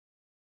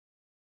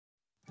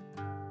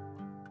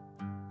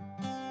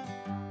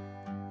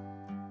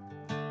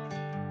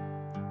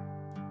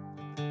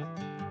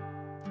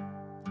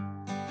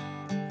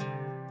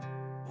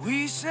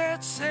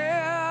set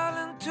sail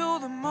into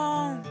the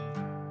moon.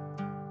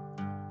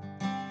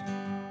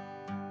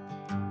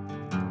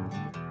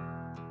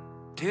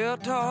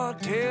 Tilt our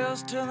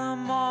tails to the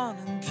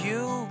morning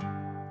dew.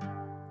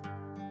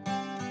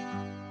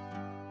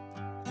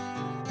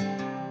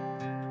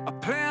 Our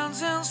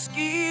plans and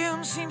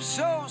schemes seem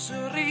so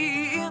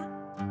serene.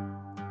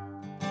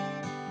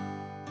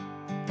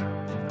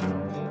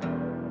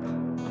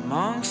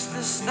 Amongst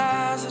the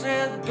stars,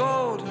 red,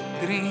 gold,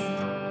 and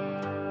green.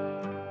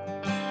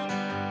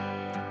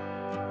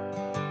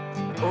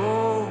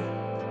 Oh,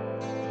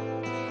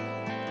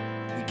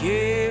 we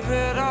gave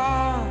it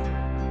all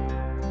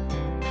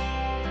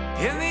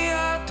in the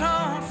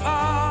autumn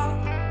fall.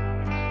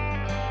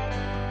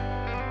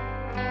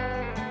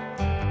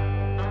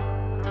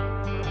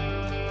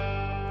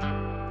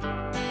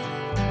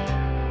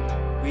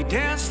 We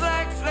danced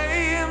like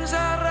flames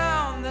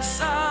around the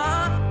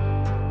sun.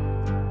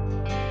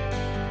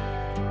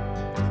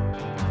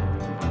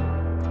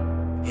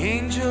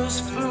 Angels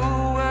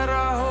flew where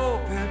our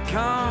hope had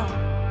come.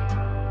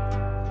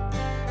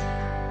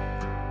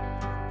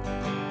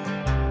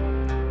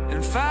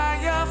 And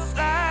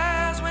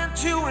fireflies went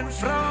to and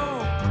fro.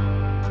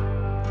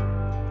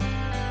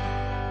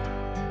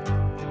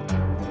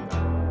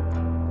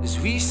 As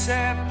we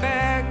sat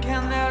back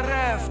in that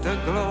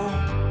afterglow.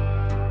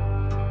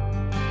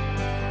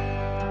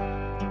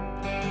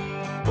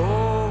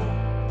 Oh,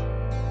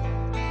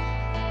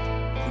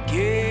 we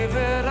gave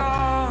it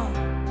all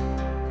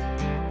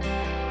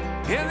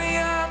in the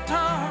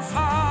autumn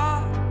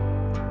fall.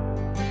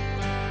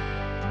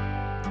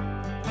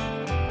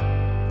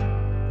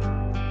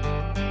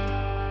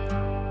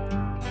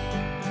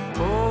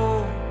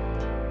 Oh,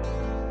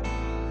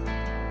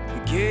 we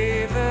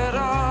gave it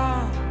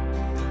all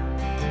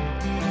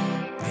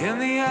in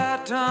the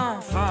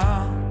autumn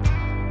fall.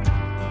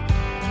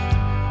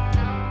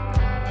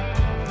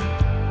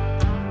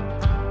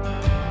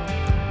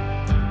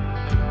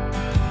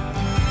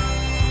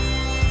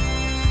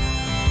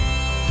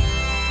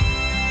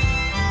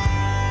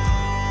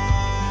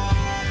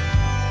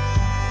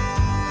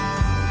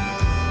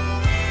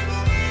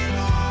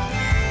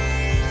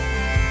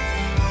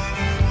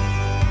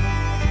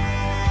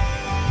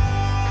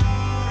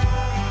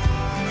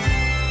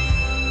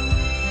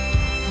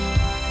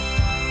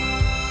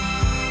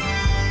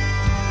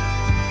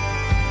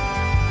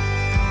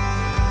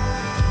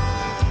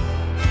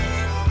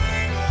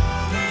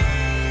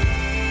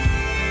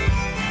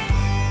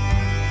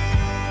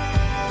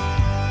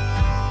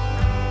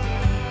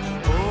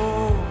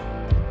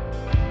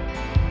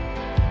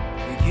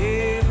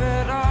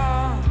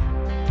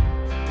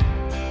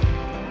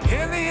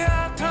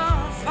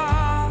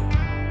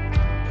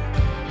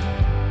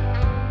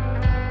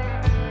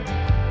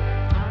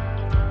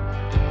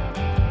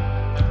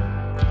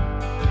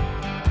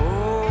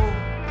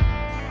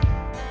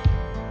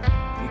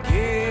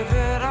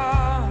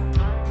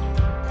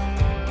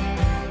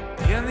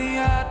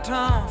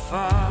 Autumn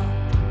fall.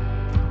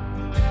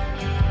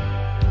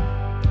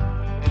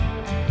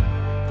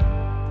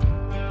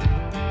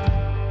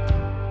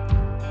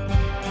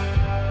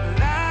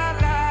 La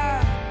la,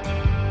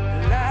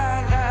 la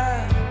la,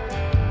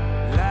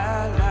 la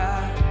la,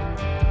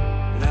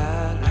 la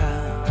la,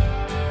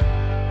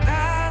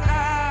 la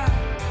la,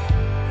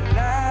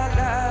 la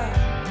la,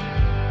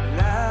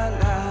 la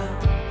la,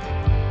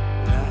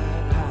 la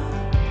la.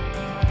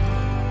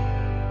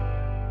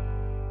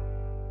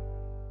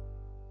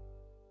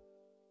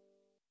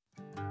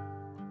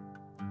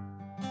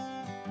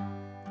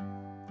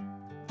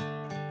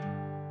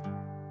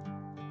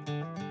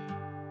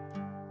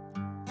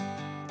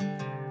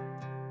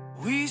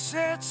 We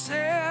set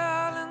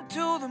sail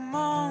into the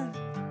moon.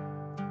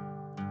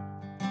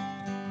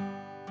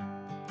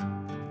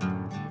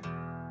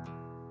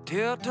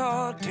 Tilt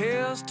our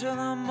tails to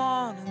the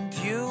morning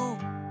dew.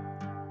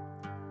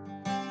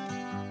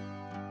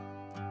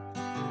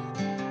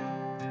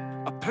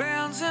 Our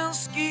plans and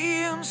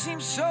schemes seem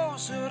so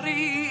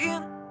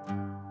serene.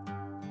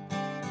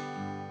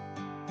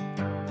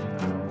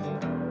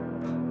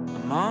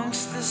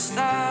 Amongst the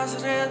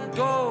stars, red,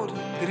 gold,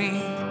 and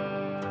green.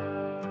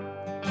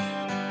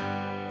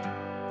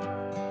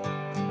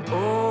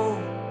 Oh,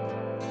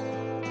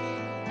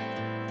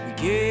 we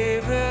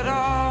gave it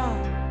all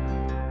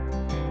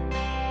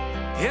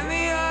in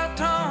the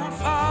autumn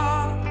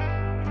fall.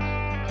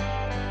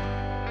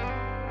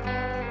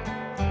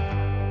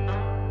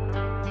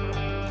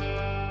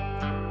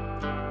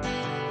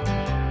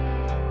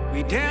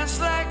 We danced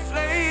like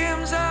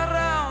flames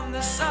around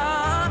the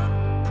sun.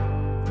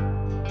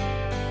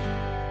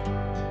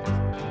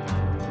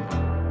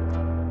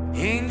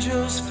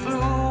 Angels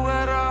flew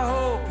where our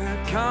hope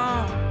had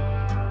come.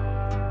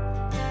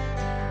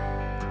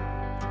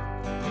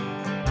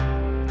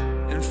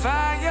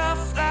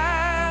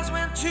 Fireflies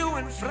went to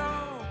and fro.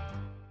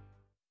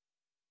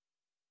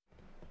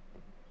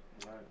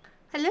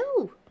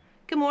 Hello,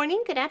 good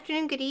morning, good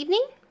afternoon, good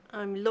evening.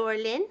 I'm Laura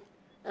Lynn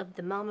of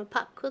the Mom and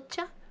Pop Quilt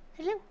Shop.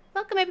 Hello.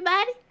 Welcome,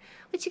 everybody.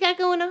 What you got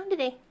going on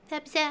today?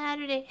 Happy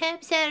Saturday.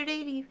 Happy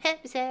Saturday to you.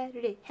 Happy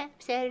Saturday. Happy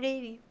Saturday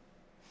to you.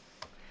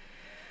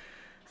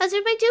 How's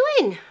everybody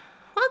doing?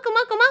 Welcome,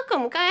 welcome,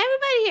 welcome. Got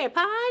everybody here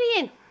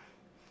partying.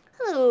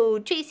 Hello,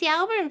 Tracy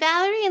Albert and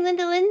Valerie and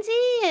Linda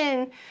Lindsay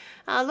and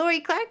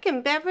Lori Clark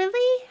and Beverly.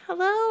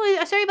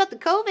 Hello. Sorry about the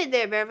COVID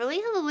there,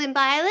 Beverly. Hello, Lynn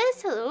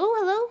Bialis.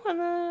 Hello,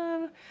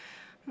 hello.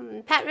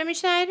 Pat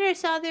Remmenschneider, I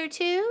saw there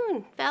too.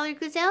 And Valerie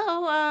Gazelle.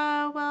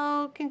 Oh,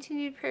 well,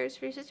 continued prayers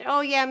for your sister.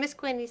 Oh, yeah, Miss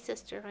Gwenny's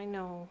sister. I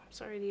know.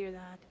 Sorry to hear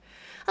that.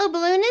 Hello,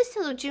 Balloonist.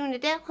 Hello, June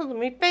Adele. Hello,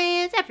 Marie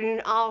France.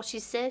 Afternoon, all she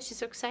says. She's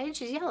so excited.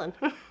 She's yelling.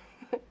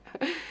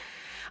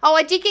 Oh,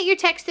 I did get your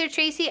text there,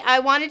 Tracy. I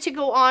wanted to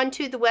go on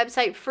to the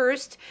website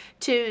first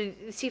to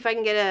see if I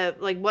can get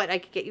what I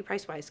could get you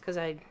price-wise, because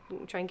I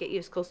try and get you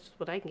as close to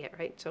what I can get,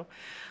 right? So,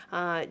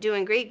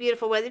 doing great,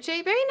 beautiful weather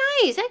today. Very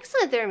nice.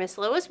 Excellent there, Miss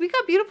Lois. We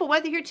got beautiful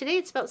weather here today.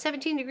 It's about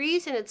 17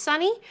 degrees, and it's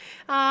sunny,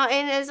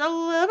 and there's a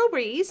little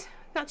breeze.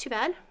 Not too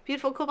bad.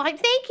 Beautiful, cool behind.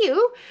 Thank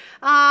you.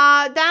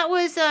 That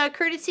was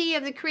courtesy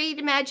of the Create,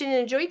 Imagine,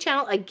 and Enjoy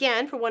channel,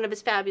 again, for one of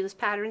his fabulous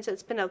patterns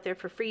that's been out there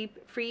for free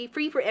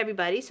for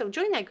everybody. So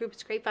join that group.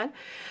 It's great fun.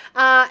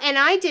 And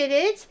I did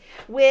it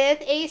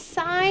with a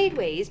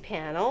sideways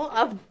panel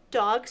of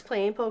dogs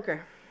playing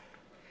poker.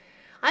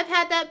 I've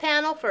had that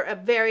panel for a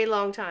very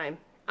long time.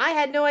 I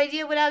had no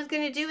idea what I was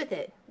going to do with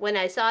it. When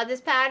I saw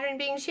this pattern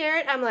being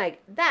shared, I'm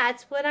like,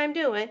 that's what I'm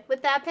doing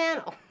with that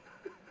panel.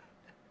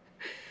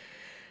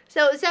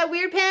 So it's that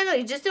weird panel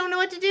you just don't know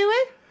what to do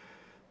with.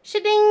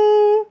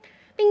 Shading,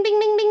 bing, bing,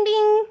 bing, bing,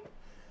 bing.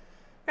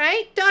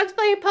 Right? Dogs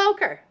playing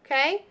poker.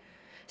 Okay.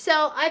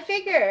 So I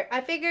figure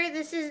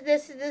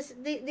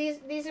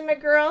these are my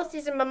girls.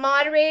 These are my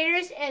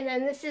moderators, and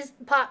then this is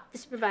Pop, the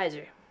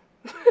supervisor.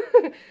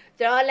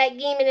 They're all like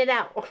gaming it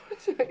out.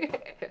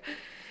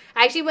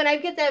 Actually, when I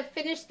get that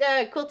finished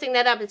quilting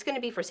that up, it's going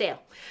to be for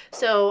sale.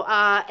 So,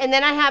 and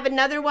then I have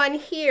another one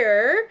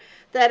here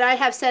that I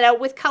have set out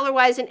with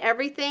color-wise and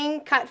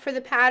everything cut for the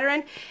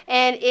pattern,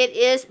 and it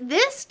is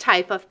this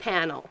type of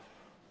panel.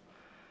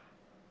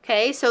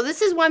 Okay, so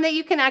this is one that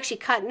you can actually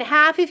cut in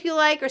half if you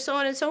like, or so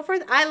on and so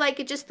forth. I like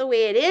it just the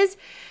way it is.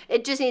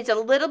 It just needs a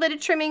little bit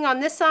of trimming on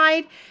this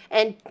side,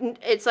 and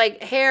it's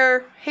like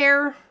hair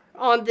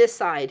on this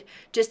side,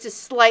 just to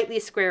slightly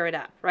square it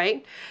up,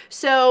 right?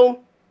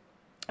 So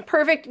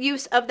perfect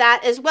use of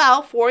that as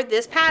well for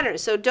this pattern.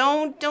 So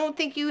don't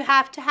think you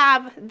have to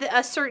have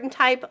a certain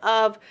type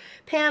of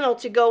panel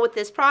to go with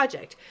this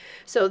project.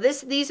 So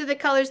these are the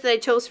colors that I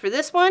chose for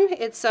this one.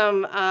 It's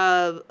some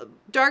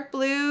dark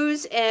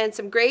blues and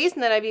some grays,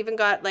 and then I've even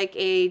got like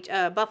a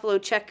buffalo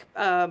check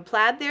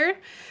plaid there.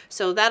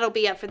 So that'll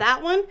be up for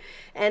that one.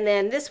 And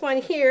then this one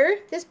here,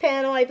 this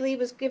panel I believe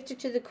was gifted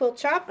to the quilt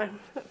shop. I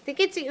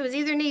think it was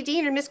either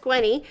Nadine or Miss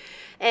Gwenny,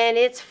 and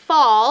it's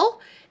fall.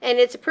 And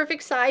it's a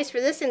perfect size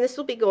for this, and this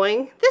will be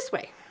going this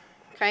way.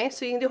 Okay,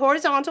 so you can do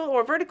horizontal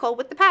or vertical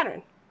with the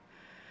pattern.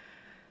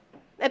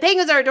 The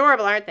penguins are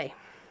adorable, aren't they?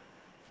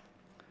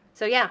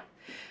 So yeah.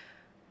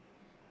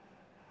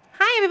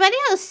 Hi everybody,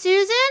 hello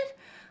Susan.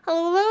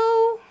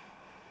 Hello,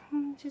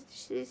 hello.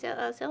 She's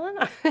selling?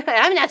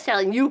 I'm not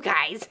selling you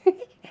guys.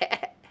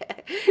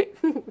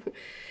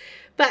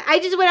 But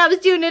when I was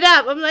doing it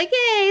up, I'm like,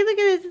 hey, look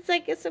at this.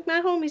 It's like my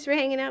homies were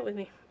hanging out with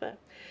me. But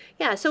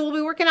yeah, so we'll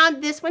be working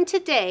on this one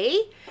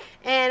today,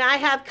 and I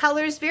have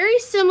colors very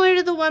similar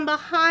to the one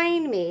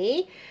behind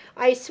me.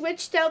 I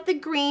switched out the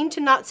green to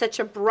not such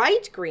a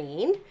bright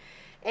green,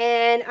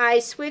 and I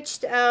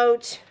switched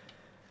out,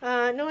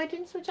 no, I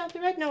didn't switch out the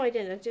red. No, I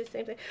didn't. I did the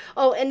same thing.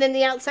 Oh, and then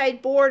the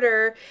outside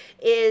border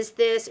is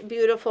this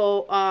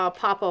beautiful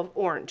pop of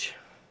orange.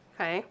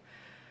 Okay.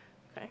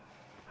 Okay.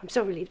 I'm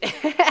so relieved.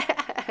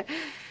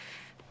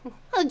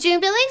 Hello, June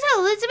Billings.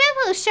 Hello, Elizabeth.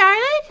 Hello,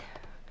 Charlotte.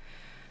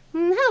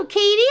 Hello,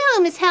 Katie.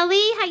 Hello, Miss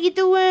Helly. How you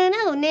doing?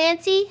 Hello,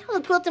 Nancy.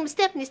 Hello, Quilting with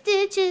Stephanie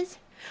Stitches.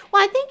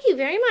 Why, thank you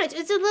very much.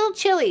 It's a little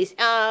chilly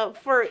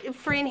for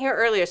in here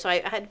earlier, so I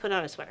had to put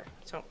on a sweater.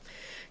 So,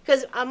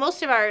 because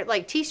most of our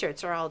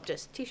t-shirts are all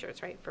just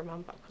t-shirts, right, for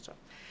Mom Pop. So,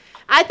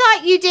 I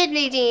thought you did,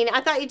 Nadine.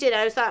 I thought you did.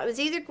 I thought it was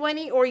either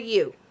Gwenny or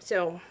you.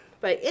 So,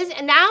 but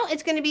now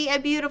it's going to be a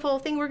beautiful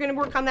thing. We're going to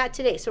work on that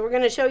today. So we're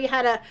going to show you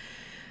how to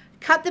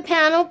cut the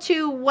panel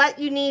to what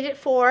you need it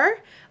for.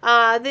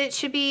 There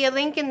should be a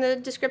link in the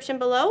description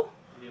below.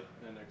 Yep,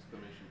 an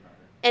exclamation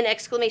pattern. An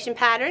exclamation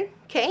pattern.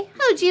 Okay.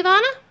 Hello,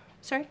 Giovanna.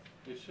 Sorry.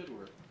 It should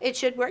work. It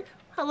should work.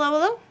 Hello,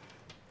 hello.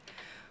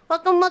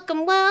 Welcome,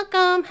 welcome,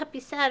 welcome.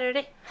 Happy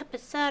Saturday. Happy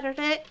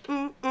Saturday.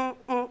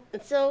 And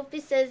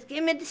Sophie says,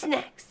 give me the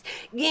snacks.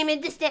 Give me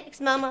the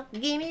snacks, Mama.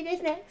 Give me the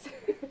snacks.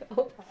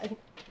 Hold on.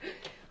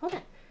 Hold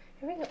on.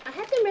 Here we go. I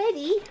had them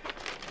ready.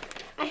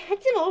 I had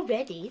them all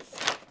ready.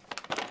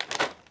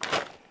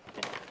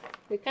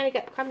 We kind of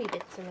got crummy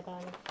bits in the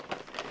bottom.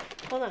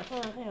 Hold on,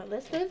 hold on, hold on.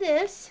 Let's move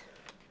this.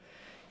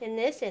 And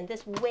this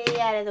way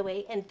out of the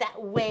way. And that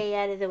way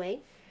out of the way.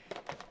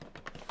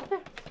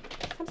 Okay.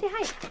 Come say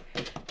hi.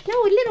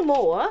 No, a little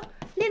more.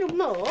 Little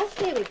more.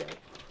 There we go.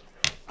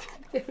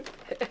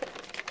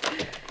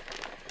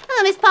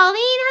 Hello, Miss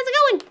Pauline. How's it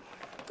going?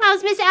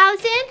 How's Miss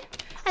Allison?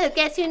 Hello,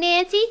 guess who,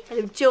 Nancy?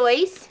 Hello,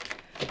 Joyce.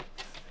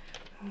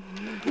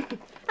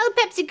 Hello,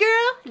 Pepsi girl.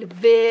 Hello,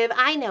 Viv.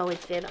 I know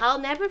it's Viv. I'll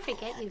never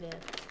forget you, Viv.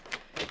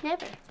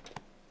 Never.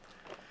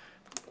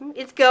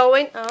 It's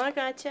going. Oh, I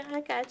gotcha. I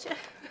gotcha.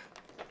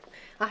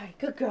 All right,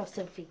 good girl,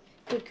 Sophie.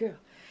 Good girl.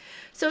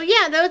 So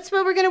yeah, that's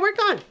what we're gonna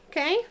work on.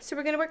 Okay, so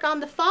we're gonna work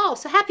on the fall.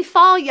 So happy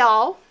fall,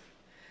 y'all.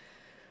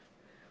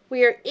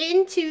 We are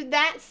into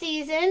that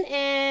season,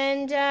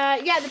 and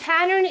yeah, the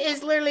pattern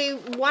is literally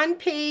one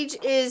page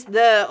is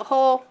the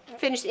whole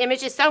finished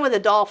image. It's done with a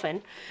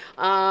dolphin,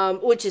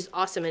 which is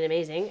awesome and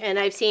amazing. And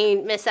I've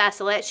seen Miss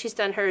Asselette, she's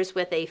done hers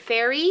with a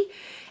fairy.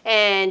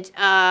 And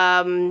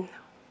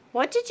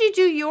what did you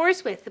do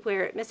yours with,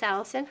 where Miss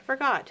Allison?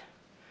 Forgot.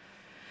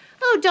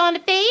 Oh, Donna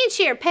Faye and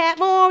Cher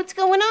Patmore, what's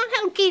going on?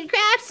 Hello, Katie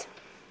Crafts.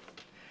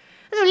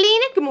 Hello,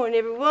 Lena. Good morning,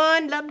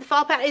 everyone. Love the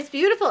fall pattern. It's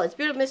beautiful. It's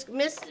beautiful.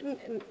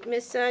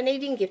 Miss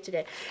Nadine gifted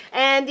it.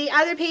 And the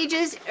other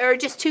pages are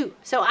just 2.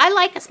 So I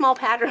like a small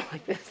pattern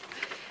like this.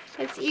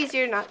 It's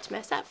easier not to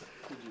mess up.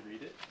 Did you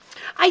read it?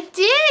 I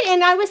did,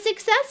 and I was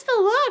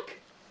successful. Look.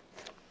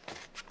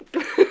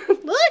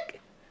 Look.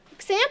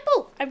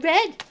 Example. I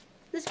read.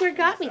 This is where it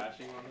got me.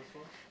 Sashing on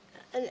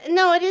this one?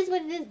 No, it is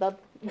what it is, bub.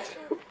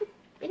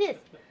 It is.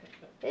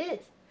 It is.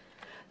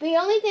 The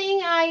only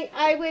thing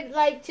I would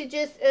like to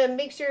just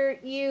make sure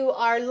you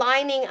are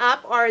lining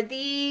up are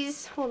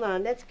these. Hold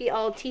on, let's be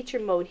all teacher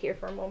mode here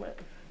for a moment.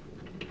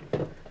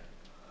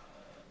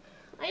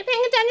 Are you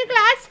paying attention,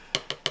 class?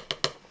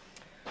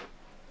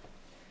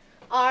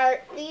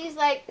 Are these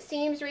like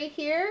seams right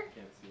here?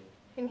 Can't see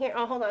it. In here?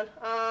 Oh, hold on.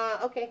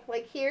 Okay,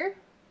 like here.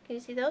 Can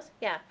you see those?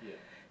 Yeah.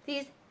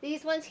 Yeah.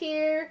 These ones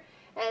here.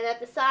 And at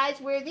the sides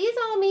where these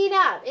all meet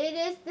up,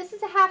 this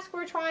is a half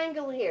square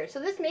triangle here. So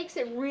this makes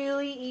it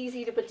really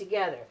easy to put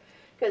together.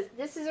 Because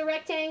this is a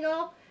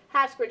rectangle,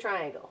 half square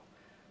triangle.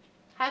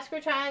 Half square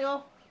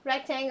triangle,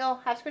 rectangle,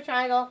 half square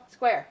triangle,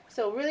 square.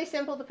 So really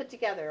simple to put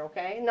together,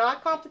 okay?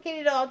 Not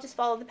complicated at all, just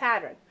follow the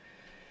pattern.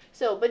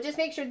 So, but just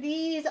make sure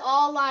these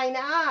all line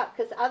up,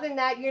 because other than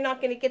that, you're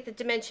not going to get the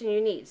dimension you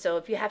need. So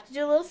if you have to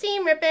do a little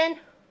seam ripping,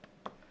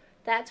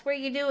 that's where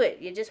you do it.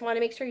 You just want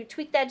to make sure you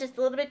tweak that just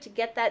a little bit to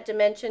get that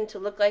dimension to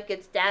look like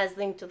it's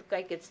dazzling, to look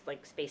like it's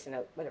like spacing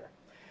out, whatever.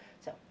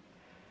 So,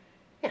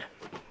 yeah.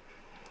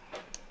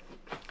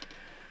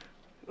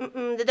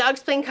 The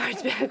dog's playing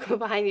cards back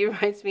behind you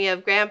reminds me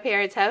of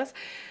grandparents' house.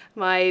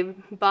 My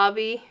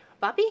Bobby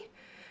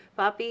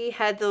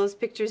had those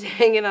pictures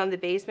hanging on the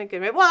basement.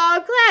 Well,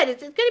 I'm glad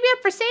it's going to be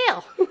up for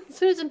sale as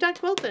soon as I'm done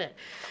quilting it.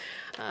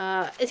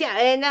 Yeah,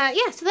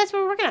 so that's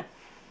what we're working on.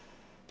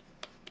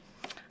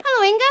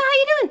 Hello, Inga. How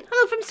you doing?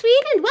 Hello from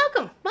Sweden.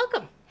 Welcome.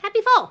 Welcome.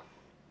 Happy fall.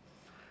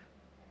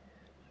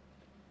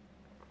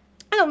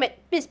 Hello,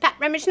 Miss Pat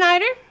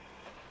Remmer-Schneider.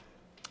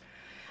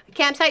 A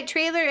campsite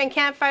trailer and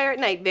campfire at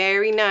night.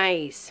 Very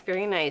nice.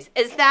 Very nice.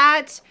 Is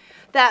that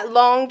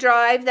long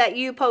drive that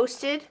you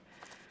posted?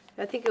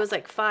 I think it was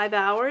like 5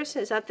 hours.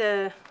 Is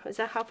that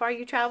how far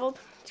you traveled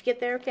to get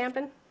there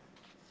camping?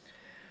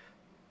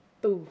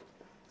 Boo.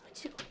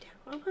 What's you go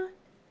down? Go on.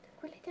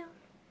 Go lay down.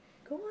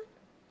 Go on.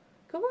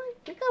 Go on,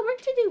 we got work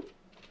to do.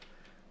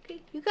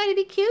 Okay, you gotta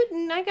be cute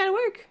and I gotta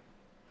work.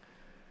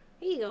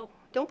 There you go.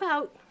 Don't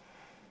pout.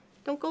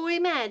 Don't go away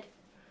mad.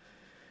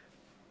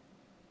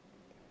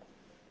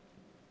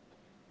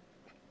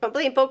 I'm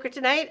playing poker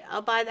tonight.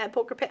 I'll buy that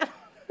poker panel.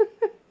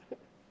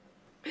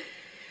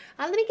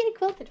 Let me get it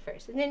quilted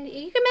first, and then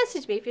you can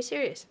message me if you're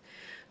serious.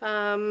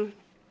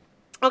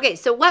 Okay,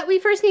 so what we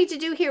first need to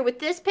do here with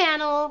this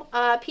panel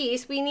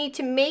piece, we need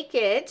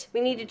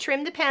to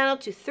trim the panel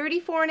to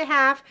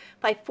 34.5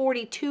 by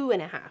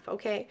 42.5,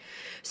 okay?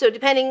 So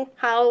depending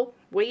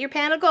where your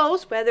panel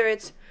goes, whether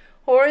it's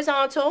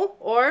horizontal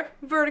or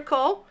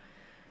vertical,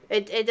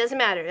 it doesn't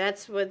matter.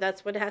 That's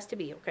what it has to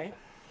be, okay?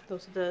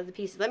 Those are the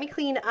pieces. Let me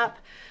clean up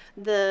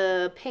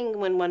the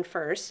penguin one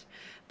first.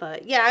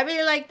 But yeah, I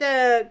really like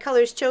the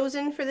colors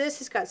chosen for this.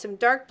 It's got some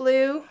dark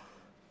blue,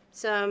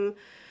 some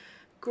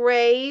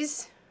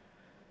grays,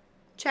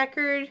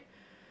 checkered,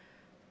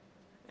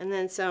 and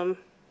then some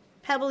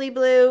pebbly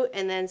blue,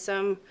 and then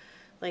some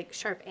like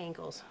sharp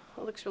angles.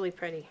 It looks really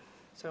pretty.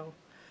 So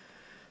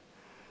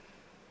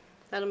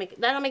that'll make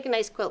a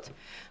nice quilt.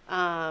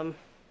 Add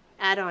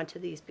on to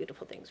these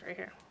beautiful things right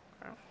here.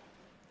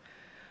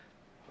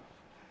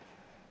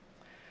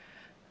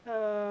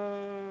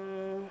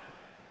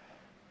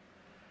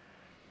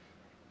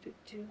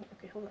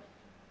 Okay, hold on.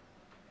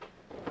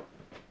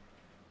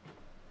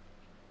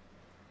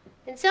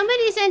 And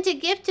somebody sent a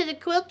gift to the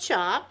quilt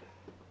shop.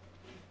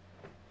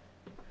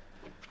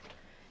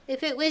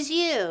 If it was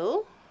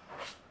you,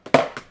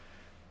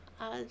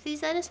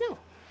 please let us know.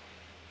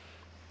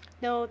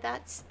 No,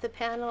 that's the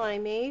panel I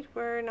made.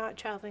 We're not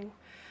traveling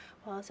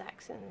while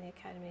Zach's in the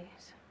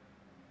academies.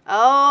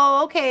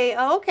 Oh, okay.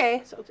 Oh,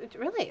 okay. So,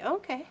 really?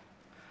 Okay.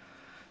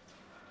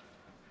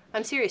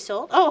 I'm serious,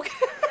 sold? Oh, okay.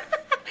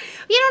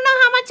 You don't know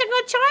how much I'm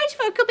going to charge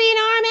for it. Could be an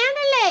arm and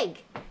a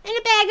leg. And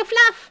a bag of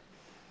fluff.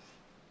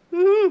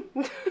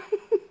 Mm-hmm.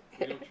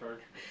 You don't charge for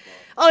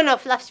fluff. Oh no,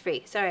 fluff's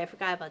free. Sorry, I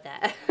forgot about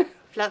that.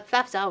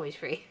 Fluff's always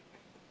free.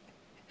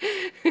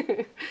 If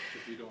you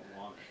don't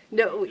want it,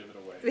 No, you give it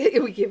away.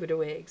 we give it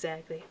away,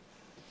 exactly.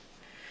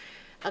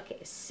 Okay,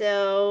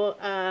 so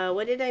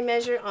what did I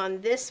measure on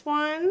this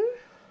one?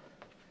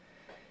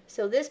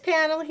 So this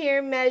panel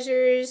here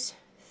measures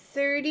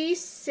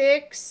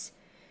 36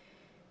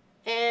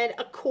 and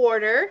a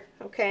quarter.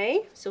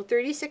 Okay, so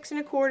 36 and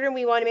a quarter, and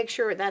we want to make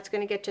sure that's going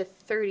to get to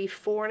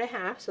 34 and a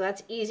half. So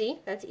that's easy.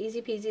 That's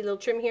easy peasy. Little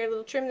trim here,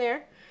 little trim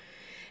there.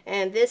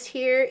 And this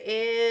here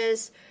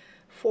is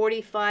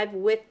 45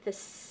 with the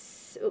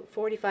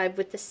 45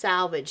 with the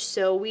salvage.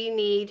 So we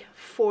need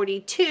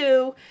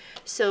 42.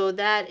 So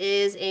that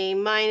is a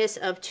minus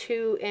of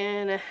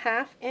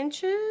 2.5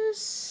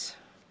 inches.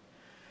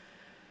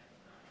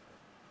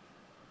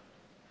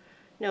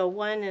 No,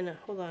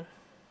 hold on.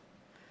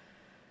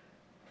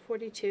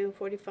 42,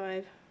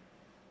 45.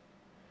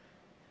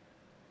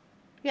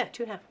 Yeah,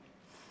 2.5.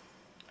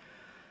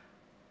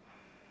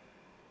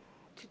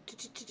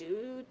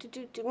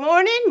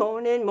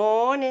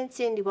 Morning,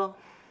 Cindy Wall.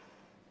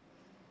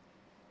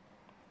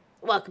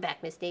 Welcome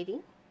back, Miss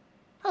Nadine.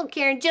 Hello,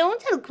 Karen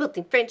Jones. Hello,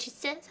 Quilting Frenchie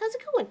says. How's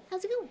it going?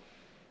 How's it going?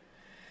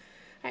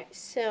 Alright,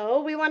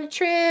 so we want to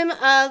trim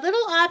a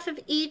little off of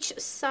each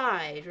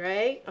side,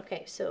 right?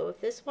 Okay, so if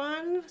this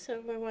one,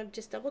 so we want to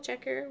just double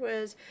check here,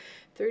 was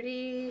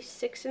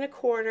 36 and a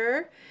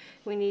quarter.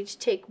 We need to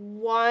take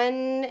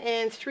 1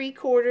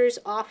 3/4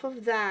 off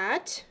of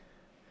that.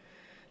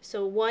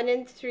 So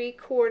 1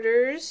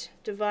 3/4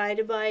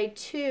 divided by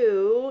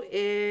 2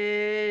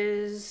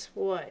 is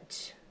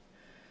what?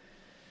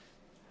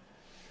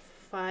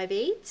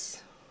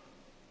 5/8.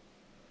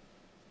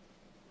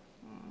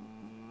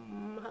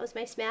 How's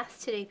my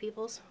math today,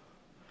 peoples?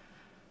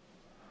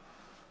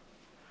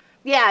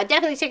 Yeah,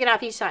 definitely take it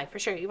off each side for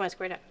sure. You want to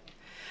square it up.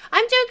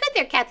 I'm doing good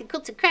there, Kathy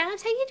Quilts and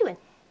Crafts. How you doing?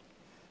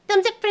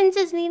 Thumbs up, friends,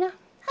 says Nina.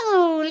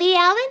 Hello, Lee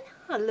Allen.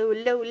 Hello,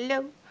 hello,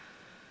 hello.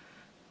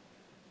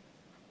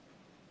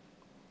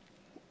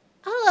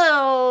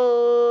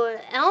 Hello,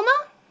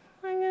 Elma.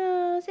 I'm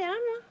gonna say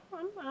I'm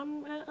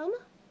Elma.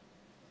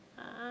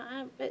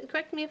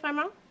 Correct me if I'm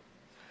wrong.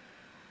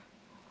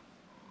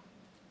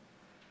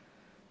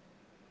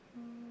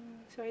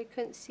 Sorry, I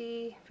couldn't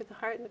see for the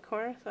heart in the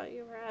corner. Thought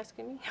you were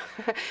asking me.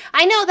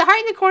 I know, the heart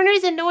in the corner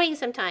is annoying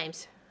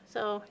sometimes.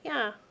 So,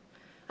 yeah.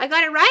 I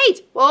got it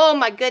right. Oh,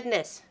 my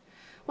goodness.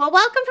 Well,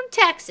 welcome from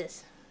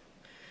Texas.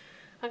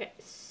 Okay,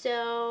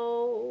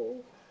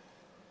 so...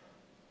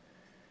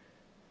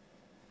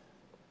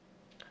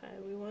 Okay,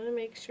 we want to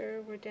make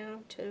sure we're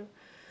down to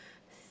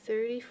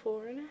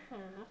 34 and a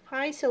half.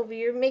 Hi, Sylvia.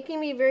 You're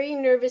making me very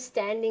nervous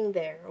standing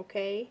there,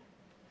 okay?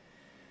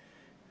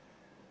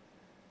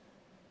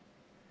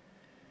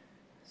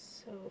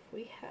 So if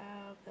we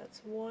have,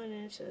 that's 1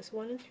 inch, that's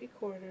 1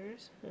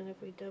 3/4, and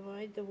if we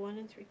divide the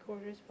 1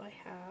 3/4 by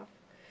half,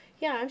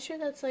 yeah, I'm sure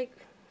that's like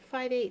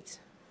 5/8.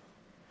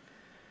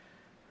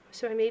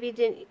 So I maybe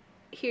didn't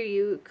hear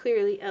you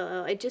clearly.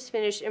 I just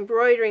finished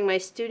embroidering my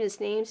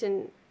students' names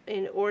in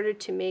order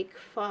to make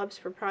fobs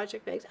for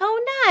project bags. Oh,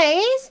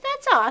 nice!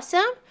 That's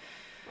awesome.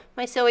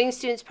 My sewing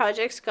students'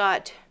 projects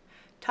got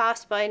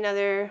tossed by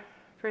another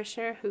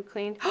parishioner who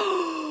cleaned.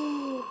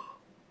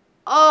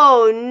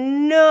 Oh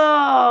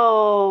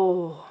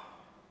no!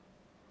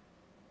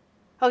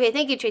 Okay,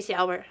 thank you, Tracy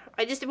Albert.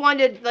 I just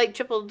wanted to like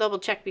double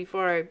check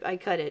before I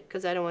cut it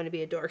because I don't want to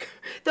be a dork.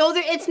 Though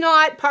it's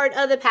not part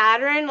of the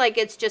pattern, like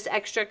it's just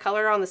extra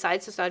color on the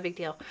side, so it's not a big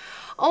deal.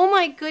 Oh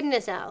my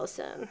goodness,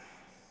 Allison.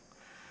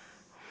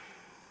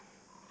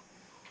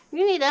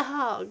 You need a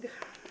hug.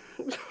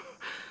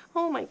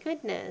 Oh my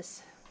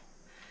goodness.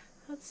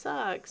 That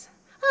sucks.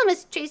 Oh,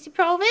 Miss Tracy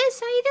Provis,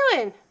 how you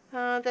doing?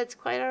 That's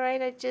quite all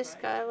right. I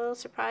just got a little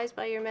surprised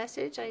by your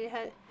message.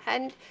 I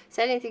hadn't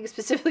said anything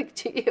specific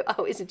to you. I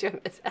always enjoy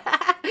this.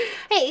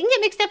 Hey, you can get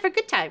mixed up for a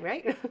good time,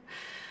 right?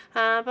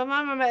 But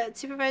Mom, I'm a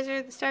supervisor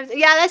at the Stars.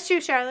 Yeah, that's true,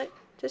 Charlotte.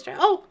 Just try.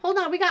 Oh, hold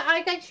on.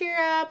 I got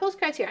your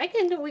postcards here.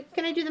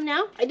 Can I do them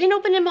now? I didn't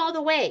open them all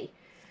the way,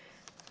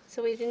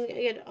 so we didn't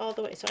get all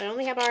the way. So I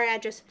only have our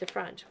address at the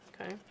front.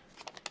 Okay.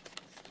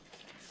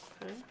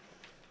 Okay.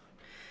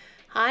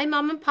 Hi,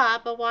 Mom and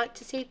Pop. I want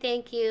to say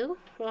thank you.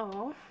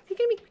 Oh, you're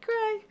gonna make me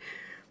cry.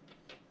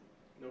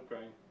 No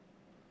crying.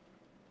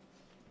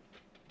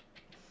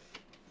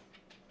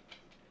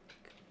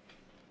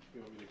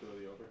 You want me to go to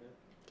the overhead?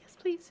 Yes,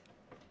 please.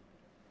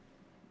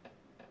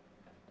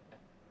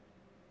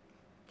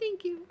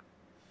 Thank you.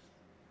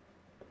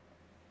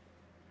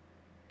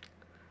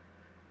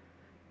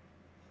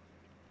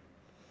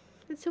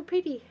 It's so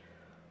pretty.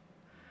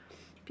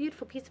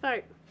 Beautiful piece of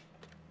art.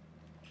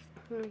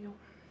 There we go.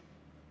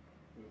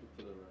 Move it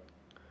to the right.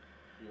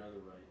 You're on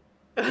the right.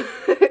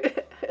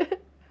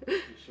 You're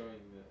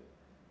showing the...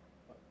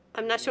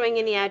 I'm not showing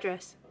any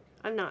address.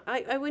 Okay. I'm not.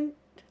 I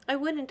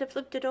wouldn't have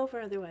flipped it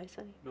over otherwise,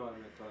 honey. No, I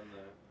meant on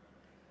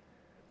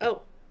the...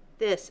 Oh,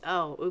 this.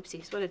 Oh,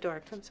 oopsies. What a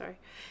dork. I'm sorry.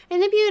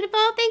 And the beautiful.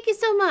 Thank you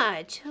so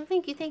much. Oh,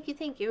 thank you, thank you,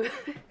 thank you.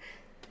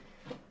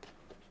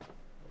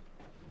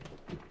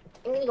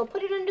 I'm going to go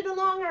put it under the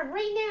long arm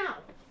right now.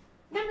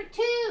 number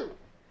 2.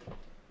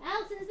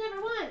 Allison's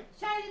number 1.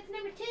 Charlotte's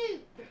number 2.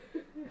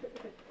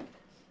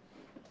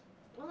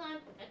 Hold on.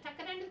 I tuck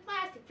it under the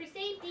plastic for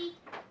safety.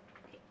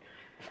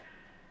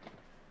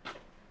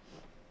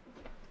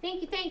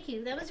 Thank you, thank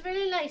you. That was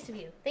really nice of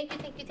you. Thank you,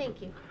 thank you,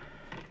 thank you.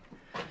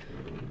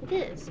 It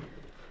is.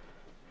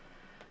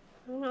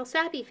 Oh, well,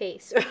 sappy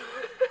face.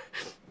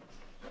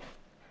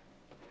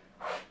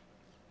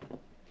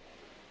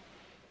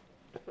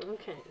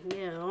 Okay,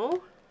 now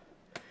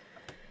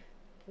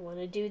we want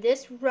to do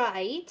this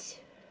right.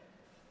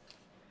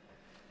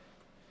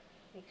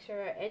 Make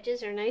sure our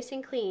edges are nice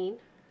and clean.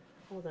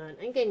 Hold on,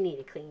 I'm gonna need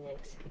a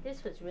Kleenex.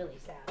 This was really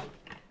sappy.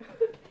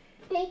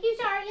 Thank you,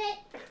 Charlotte.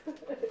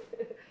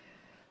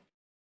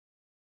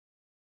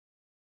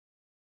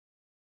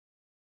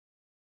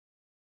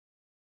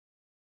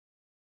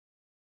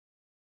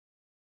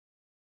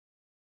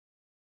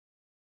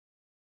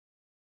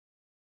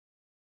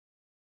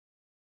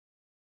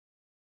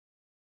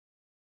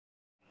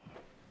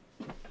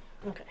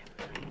 Okay.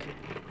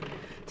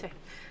 Sorry.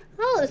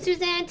 Hello,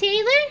 Suzanne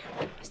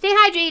Taylor. Stay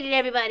hydrated,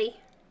 everybody.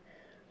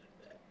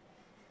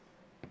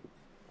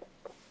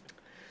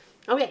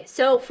 Okay,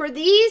 so for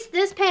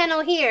this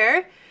panel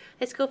here,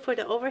 let's go for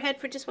the overhead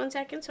for just 1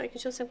 second so I can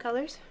show some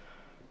colors.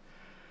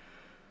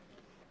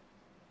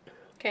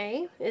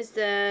 Okay, is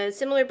the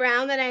similar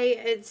brown that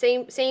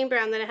same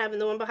brown that I have in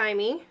the one behind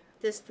me.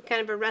 This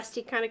kind of a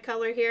rusty kind of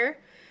color here.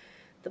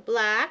 The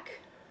black.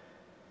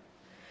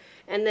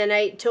 And then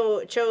I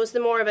chose the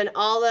more of an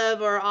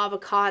olive or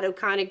avocado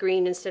kind of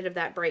green instead of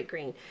that bright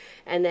green.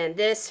 And then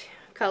this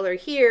color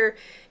here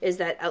is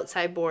that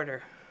outside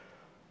border.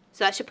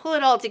 So that should pull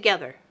it all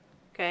together.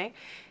 Okay.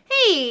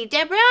 Hey,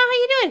 Deborah, how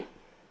you doing?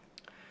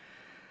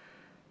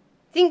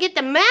 Didn't get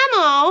the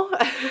memo.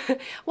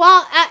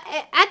 Well,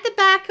 at the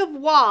back of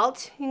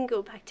Walt, you can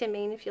go back to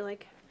Maine if you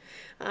like.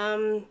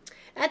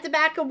 At the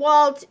back of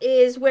Walt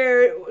is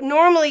where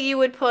normally you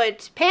would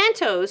put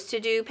pantos to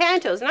do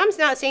pantos. And I'm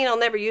not saying I'll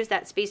never use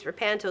that space for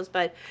pantos,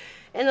 but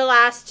in the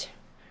last,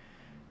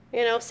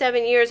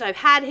 7 years I've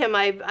had him,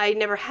 I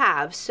never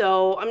have.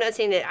 So I'm not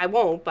saying that I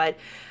won't, but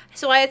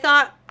so I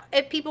thought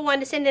if people wanted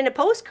to send in a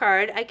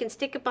postcard, I can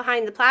stick it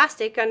behind the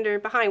plastic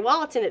behind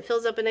Walt, and it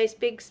fills up a nice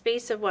big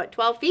space of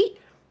 12 feet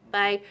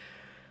by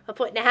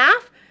 1.5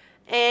 feet.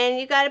 And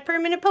you got a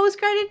permanent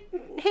postcard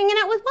hanging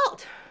out with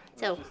Walt.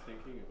 So. Just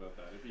thinking about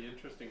that. It'd be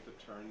interesting to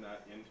turn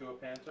that into a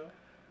panto.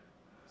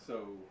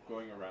 So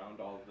going around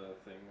all the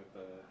thing with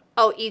the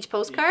each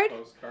postcard? Each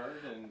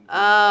postcard and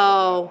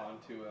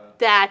onto a.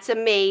 That's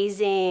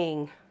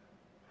amazing.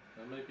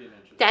 That might be an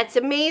interesting. That's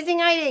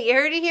amazing idea. You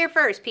heard it here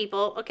first,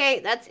 people. Okay,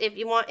 that's if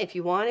you want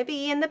to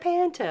be in the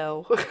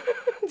panto.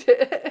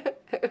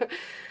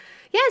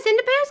 Yeah, send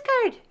a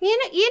postcard. You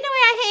know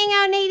where I hang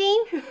out,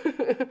 Nadine.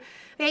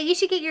 Yeah, you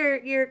should get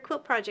your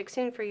quilt project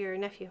soon for your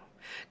nephew.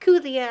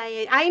 Coolly,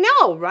 I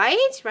know,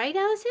 right? Right,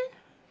 Allison?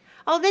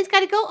 Oh, Lynn's got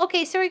to go?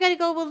 Okay, sorry, got to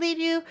go. We'll leave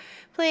you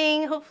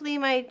playing. Hopefully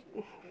my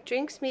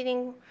drinks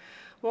meeting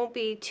won't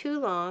be too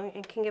long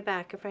and can get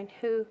back. A friend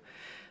who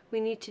we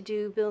need to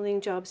do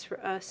building jobs for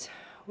us.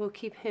 We'll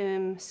keep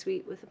him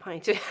sweet with a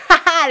pint.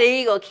 There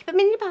you go. Keep him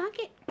in your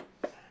pocket.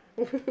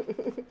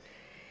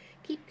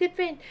 Keep good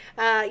friend.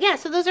 Yeah,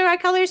 so those are our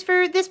colors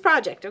for this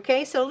project,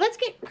 okay? So let's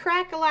get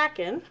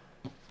crack-a-lackin'.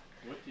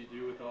 What do you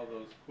do with all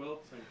those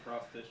quilts and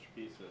cross-stitched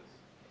pieces?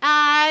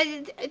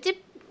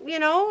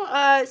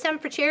 Some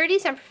for charity,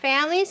 some for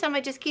family, some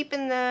I just keep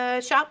in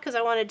the shop because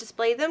I want to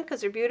display them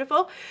because they're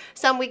beautiful.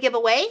 Some we give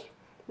away,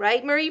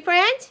 right, Marie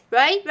France?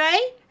 Right?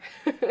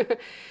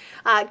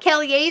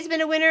 Kelly A's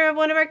been a winner of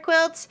one of our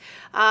quilts.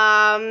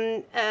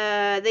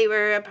 They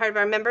were a part of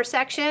our member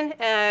section.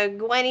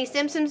 Gwenny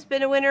Simpson's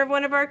been a winner of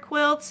one of our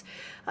quilts.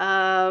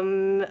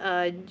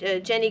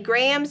 Jenny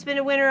Graham's been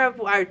a winner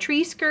of our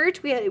tree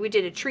skirt. We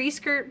did a tree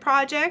skirt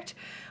project.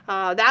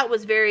 That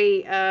was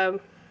very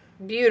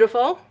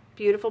beautiful.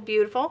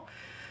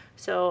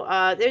 So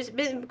there's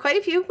been quite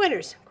a few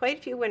winners.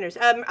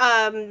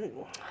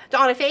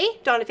 Donna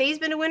Faye's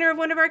been a winner of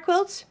one of our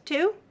quilts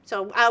too.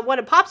 So one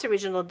of Pop's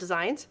original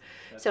designs.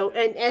 So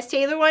an S.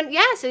 Taylor one,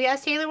 yeah. So the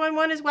S. Taylor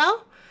one as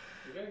well.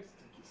 You guys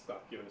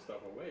stop giving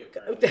stuff away.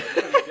 Stuff.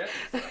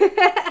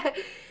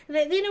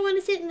 They don't want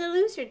to sit in the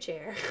loser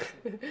chair.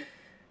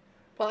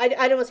 Well, I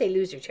don't want to say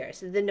loser chair.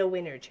 So the no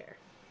winner chair.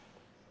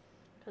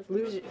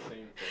 Loser.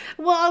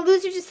 Well,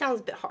 loser just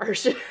sounds a bit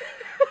harsh.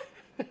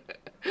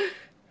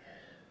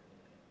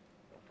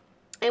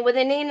 And with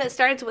a name that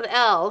starts with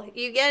L,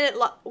 you get it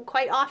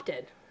quite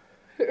often.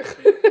 You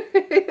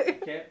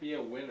can't be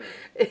a winner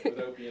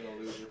without being a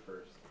loser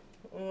first.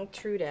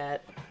 True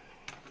that.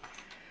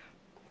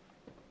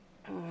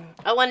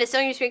 I wanted to sew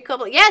your street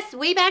quilt. Yes,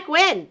 way back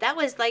when. That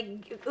was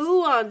like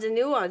ooh-ons and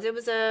ooh-ons. It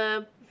was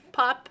a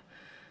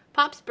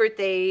Pop's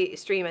birthday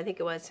stream, I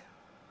think it was.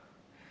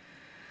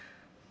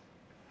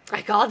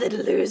 I called it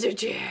a loser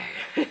chair.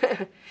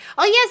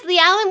 Oh yes, the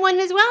Allen one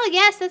as well.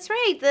 Yes, that's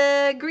right.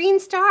 The green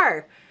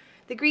star.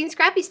 The green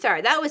scrappy star.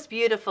 That was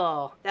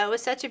beautiful. That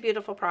was such a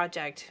beautiful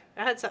project.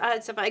 I had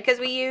some fun because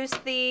we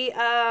used the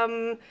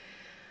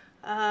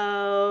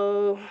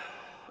Oh,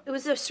 it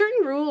was a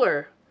certain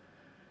ruler.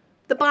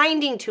 The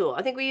binding tool.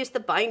 I think we used the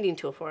binding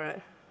tool for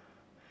it.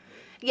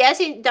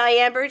 Yes,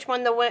 Diane Birch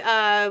won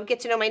the Get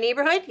to Know My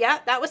Neighborhood. Yeah,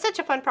 that was such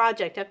a fun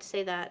project. I have to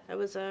say that. That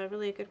was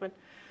really a good one.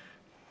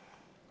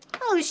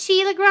 Hello,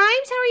 Sheila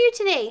Grimes. How are you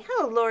today?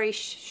 Hello, Lori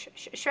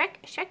Shrek.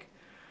 I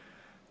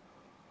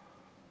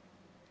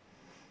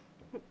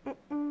think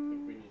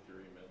we need to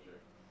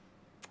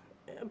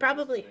remeasure.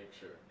 Probably. Just to make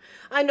sure.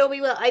 I know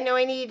we will. I know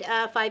I need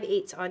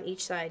 5/8 on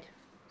each side.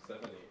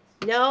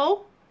 7/8.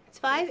 No, it's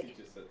 5. She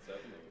just said 7/8.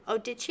 Oh,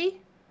 did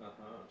she?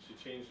 She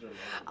changed her mind.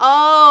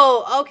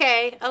 Oh,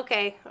 okay. That's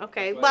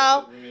why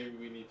Well, I said maybe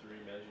we need to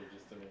remeasure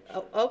just to make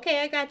sure. oh, okay,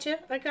 I got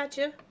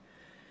you.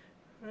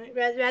 All right,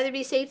 rather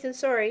be safe than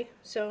sorry.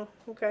 So,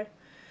 okay.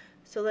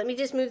 So let me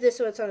just move this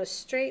so it's on a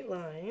straight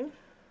line.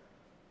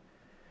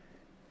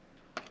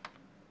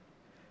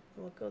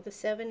 We'll go the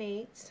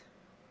 7/8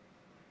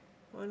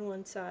 on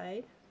one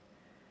side.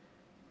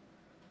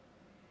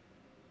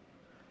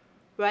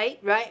 Right.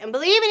 I'm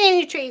believing in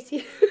you,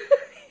 Tracy.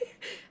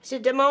 I should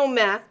have done my own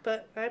math,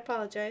 but I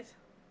apologize.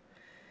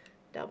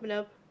 Dub.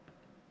 Okay,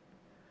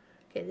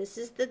 this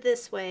is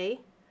this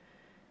way,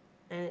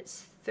 and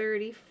it's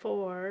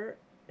 34.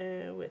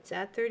 It's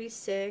at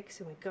 36,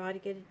 and we got to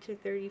get it to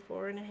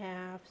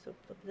 34.5. So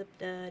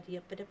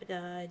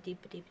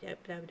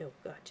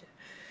gotcha.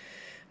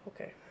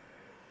 Okay.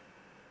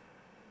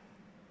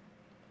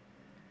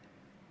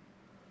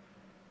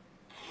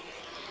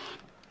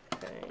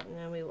 Okay, and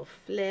then we will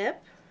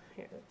flip.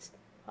 Here, let's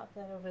pop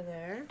that over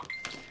there.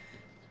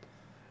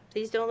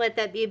 Please don't let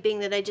that be a bing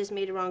that I just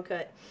made a wrong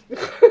cut.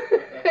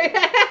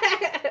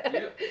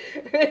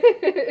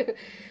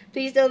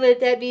 Please don't let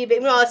that be a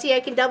bing. Well, see, I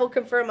can double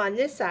confirm on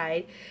this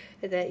side.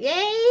 That,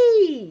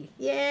 yay!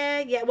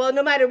 Yeah. Well,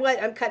 no matter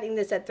what, I'm cutting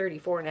this at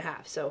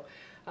 34.5. So,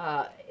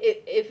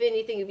 if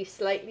anything, it'd be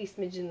slightly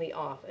smidgenly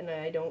off, and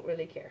I don't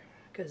really care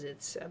because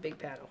it's a big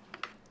panel.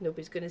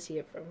 Nobody's going to see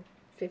it from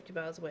 50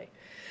 miles away.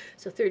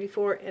 So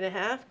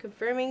 34.5,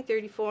 confirming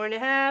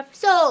 34.5,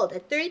 sold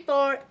at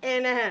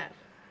 34.5.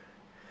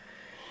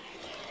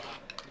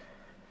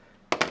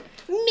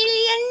 $1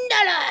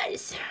 million.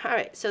 All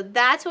right, so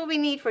that's what we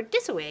need for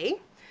this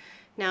away.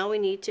 Now we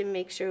need to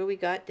make sure we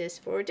got this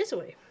for this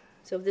away.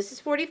 So this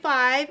is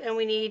 45, and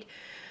we need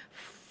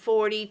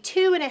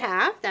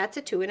 42.5. That's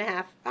a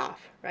 2.5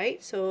 off,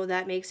 right? So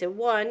that makes it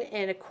 1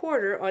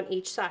 1/4 on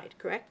each side,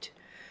 correct?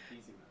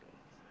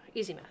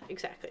 Easy math,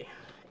 exactly.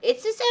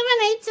 It's the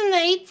 7/8 and the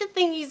 8's the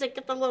thingies that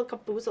get the little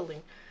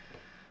caboozling.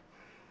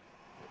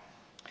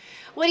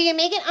 What are you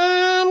making?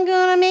 I'm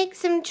gonna make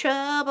some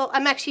trouble.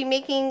 I'm actually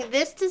making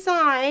this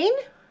design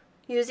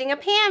using a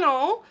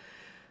panel,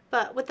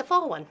 but with the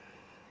fall one.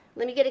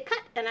 Let me get it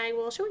cut and I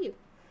will show you.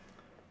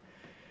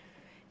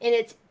 And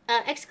it's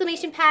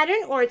exclamation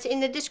pattern, or it's in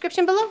the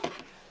description below.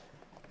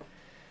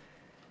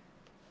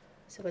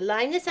 So we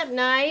line this up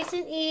nice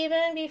and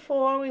even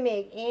before we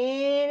make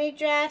any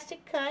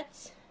drastic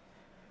cuts.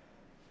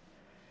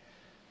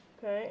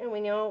 Okay, and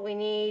we know we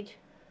need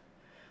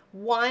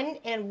 1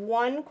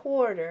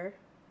 1/4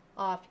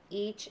 off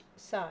each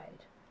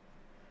side.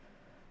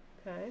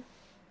 Okay,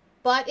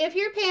 but if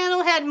your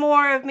panel had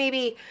more of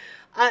maybe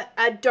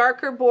a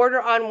darker border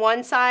on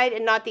one side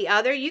and not the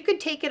other, you could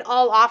take it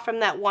all off from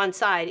that one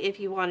side if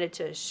you wanted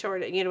to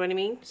short it, you know what I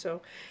mean?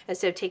 So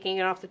instead of taking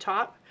it off the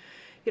top,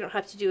 you don't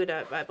have to do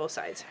it by both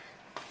sides.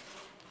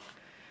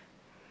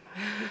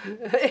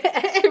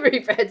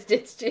 Every friend's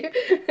ditched you.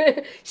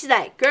 She's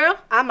like, girl,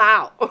 I'm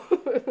out.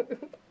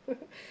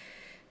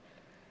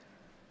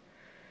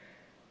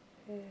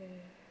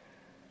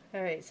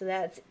 All right, so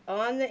that's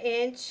on the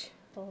inch.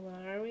 Hold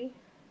on, are we?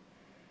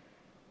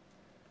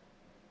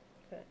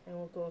 Okay, and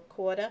we'll go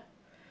 1/4.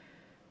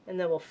 And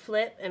then we'll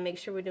flip and make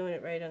sure we're doing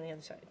it right on the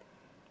other side.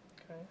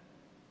 Okay.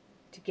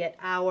 To get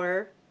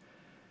our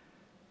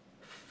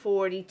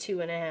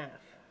 42.5.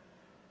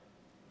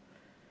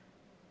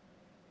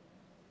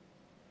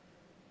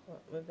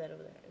 Well, move that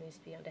over there. It needs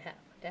to be on to half.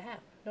 To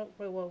half. No,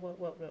 whoa.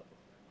 Hold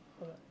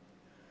on.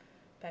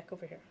 Back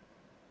over here.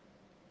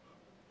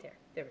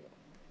 There we go.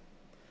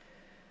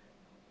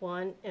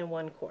 1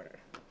 1/4.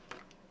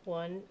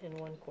 1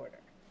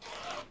 1/4.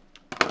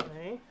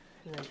 Okay,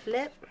 and then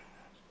flip.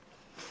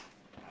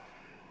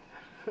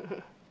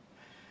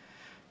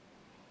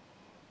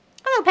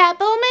 Hello, Pat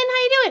Bowman.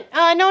 How you doing?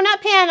 No,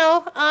 not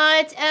panel.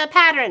 It's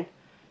pattern.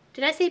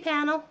 Did I say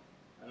panel?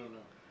 I don't know.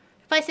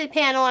 If I said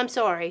panel, I'm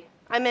sorry.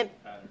 I meant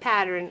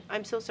pattern.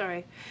 I'm so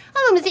sorry.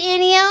 Hello, Miss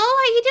Annie O.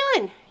 How you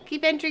doing?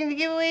 Keep entering the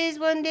giveaways.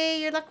 One day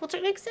your luck will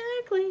turn.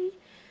 Exactly.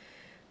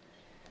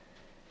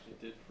 It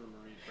did for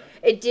Marie Friend.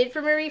 It did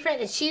for Marie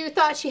Friend, and she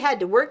thought she had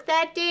to work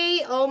that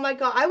day. Oh my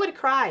God, I would have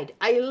cried.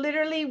 I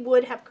literally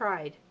would have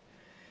cried.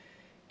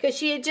 Because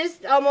she had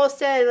just almost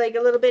said, like,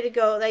 a little bit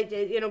ago, like,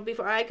 you know,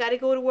 before, I got to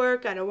go to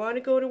work. I don't want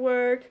to go to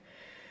work.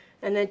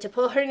 And then to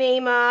pull her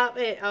name up,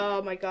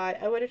 oh my God,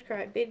 I would have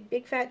cried.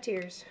 Big fat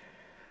tears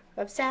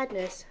of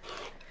sadness.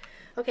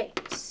 Okay,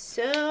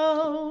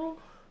 so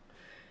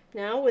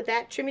Now with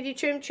that trimmity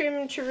trim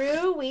trim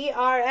chiroo, we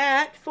are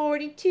at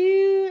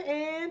 42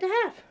 and a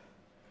half.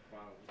 Wow,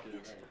 we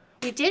did it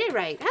right. We did it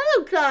right.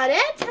 Hello,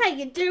 Claudette. How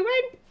you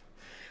doing?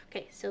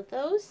 Okay, so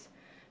those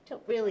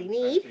don't really I'm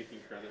need. taking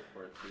credit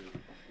for it too.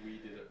 We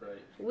did it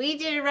right. We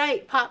did it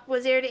right. Pop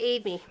was there to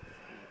aid me.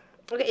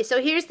 Okay, so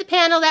here's the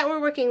panel that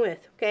we're working with,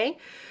 okay?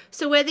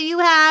 So whether you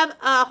have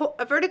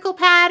a vertical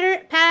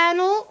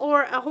panel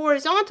or a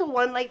horizontal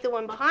one like the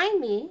one behind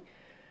me,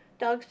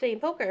 Dog's Playing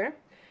Poker,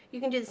 you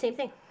can do the same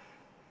thing.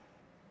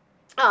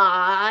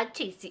 Ah,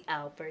 Tracy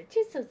Albert,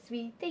 you're so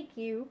sweet. Thank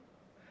you.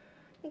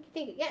 Thank you,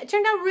 thank you. Yeah, it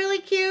turned out really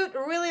cute. I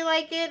really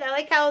like it. I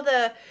like how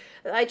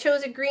I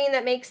chose a green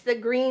that makes the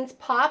greens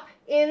pop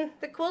in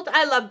the quilt.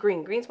 I love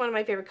green. Green's one of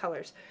my favorite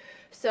colors.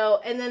 So,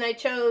 and then I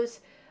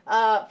chose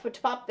to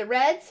pop the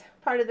reds,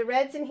 part of the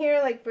reds in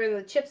here, like for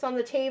the chips on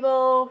the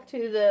table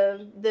to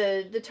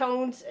the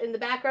tones in the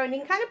background. You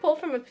can kind of pull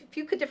from a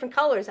few different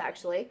colors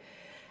actually.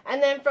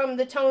 And then from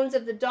the tones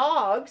of the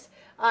dogs,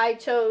 I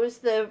chose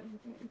the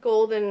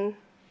golden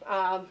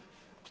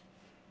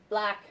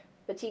black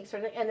batik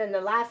sort of, and then the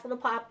last little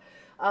pop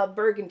of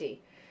burgundy,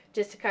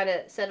 just to kind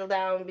of settle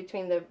down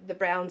between the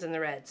browns and the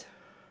reds.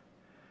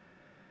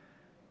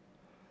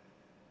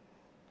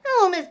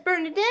 Hello, Miss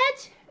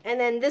Bernadette. And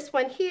then this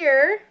one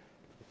here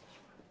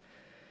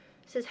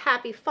says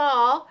Happy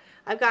Fall.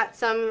 I've got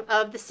some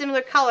of the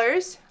similar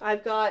colors.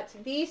 I've got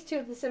these two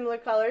of the similar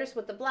colors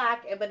with the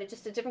black, but it's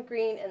just a different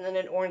green and then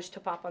an orange to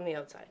pop on the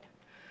outside.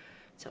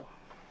 So,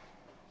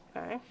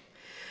 okay.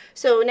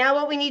 So now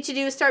what we need to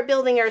do is start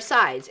building our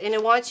sides. And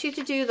it wants you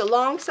to do the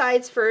long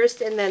sides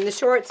first and then the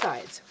short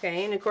sides.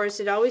 Okay, and of course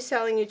it's always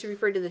telling you to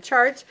refer to the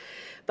charts,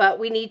 but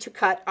we need to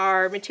cut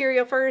our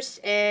material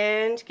first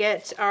and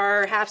get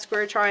our half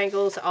square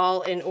triangles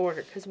all in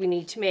order because we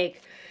need to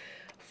make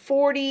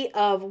 40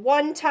 of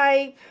one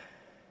type.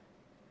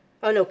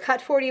 Oh no,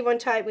 cut 40 of one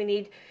type. We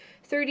need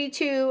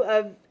 32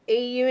 of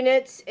A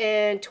units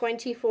and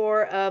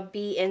 24 of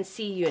B and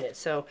C units.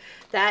 So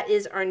that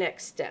is our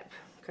next step.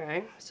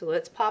 Okay, so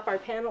let's pop our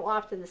panel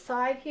off to the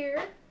side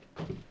here.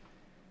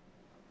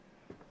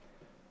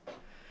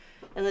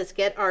 And let's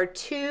get our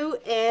 2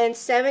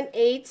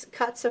 7/8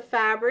 cuts of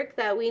fabric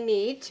that we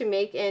need to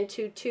make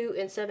into 2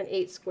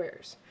 7/8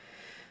 squares.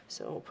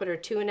 So we'll put our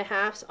 2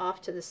 1/2s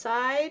off to the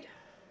side.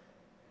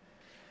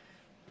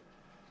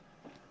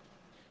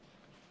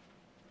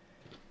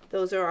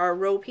 Those are our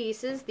row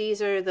pieces.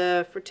 These are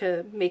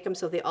to make them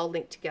so they all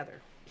link together.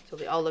 So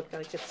they all look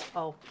like it's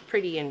all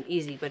pretty and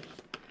easy, but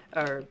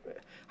or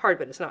hard,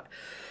 but it's not.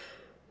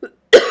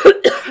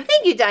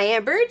 Thank you,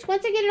 Diane Birch.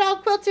 Once I get it all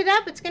quilted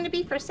up, it's going to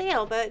be for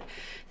sale, but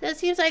it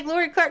seems like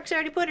Lori Clark's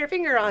already put her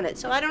finger on it,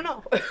 so I don't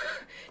know.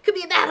 Could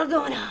be a battle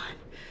going on.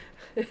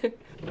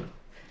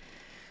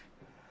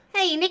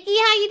 Hey, Nikki,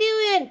 how you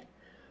doing?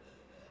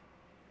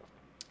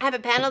 I have a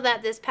panel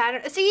that this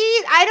pattern...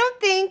 See, I don't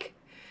think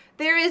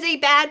there is a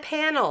bad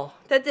panel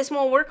that this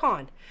won't work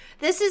on.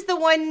 This is the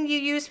one you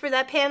use for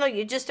that panel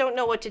you just don't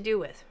know what to do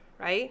with,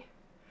 right?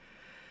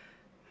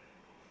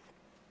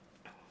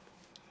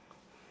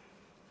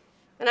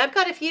 And I've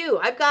got a few.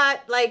 I've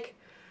got like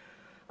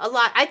a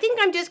lot. I think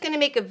I'm just going to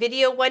make a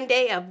video one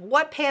day of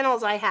what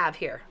panels I have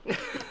here.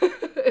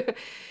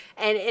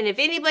 and if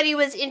anybody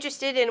was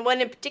interested in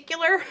one in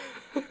particular,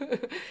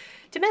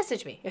 to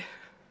message me.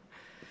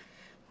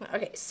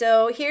 Okay,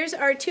 so here's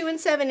our 2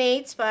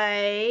 7/8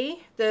 by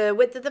the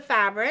width of the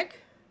fabric.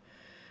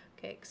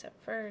 Okay,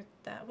 except for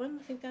that one.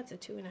 I think that's a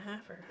 2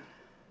 1/2.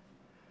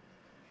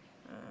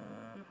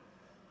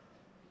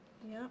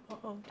 Yeah,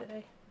 uh-oh, did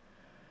I?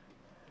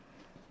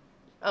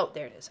 Oh,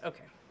 there it is.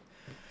 Okay.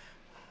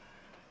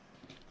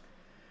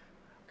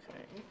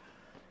 Okay.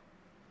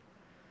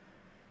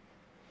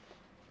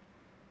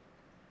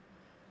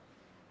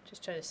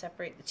 Just try to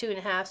separate the 2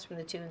 1/2s from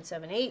the 2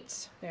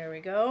 7/8. There we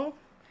go.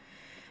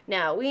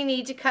 Now we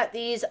need to cut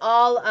these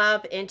all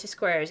up into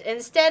squares.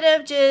 Instead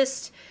of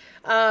just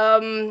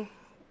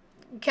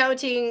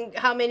counting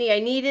how many I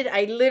needed,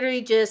 I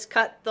literally just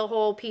cut the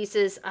whole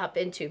pieces up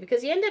into,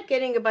 because you end up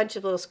getting a bunch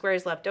of little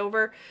squares left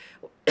over.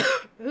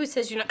 Who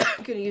says you're not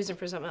going to use them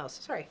for something else?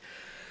 Sorry.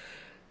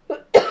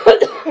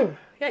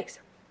 Yikes.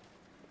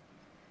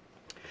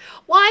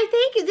 Why,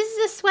 thank you. This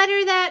is a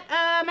sweater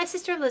that my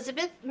sister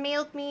Elizabeth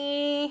mailed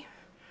me.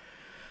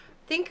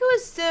 I think it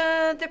was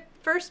the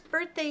first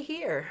birthday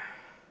here.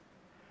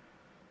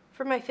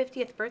 For my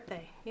 50th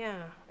birthday.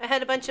 Yeah. I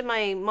had a bunch of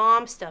my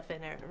mom stuff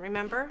in it,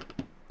 remember?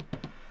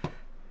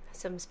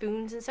 Some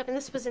spoons and stuff, and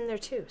this was in there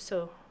too.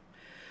 So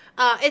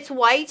it's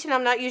white, and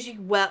I'm not usually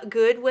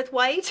good with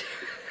white.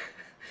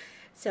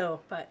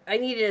 So, but I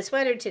needed a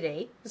sweater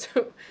today,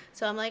 so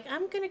I'm like,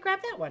 I'm gonna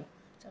grab that one.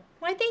 So,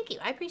 why, thank you.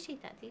 I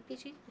appreciate that.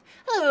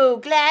 Hello,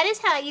 Gladys.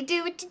 How you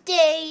doing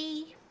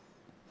today?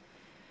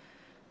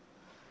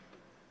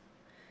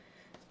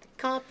 The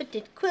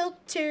confident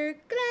quilter,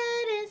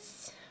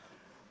 Gladys.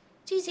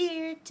 She's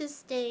here to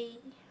stay.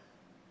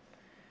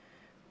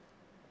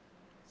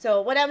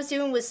 So what I was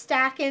doing was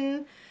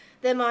stacking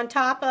them on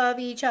top of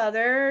each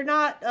other.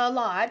 Not a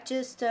lot,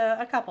 just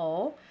a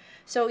couple.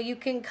 So you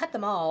can cut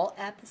them all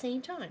at the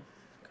same time,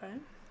 okay?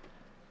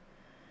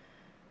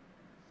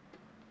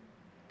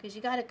 Because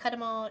you got to cut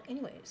them all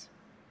anyways.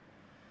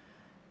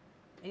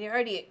 And you're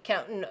already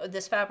counting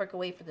this fabric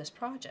away for this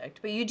project.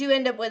 But you do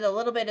end up with a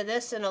little bit of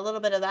this and a little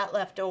bit of that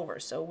left over,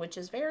 so which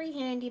is very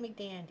handy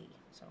McDandy.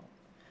 So,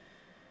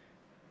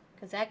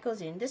 because that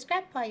goes in the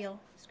scrap pile,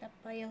 scrap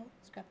pile,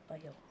 scrap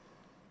pile.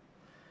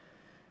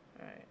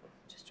 Alright,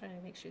 just trying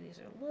to make sure these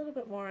are a little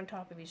bit more on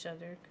top of each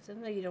other, because I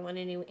know you don't want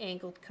any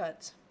angled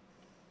cuts.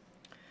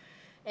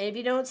 And if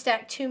you don't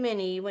stack too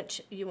many, you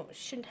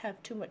shouldn't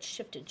have too much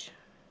shiftage.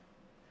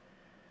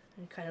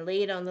 And kind of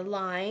lay it on the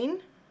line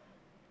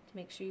to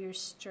make sure you're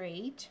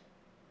straight.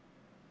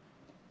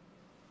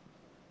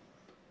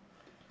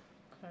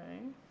 Okay.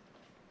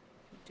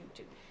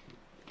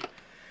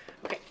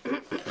 Okay.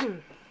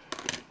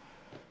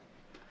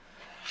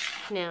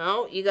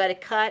 Now you got to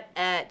cut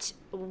at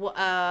 2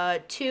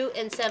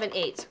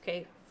 7/8.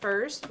 Okay.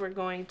 First, we're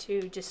going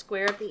to just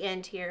square up the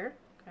end here.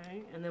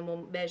 Okay, and then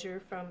we'll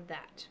measure from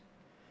that.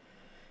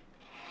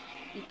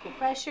 Equal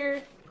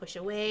pressure. Push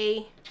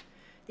away.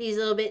 These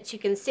little bits you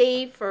can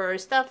save for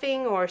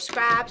stuffing or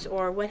scraps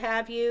or what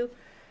have you.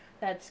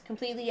 That's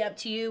completely up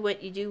to you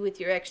what you do with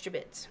your extra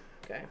bits.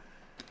 Okay.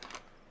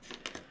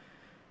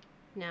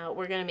 Now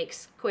we're going to make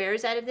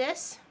squares out of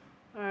this.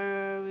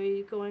 Are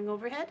we going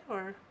overhead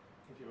or?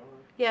 If you want.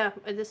 Yeah,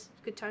 this is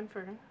a good time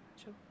for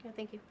show. Yeah,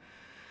 thank you.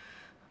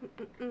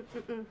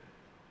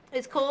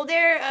 It's cold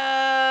there.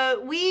 I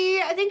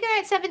think they're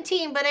at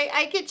 17, but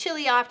I get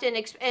chilly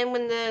often, and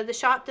when the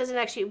shop doesn't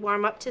actually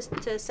warm up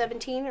to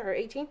 17 or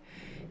 18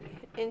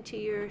 into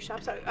your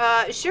shop.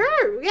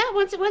 Sure, yeah.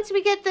 Once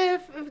we get the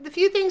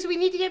few things we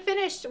need to get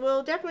finished,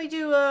 we'll definitely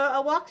do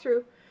a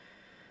walkthrough.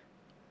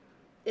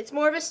 It's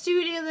more of a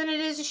studio than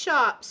it is a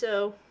shop,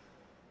 so.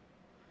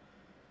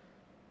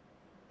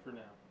 For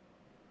now.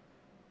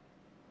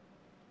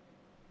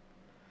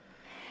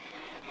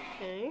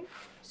 Okay.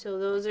 So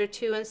those are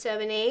 2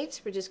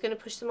 7/8. We're just going to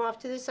push them off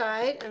to the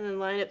side and then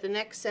line up the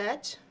next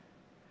set.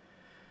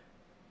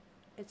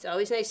 It's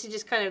always nice to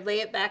just kind of lay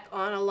it back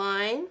on a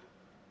line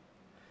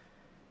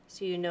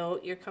so you know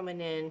you're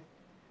coming in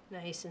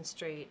nice and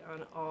straight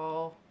on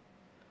all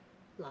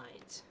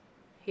lines.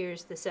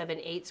 Here's the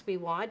 7/8 we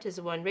want, is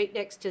the one right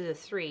next to the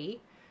 3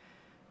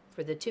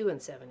 for the 2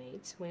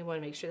 7/8. We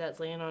want to make sure that's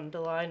laying on the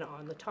line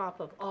on the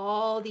top of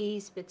all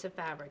these bits of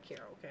fabric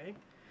here, okay?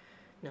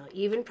 Now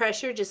even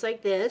pressure just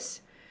like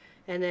this.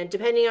 And then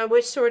depending on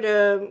which sort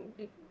of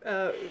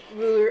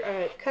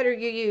cutter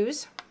you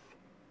use,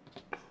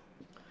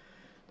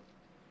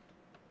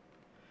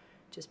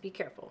 just be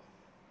careful.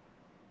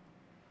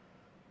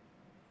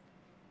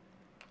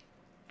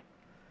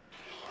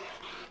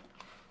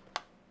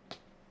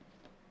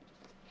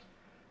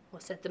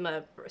 We'll set them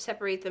up,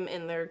 separate them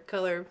in their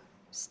color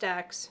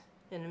stacks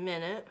in a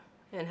minute,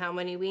 and how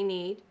many we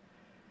need.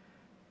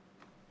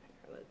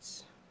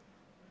 Let's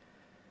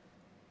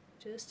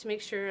just to make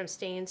sure I'm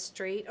staying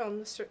straight on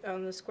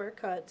the square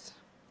cuts.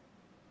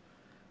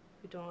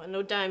 We don't want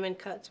no diamond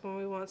cuts when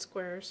we want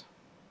squares.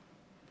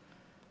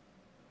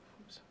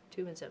 Oops,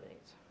 2 7/8.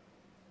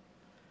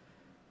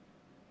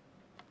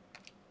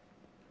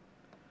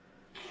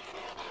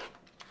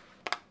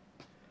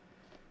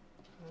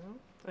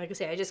 Like I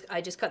say,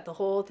 I just cut the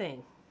whole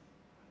thing.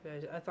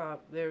 I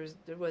thought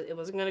it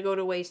wasn't going to go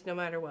to waste no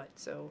matter what,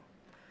 so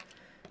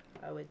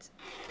I would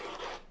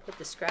put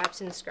the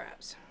scraps in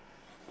scraps.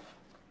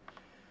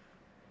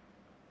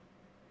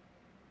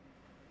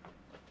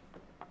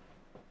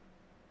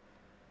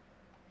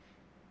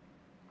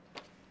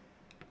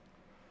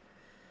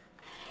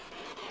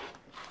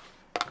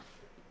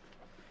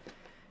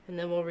 And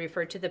then we'll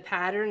refer to the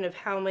pattern of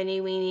how many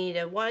we need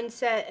of one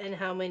set and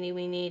how many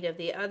we need of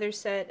the other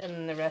set, and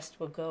then the rest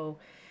will go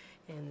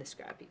in the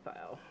scrappy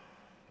pile.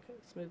 Okay,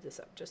 let's move this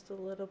up just a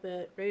little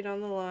bit, right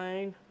on the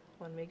line.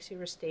 One makes sure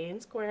we're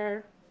staying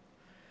square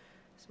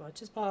as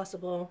much as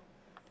possible.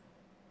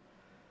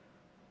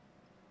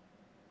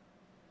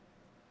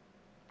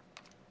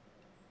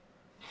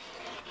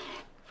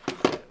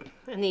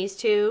 And these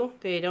two,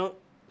 they're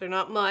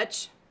not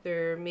much.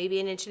 They're maybe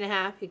 1.5 inches.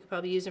 You could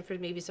probably use them for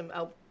maybe some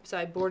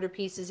outside border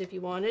pieces if you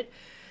wanted.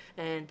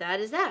 And that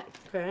is that.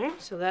 Okay,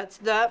 so that's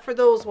that for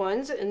those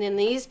ones. And then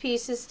these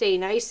pieces stay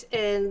nice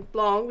and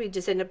long. We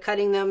just end up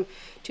cutting them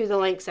to the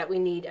lengths that we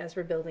need as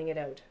we're building it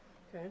out.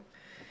 Okay,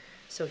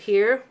 so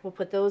here we'll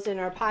put those in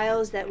our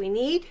piles that we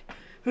need.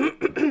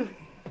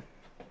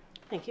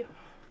 Thank you.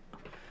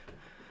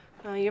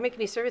 You're making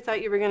me serve. I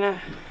thought you were gonna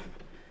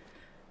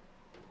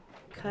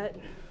cut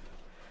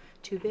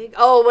too big.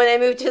 Oh, when I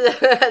moved to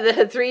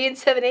the 3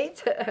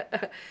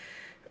 7/8.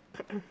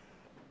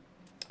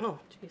 Oh,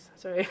 jeez,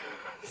 sorry.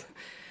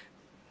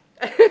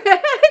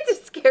 It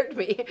just scared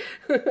me.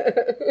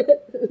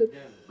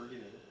 Again,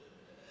 forgetting.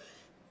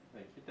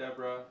 Thank you,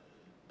 Deborah.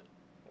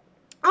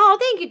 Oh,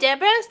 thank you,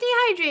 Deborah. Stay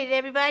hydrated,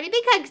 everybody.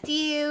 Big hugs to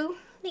you.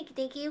 Thank you,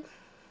 thank you.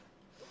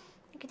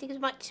 Thank you so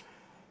much.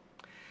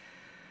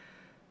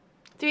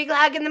 3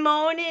 o'clock in the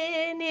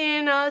morning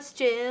in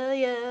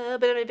Australia,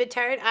 but I'm a bit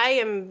tired. I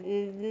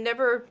am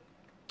never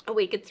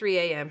awake at 3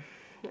 a.m.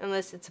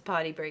 unless it's a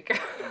potty break. I'm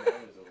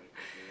always awake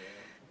at 3 a.m.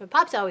 But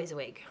Pop's always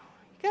awake.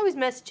 You can always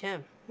message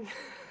him.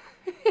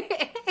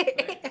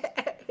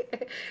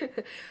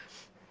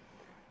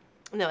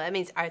 No, that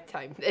means our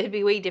time. It'd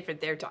be way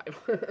different their time.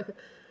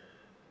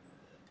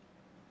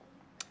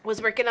 Was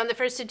working on the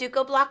first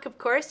Sudoku block, of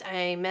course.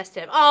 I messed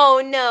up.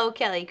 Oh no,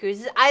 Kelly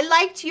Cruz. I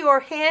liked your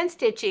hand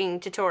stitching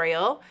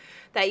tutorial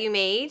that you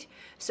made.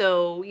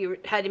 So you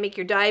had to make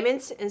your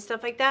diamonds and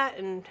stuff like that,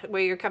 and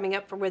where you're coming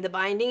up for where the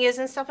binding is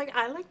and stuff like that.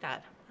 I like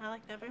that. I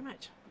like that very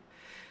much.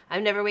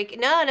 I've never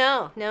waken.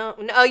 No.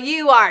 Oh,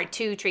 you are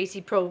too,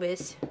 Tracy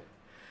Provis.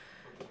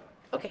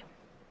 Okay.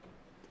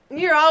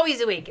 You're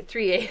always awake at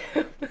 3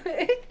 a.m.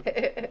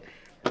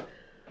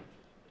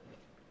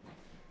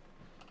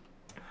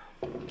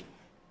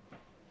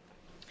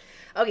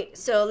 Okay,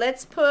 so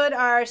let's put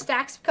our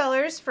stacks of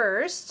colors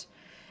first,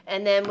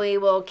 and then we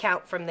will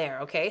count from there,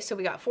 okay? So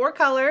we got 4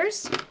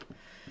 colors.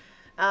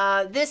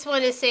 This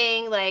one is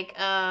saying, like,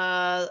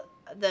 what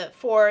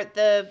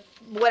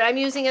I'm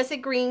using as a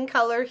green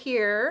color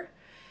here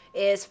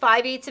is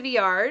 5/8 of a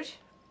yard.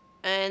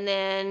 And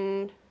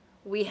then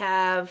we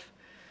have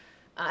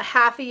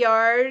half a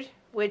yard,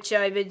 which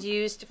I would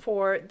use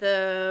for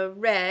the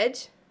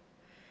red.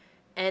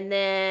 And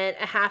then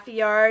a half a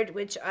yard,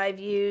 which I've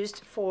used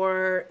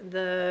for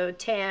the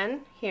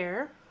tan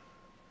here.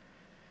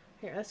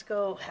 Here, let's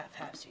go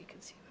half so you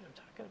can see what I'm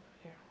talking about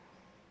here.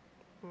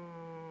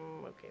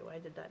 Okay, why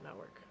did that not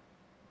work?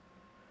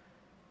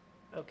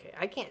 Okay,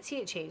 I can't see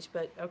it change,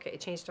 but okay,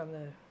 it changed on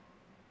the...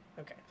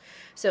 Okay,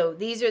 so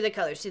these are the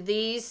colors. So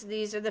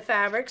these are the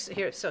fabrics.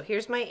 Here, so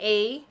here's my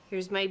A,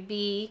 here's my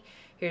B,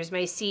 here's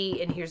my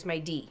C, and here's my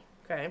D,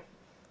 okay?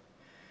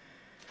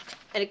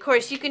 And of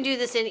course, you can do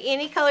this in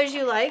any colors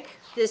you like.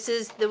 This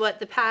is what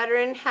the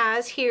pattern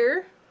has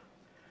here.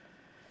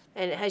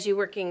 And it has you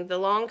working the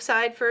long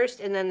side first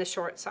and then the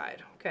short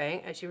side,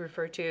 okay? As you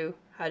refer to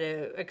how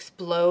to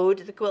explode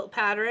the quilt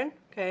pattern,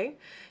 okay?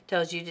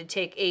 Tells you to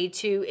take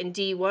A2 and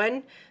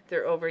D1.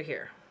 They're over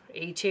here.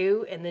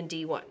 A2 and then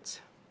D1s,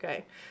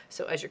 okay?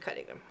 So as you're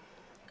cutting them,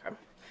 okay?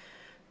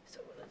 So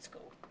let's go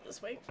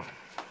this way.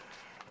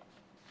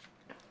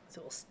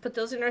 So we'll put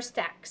those in our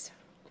stacks.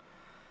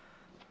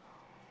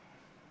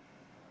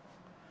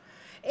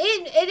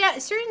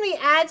 It certainly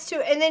adds to,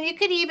 and then you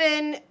could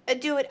even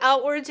do it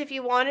outwards if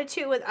you wanted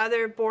to with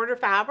other border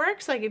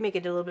fabrics. Like you make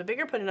it a little bit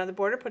bigger, put another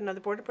border, put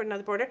another border, put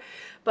another border.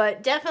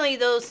 But definitely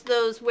those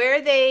where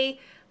they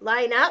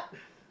line up,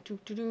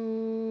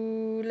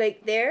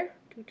 like there,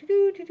 and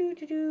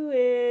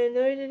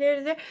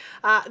there,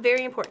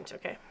 very important.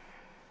 Okay,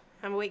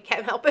 I'm awake,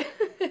 can't help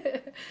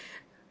it.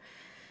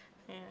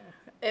 Yeah,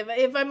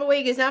 if I'm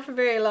awake, it's not for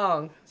very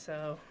long.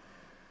 So.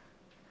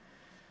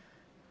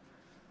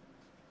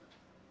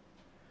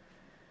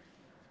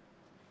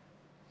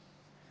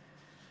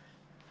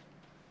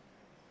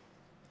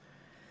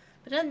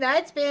 But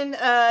that's been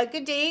a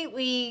good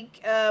day.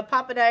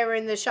 Pop and I were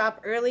in the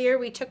shop earlier.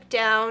 We took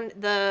down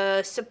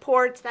the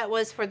supports that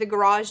was for the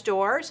garage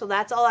door. So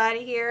that's all out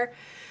of here.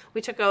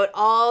 We took out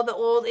all the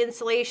old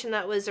insulation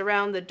that was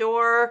around the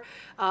door,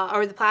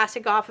 or the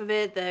plastic off of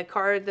it, the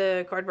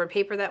cardboard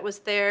paper that was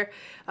there.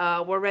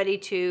 We're ready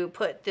to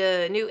put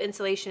the new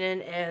insulation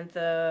in and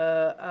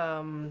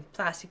the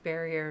plastic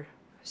barrier.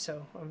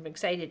 So I'm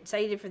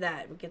excited for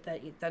that. We'll get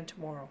that done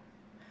tomorrow.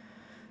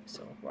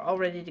 So we're all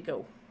ready to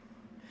go.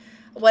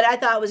 What I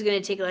thought was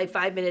going to take like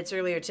 5 minutes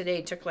earlier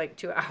today took like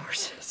 2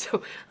 hours.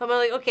 So I'm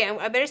like, okay,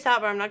 I better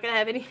stop or I'm not going to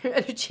have any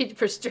energy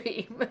for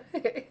stream.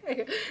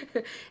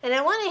 And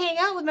I want to hang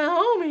out with my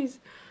homies.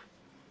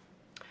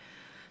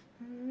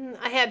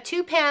 I have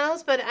 2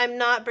 panels, but I'm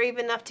not brave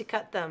enough to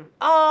cut them.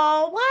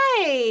 Oh,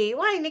 why?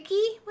 Why,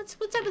 Nikki? What's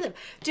up with them?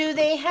 Do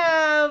they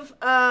have,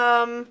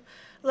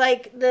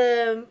 like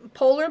the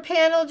polar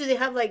panel, do they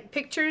have like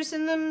pictures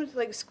in them,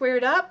 like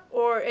squared up?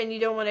 And you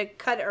don't want to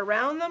cut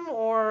around them?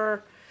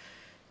 Or...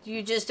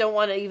 you just don't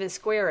want to even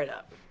square it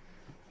up.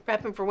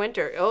 Prepping for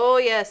winter. Oh,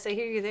 yes, I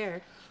hear you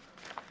there.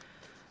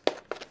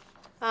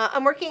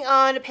 I'm working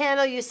on a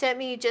panel you sent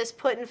me, just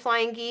putting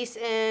flying geese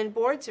and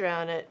boards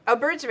around it. Oh,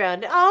 birds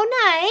around it. Oh,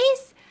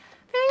 nice.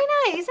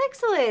 Very nice.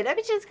 Excellent. I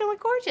bet you it's going to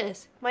look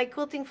gorgeous. My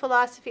quilting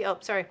philosophy. Oh,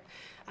 sorry.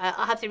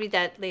 I'll have to read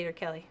that later,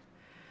 Kelly.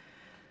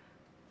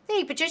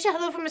 Hey, Patricia.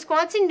 Hello from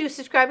Wisconsin. New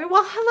subscriber.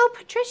 Well, hello,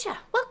 Patricia.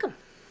 Welcome.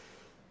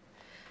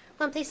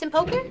 Want to play some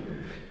poker?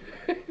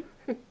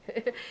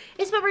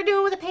 It's what we're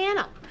doing with a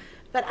panel,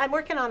 but I'm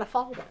working on a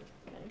fall one.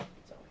 Okay.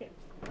 So, here.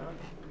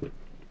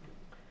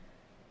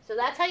 So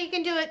that's how you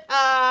can do it.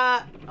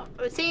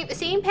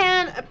 Same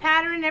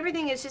pattern and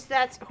everything. It's just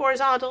that's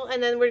horizontal,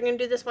 and then we're going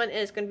to do this one, and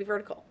it's going to be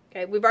vertical.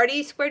 Okay. We've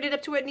already squared it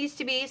up to what it needs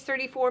to be. It's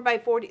 34 by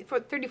 40,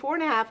 34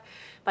 and a half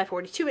by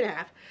 42 and a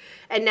half,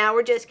 and now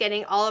we're just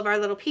getting all of our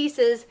little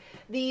pieces.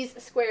 These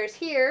squares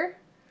here,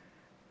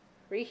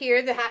 right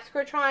here, the half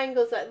square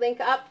triangles that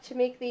link up to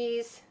make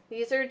these.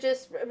 These are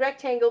just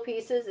rectangle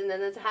pieces, and then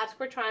there's a half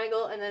square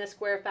triangle, and then a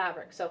square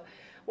fabric. So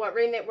what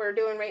we're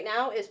doing right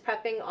now is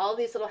prepping all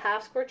these little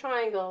half square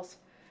triangles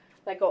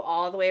that go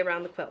all the way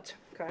around the quilt.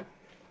 Okay.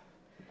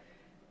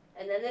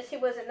 And then this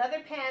was another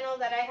panel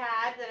that I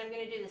had that I'm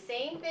going to do the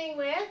same thing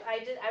with.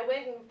 I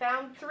went and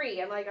found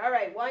 3. I'm like, all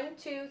right, 1,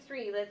 2,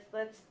 3.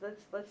 Let's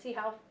see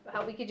how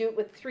we could do it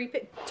with 3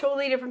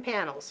 totally different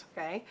panels.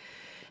 Okay,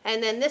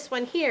 and then this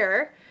one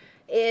here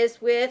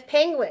is with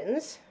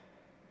penguins,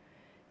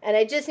 and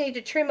I just need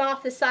to trim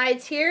off the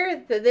sides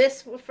here.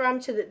 This from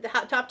to the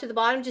top to the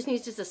bottom just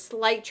needs just a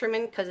slight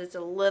trimming because it's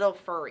a little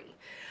furry.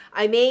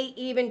 I may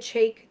even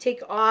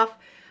take off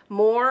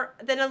more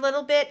than a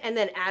little bit and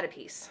then add a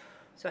piece.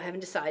 So I haven't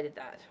decided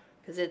that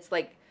because it's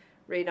like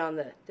right on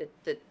the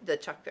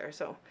chuck there.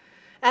 So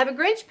I have a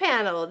Grinch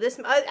panel. This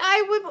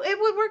it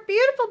would work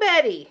beautiful,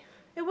 Betty.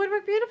 It would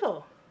work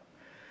beautiful.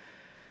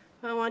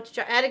 I want to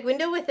try add a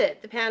window with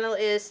it. The panel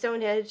is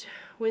Stonehenge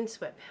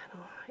windswept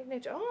panel.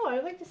 Oh,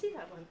 I'd like to see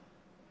that one.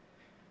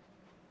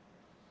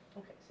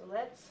 Okay, so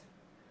let's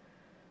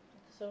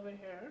put this over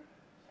here.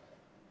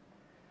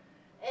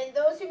 And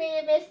those who may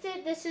have missed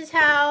it, this is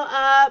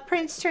how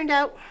prints turned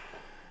out.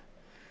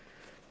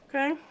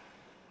 Okay.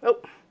 Oh,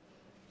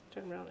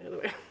 turn around the other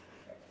way.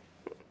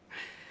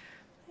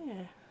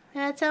 Yeah,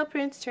 that's how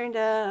prints turned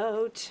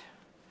out.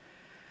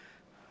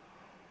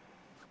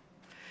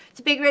 It's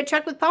a big red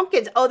truck with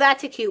pumpkins. Oh,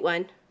 that's a cute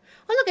one.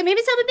 Oh, look, I made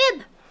myself a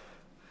bib.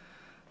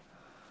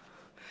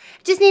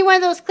 Just need one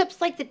of those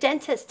clips like the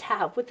dentist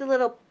have with the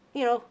little,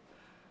 you know.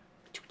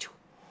 I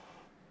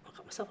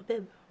got myself a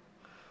bib.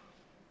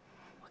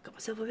 I got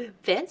myself a bib.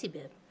 Fancy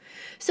bib.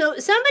 So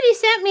somebody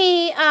sent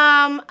me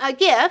a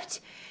gift.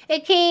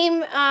 It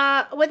came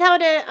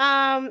without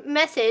a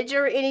message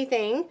or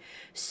anything.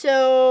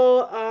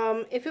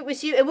 So if it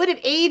was you, it would have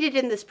aided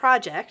in this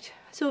project.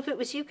 So if it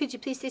was you, could you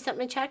please say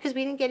something in chat? Because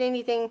we didn't get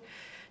anything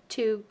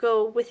to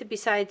go with it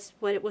besides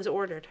what it was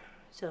ordered.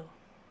 So,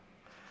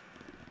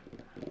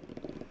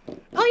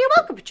 oh, you're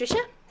welcome, Patricia.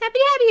 Happy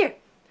to have you here.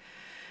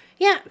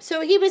 Yeah,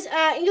 so he was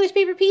English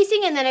paper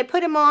piecing, and then I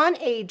put him on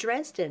a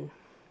Dresden.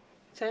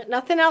 So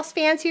nothing else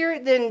fancier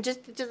than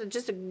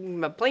just a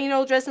plain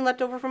old Dresden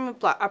left over from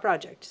a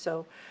project.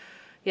 So,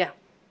 yeah,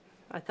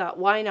 I thought,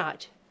 why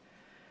not?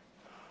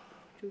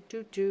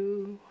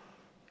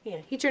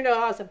 Yeah, he turned out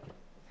awesome.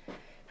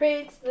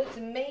 Prince looks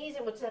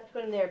amazing. We'll just have to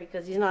put him there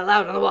because he's not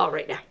allowed on the wall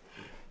right now.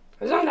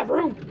 He's on that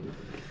broom.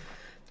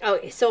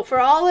 Okay, so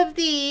for all of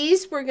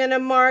these, we're going to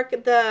mark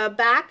the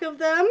back of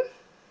them.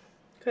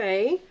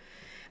 Okay.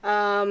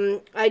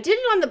 I did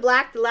it on the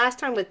black the last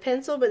time with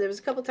pencil, but there was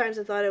a couple times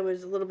I thought it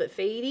was a little bit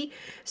fadey.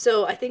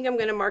 So I think I'm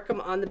going to mark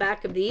them on the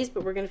back of these,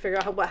 but we're going to figure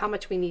out how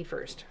much we need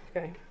first.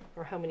 Okay,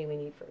 or how many we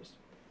need first.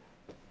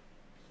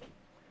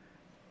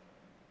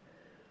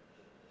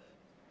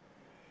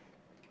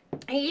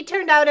 He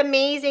turned out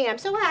amazing. I'm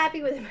so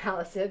happy with him,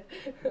 Allison.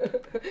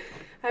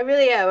 I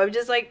really am. I'm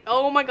just like,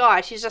 oh my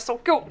gosh, he's just so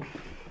cute.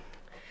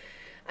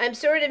 I'm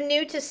sort of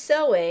new to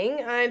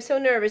sewing. I'm so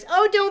nervous.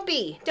 Oh, don't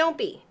be.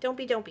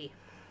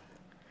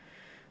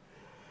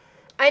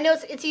 I know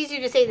it's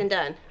easier to say than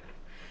done.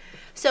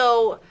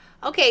 So,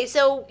 okay,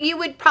 so you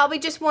would probably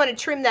just want to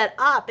trim that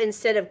up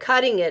instead of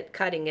cutting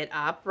it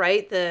up,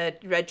 right? The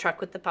red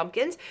truck with the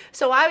pumpkins.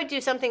 So I would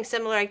do something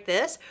similar like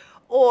this,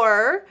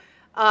 or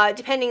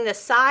depending the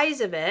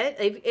size of it,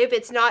 if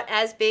it's not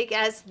as big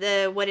as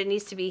what it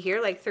needs to be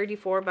here, like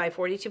 34 by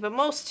 42, but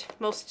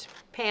most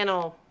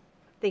panel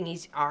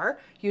thingies are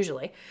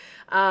usually,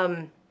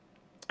 then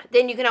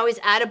you can always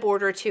add a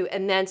border or two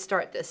and then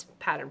start this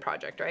pattern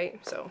project, right?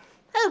 So,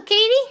 oh,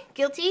 Katie,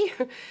 guilty.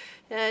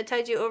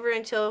 Tied you over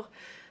until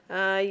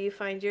you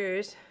find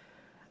yours.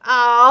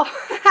 Oh,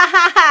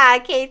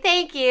 okay,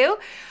 thank you.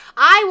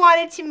 I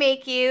wanted to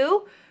make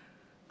you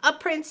a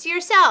prince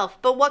yourself,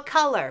 but what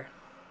color?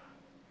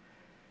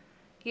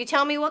 You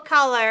tell me what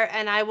color,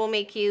 and I will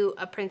make you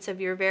a prince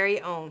of your very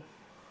own.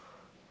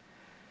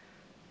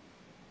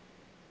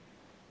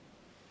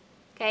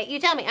 Okay, you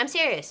tell me. I'm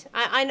serious.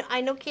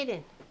 I no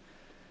kidding.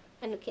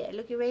 I no kidding. I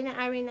look you right in the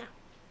eye right now.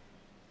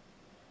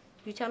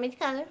 You tell me the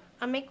color.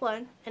 I'll make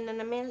one, and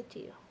then I'll mail it to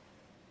you.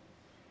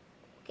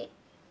 Okay?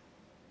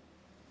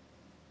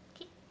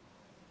 Okay?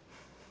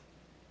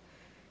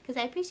 Because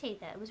I appreciate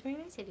that. It was very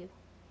nice of you.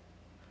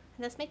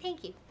 And that's my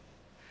thank you.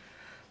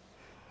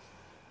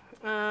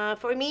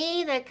 For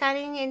me, the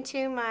cutting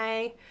into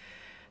my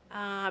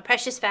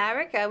precious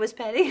fabric I was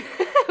petting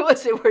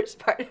was the worst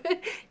part of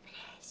it.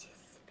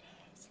 Precious.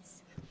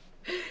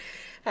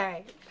 All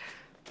right.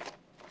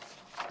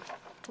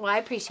 Well, I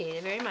appreciate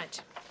it very much.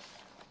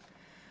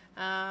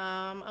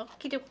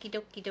 Okie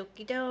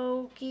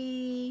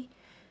dokie.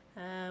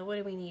 What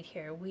do we need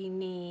here? We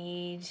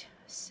need,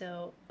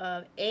 so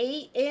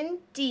A and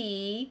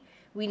D,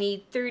 we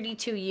need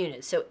 32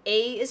 units. So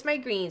A is my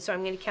green, so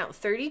I'm going to count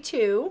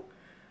 32.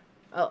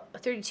 Oh,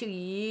 32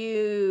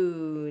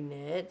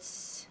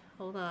 units.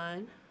 Hold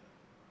on.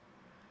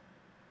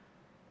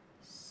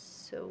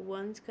 So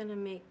one's gonna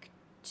make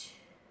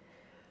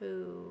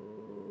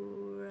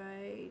 2,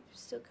 right?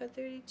 Still cut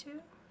 32? I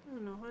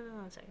don't know. Hold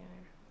on a second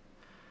here.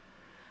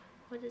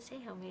 What does it say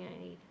how many I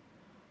need?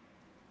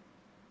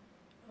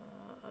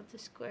 Of the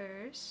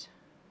squares.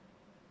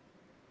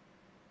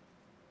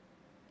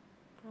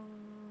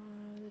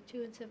 The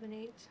 2 and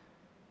 7/8.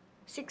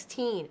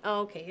 16.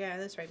 Oh, okay, yeah,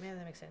 that's right. Man,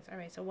 that makes sense. All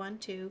right, so 1,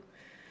 2,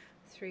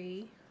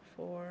 3,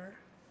 4,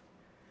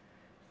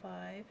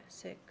 5,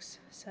 6,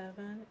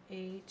 7,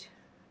 8,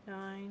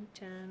 9,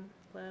 10,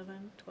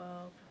 11,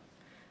 12,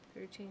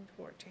 13,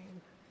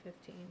 14,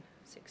 15,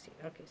 16.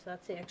 Okay, so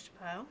that's the extra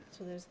pile.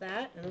 So there's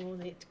that, and then we'll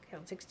need to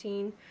count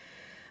 16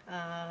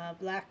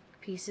 black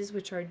pieces,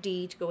 which are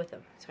D, to go with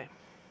them. So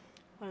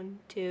 1,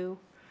 2,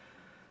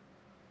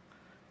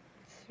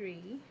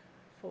 3,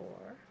 4,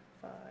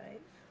 5,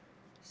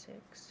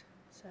 6,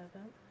 7,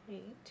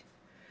 8,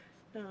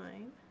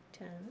 9,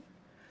 10,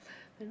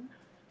 11,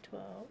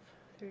 12,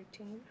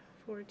 13,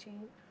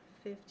 14,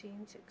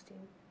 15, 16,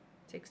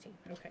 16.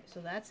 Okay, so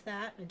that's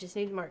that. I just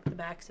need to mark the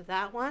backs of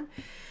that one.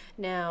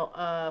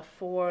 Now,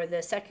 for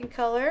the second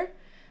color,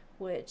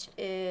 which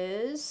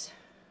is,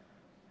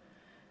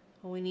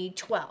 well, we need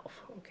 12.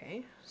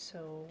 Okay,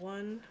 so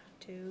 1,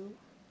 2,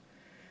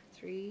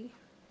 3,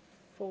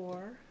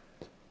 4,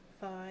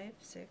 5,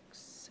 6,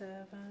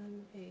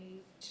 7,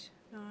 8,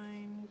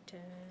 9, 10,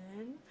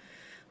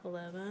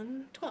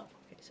 11, 12.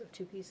 Okay, so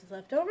 2 pieces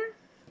left over.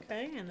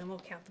 Okay, and then we'll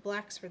count the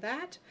blacks for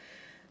that.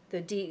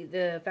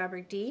 The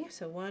fabric D.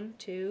 So 1,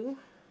 2,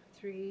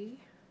 3,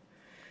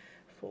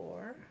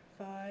 4,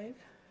 5,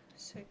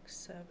 6,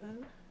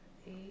 7,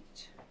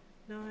 8,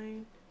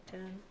 9,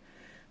 10,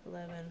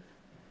 11,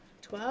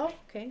 12.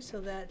 Okay,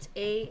 so that's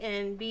A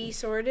and B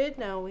sorted.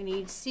 Now we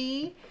need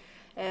C,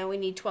 and we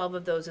need 12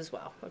 of those as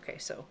well. Okay,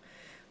 so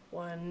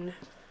 1,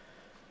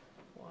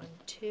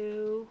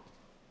 2,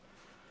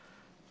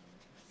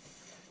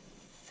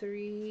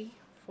 3,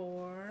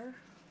 4,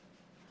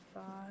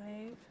 5,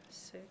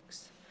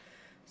 6,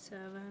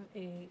 7,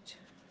 8,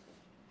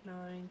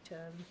 9, 10,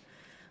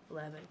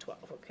 11,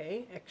 12.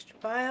 Okay, extra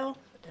pile,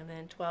 and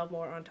then 12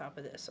 more on top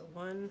of this. So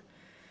 1,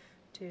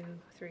 2,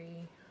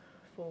 3,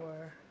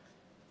 4,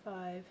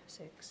 5,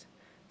 6,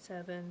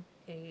 7,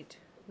 8,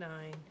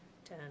 9,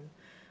 10,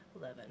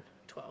 11,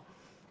 12.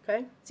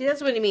 Okay, see,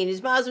 that's what I mean.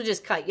 You might as well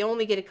just cut. You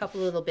only get a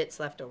couple little bits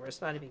left over.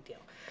 It's not a big deal.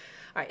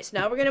 All right, so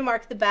now we're going to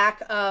mark the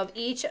back of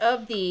each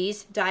of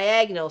these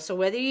diagonal. So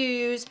whether you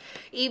use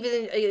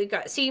even you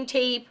got seam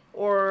tape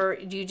or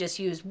you just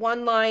use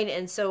one line,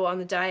 and so on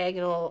the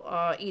diagonal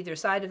either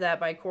side of that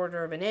by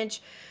 1/4 of an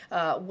inch,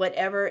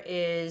 whatever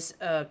is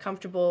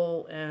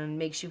comfortable and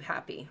makes you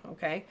happy.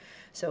 Okay,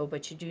 so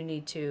but you do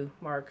need to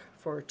mark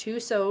for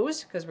 2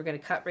 sews because we're going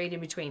to cut right in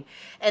between.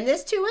 And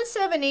this 2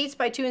 7/8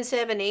 by 2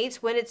 7/8,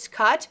 when it's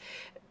cut,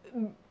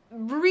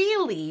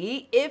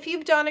 really, if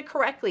you've done it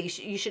correctly,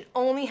 you should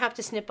only have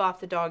to snip off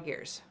the dog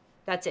ears.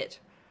 That's it.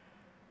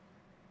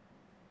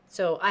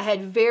 So I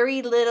had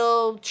very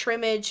little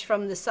trimmage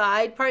from the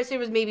side parts. There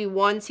was maybe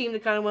one seam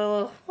that kind of went a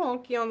little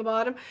honky on the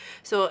bottom.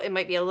 So it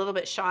might be a little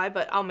bit shy,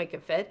 but I'll make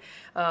it fit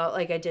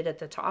like I did at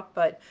the top.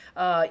 But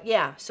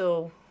yeah,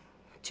 so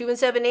 2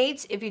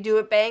 7/8, if you do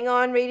it bang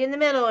on right in the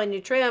middle and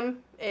you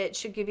trim, it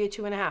should give you a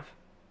 2 1/2.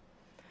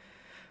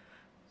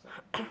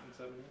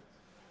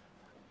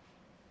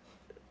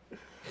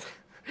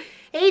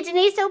 Hey,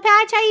 Denise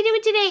O'Patch, how you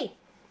doing today?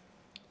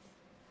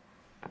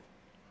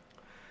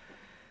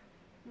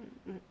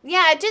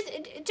 Yeah,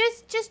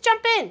 just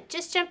jump in.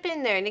 Just jump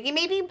in there. And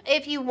maybe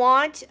if you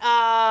want,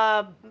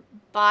 buy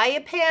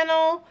a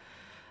panel,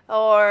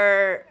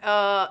 or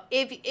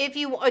if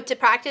you want to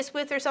practice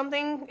with or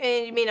something,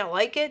 and you may not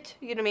like it,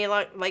 you know, may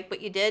not like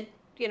what you did,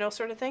 you know,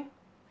 sort of thing.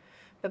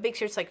 But make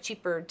sure it's like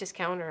cheaper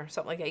discount or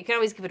something like that. You can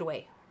always give it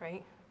away,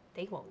 right?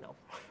 They won't know.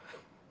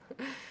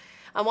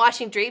 I'm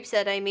washing drapes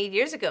that I made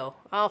years ago.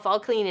 Oh, fall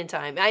clean in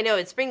time. I know,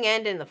 it's spring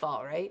and in the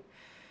fall, right?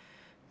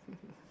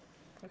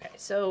 Okay,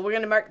 so we're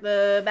going to mark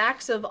the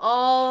backs of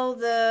all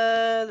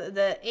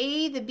the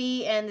A, the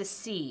B, and the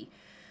C.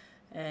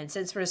 And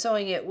since we're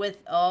sewing it with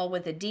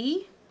a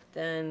D,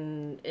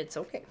 then it's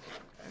okay.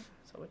 Okay,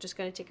 so we're just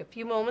going to take a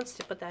few moments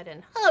to put that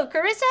in. Hello,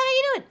 Carissa, how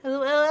you doing?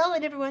 Hello, hello,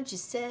 and everyone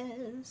just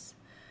says.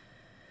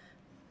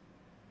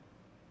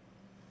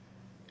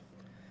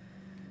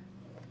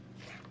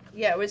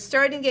 Yeah, it was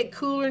starting to get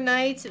cooler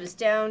nights. It was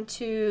down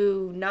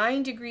to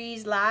 9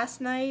 degrees last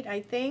night,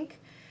 I think.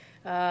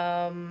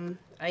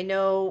 I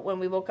know when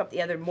we woke up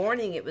the other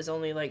morning, it was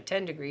only like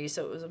 10 degrees,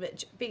 so it was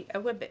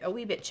a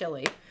wee bit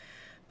chilly.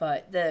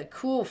 But the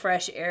cool,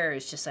 fresh air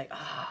is just like,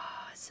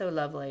 ah, oh, so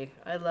lovely.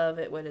 I love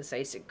it when it's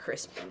nice and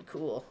crisp and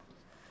cool.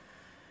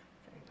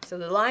 Okay. So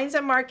the lines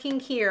I'm marking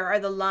here are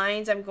the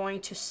lines I'm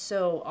going to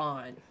sew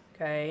on,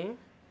 okay?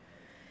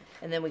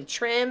 And then we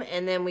trim,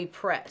 and then we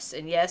press.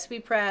 And yes, we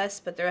press,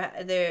 but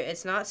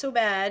it's not so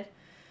bad.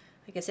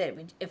 Like I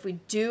said, if we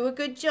do a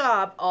good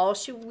job, all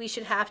we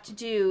should have to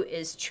do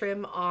is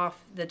trim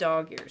off the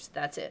dog ears.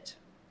 That's it.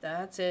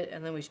 That's it,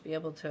 and then we should be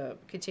able to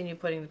continue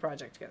putting the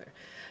project together.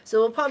 So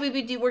we'll probably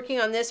be working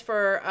on this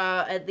for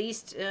at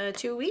least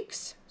 2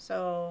 weeks.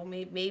 So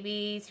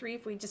maybe 3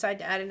 if we decide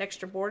to add an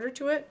extra border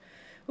to it.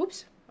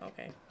 Oops.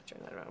 Okay, turn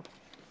that around.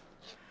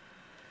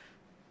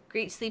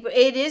 Great sleep.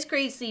 It is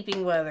great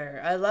sleeping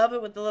weather. I love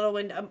it with the little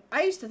window.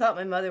 I used to thought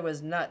my mother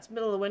was nuts.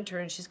 Middle of winter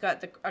and she's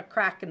got a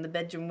crack in the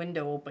bedroom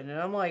window open. And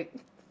I'm like,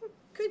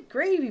 Good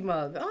gravy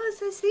mug. Oh,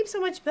 I sleep so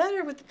much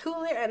better with the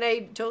cool air. And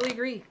I totally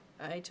agree.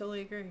 I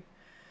totally agree.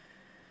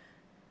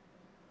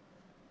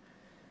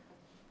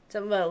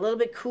 Something about a little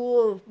bit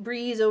cool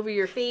breeze over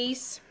your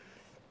face.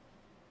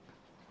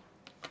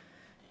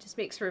 Just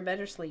makes for a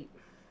better sleep.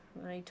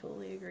 I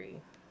totally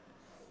agree.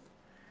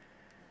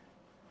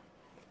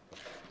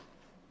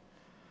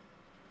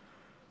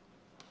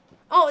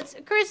 Oh, it's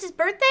Chris's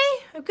birthday?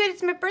 Oh, good,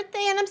 it's my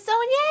birthday and I'm so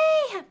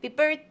yay! Happy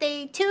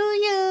birthday to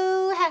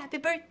you! Happy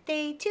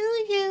birthday to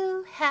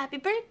you! Happy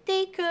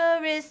birthday,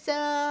 Carissa!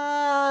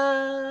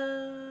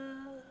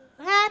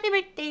 Happy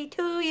birthday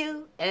to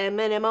you,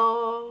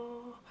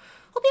 M&M-O.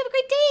 Hope you have a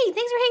great day.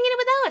 Thanks for hanging out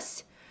with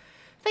us.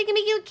 If I can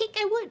make you a cake,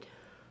 I would.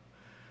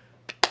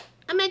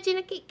 Imagine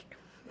a cake.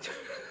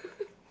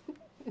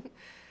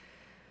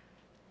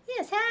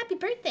 Yes, happy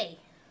birthday.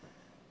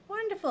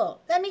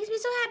 Wonderful. That makes me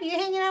so happy you're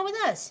hanging out with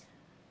us.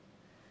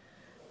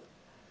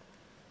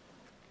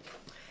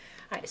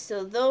 Alright,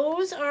 so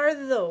those are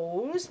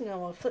those. Now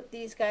we'll flip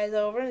these guys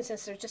over, and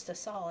since they're just a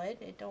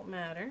solid, it don't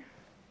matter.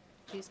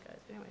 These guys,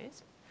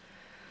 anyways.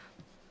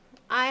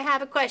 I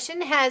have a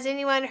question. Has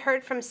anyone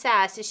heard from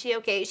Sass? Is she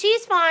okay?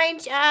 She's fine.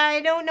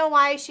 I don't know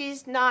why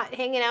she's not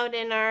hanging out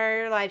in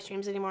our live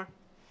streams anymore.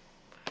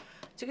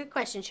 It's a good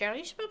question, Cheryl.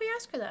 You should probably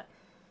ask her that.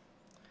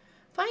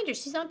 Find her.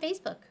 She's on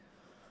Facebook.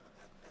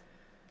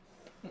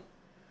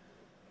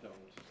 Don't.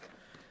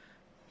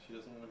 She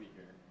doesn't want to be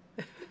here.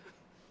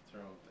 It's her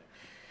own thing.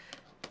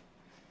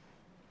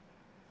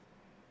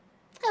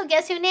 Oh,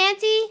 guess who,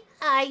 Nancy?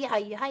 Hiya,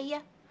 hiya,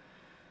 hiya.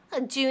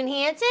 June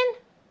Hansen.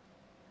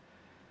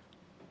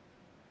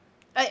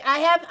 I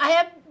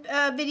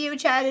have video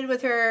chatted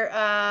with her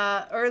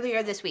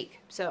earlier this week,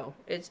 so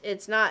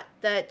it's not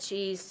that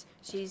she's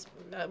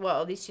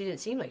well, at least she didn't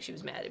seem like she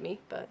was mad at me,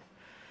 but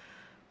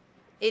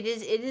it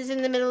is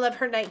in the middle of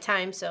her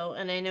nighttime, so,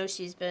 and I know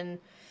she's been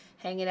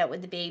hanging out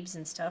with the babes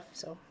and stuff,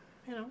 so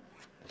you know,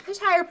 there's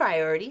higher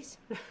priorities.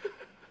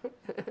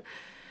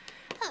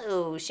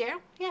 Hello,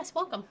 Cheryl. Yes,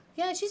 welcome.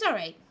 Yeah, she's all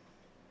right.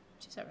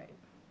 She's all right.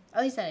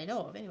 At least that I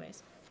know of,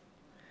 anyways.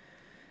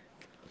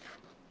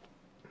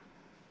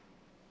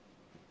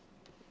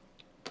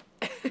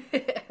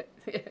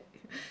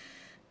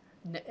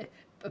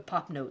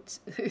 Pop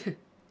notes.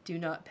 Do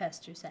not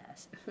pester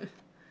Sass.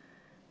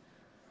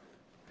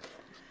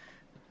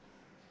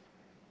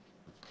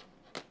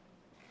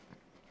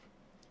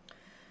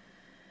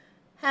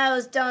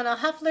 How's Donna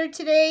Huffler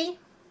today?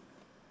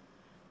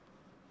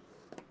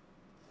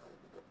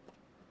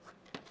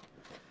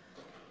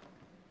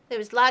 There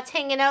was lots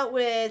hanging out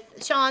with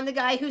Sean, the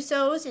guy who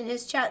sews, in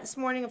his chat this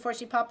morning.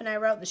 Unfortunately, Pop and I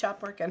were out in the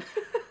shop working.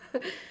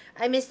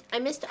 I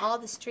missed all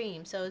the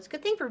stream, so it's a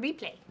good thing for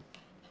replay.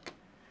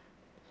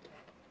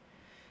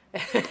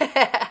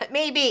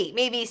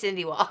 maybe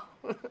Cindy Wall.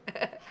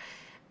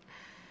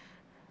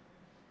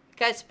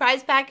 Got a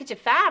surprise package of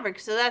fabric,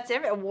 so that's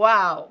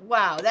wow,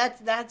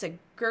 that's a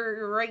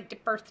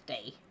great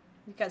birthday.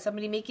 You got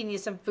somebody making you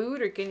some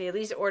food, or can you at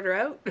least order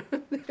out?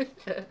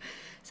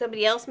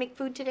 Somebody else make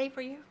food today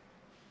for you?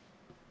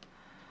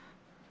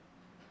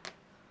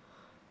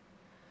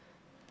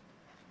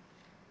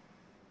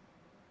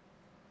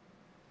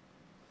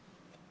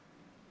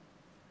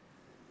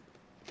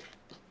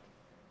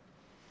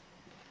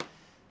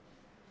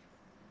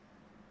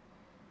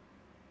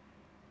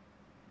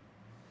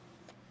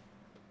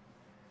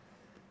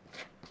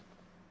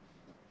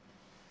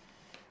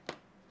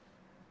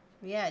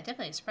 Yeah,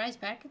 definitely a surprise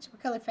package.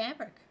 What color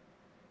fabric?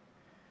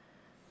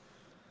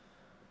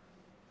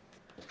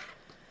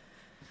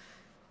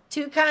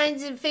 Two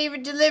kinds of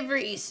favorite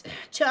deliveries.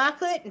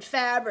 Chocolate and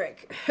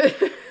fabric.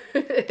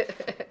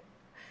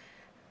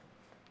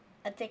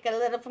 I take a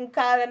little from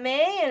column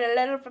A and a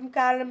little from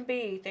column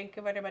B. Thank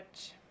you very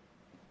much.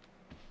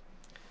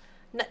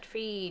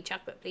 Nut-free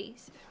chocolate,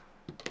 please.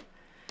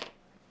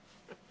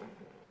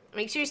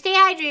 Make sure you stay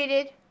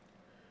hydrated.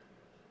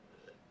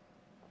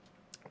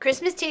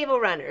 Christmas table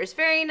runners.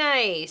 Very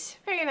nice.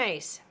 Very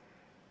nice.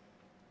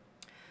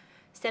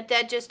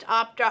 Stepdad just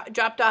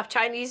dropped off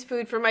Chinese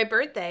food for my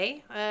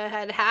birthday.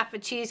 Had half a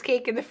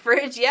cheesecake in the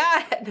fridge. Yeah, I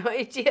had no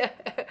idea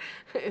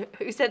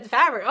who sent the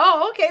fabric.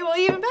 Oh, okay. Well,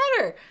 even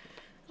better.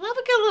 I love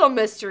a good little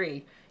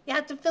mystery. You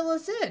have to fill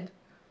us in.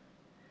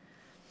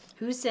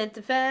 Who sent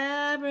the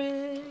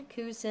fabric?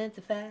 Who sent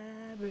the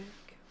fabric?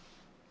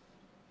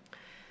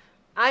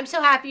 I'm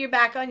so happy you're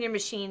back on your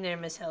machine there,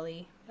 Miss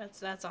Helly.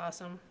 That's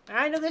awesome.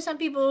 I know there's some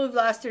people who've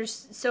lost their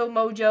sew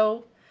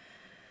mojo.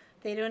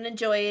 They don't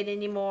enjoy it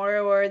anymore,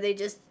 or they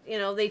just, you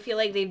know, they feel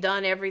like they've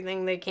done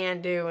everything they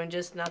can do and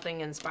just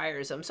nothing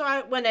inspires them.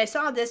 So when I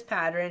saw this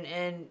pattern,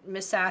 and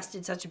Miss Sass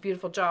did such a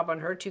beautiful job on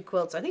her two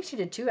quilts. I think she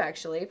did two,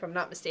 actually, if I'm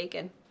not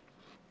mistaken.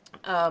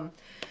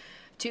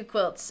 Two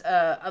quilts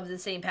of the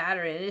same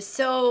pattern. It is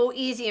so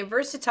easy and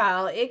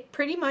versatile. It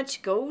pretty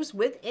much goes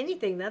with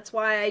anything. That's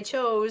why I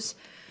chose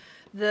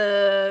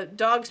the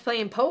dogs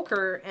playing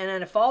poker and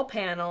then a fall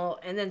panel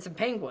and then some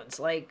penguins.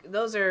 Like,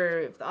 those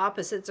are the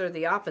opposites are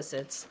the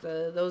opposites.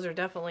 Those are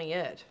definitely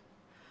it.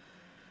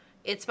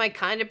 It's my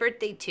kind of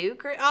birthday too.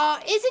 Oh,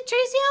 is it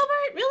Tracy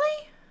Albert?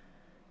 Really?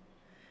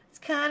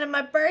 kind of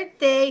my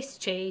birthday. It's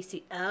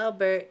Tracy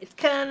Albert. It's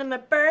kind of my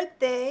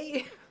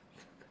birthday.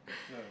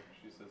 No,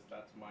 she says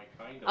that's my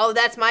kind of. Oh,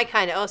 that's my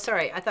kind of. Oh,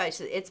 sorry. I thought you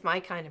said it's my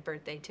kind of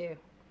birthday too,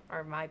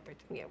 or my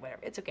birthday. Yeah,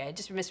 whatever. It's okay. I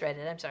just misread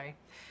it. I'm sorry.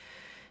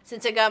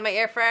 Since I got my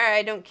air fryer,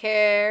 I don't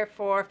care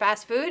for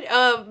fast food.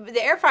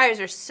 The air fryers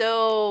are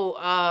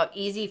so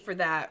easy for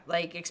that.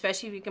 Like,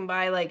 especially if you can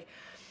buy like,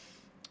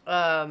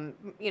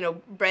 you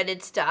know,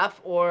 breaded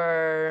stuff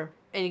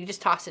and you can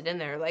just toss it in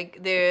there. Like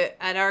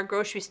at our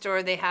grocery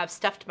store, they have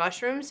stuffed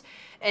mushrooms,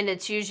 and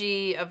it's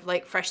usually of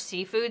like fresh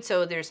seafood.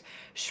 So there's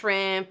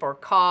shrimp or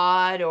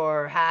cod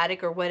or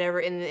haddock or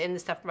whatever in the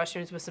stuffed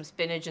mushrooms with some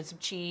spinach and some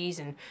cheese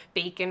and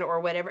bacon or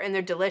whatever, and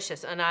they're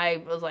delicious. And I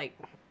was like,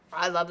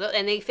 I love them,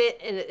 and they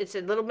fit. And it's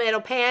a little metal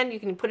pan. You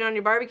can put it on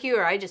your barbecue,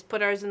 or I just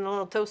put ours in the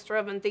little toaster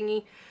oven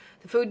thingy,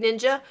 the Food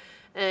Ninja,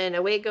 and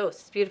away it goes.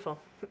 It's beautiful.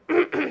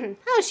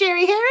 Oh,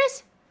 Sherry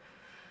Harris.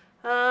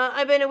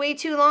 I've been away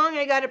too long.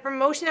 I got a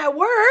promotion at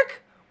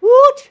work.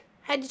 Woot!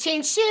 Had to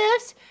change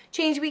shifts,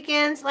 change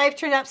weekends. Life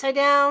turned upside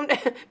down.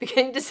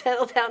 Beginning to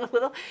settle down a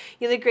little.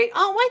 You look great.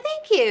 Oh, why,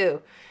 thank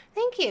you.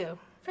 Thank you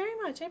very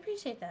much. I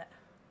appreciate that.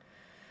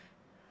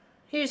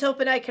 Here's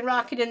hoping I can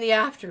rock it in the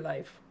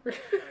afterlife.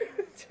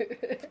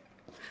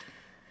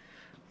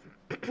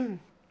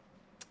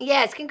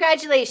 Yes,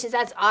 congratulations.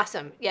 That's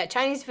awesome. Yeah,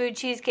 Chinese food,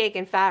 cheesecake,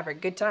 and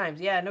fabric. Good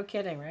times. Yeah, no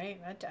kidding, right?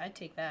 I'd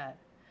take that.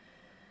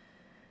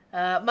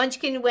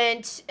 Munchkin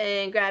went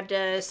and grabbed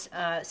us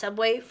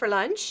Subway for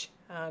lunch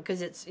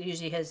because it's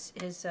usually his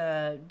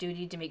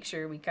duty to make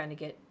sure we kind of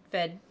get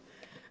fed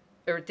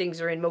or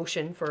things are in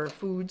motion for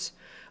foods.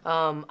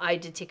 I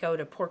did take out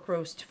a pork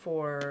roast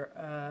for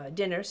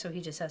dinner, so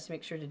he just has to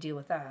make sure to deal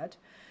with that.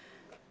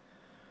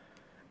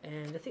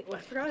 And I think, well,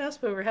 I forgot what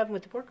else we were having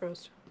with the pork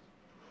roast.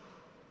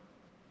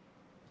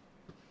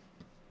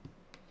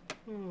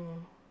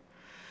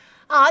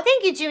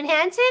 Thank you, June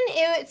Hansen.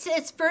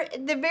 It's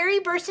the very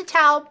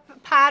versatile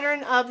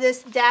pattern of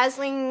this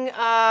Dazzling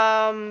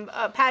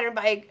pattern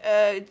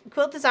by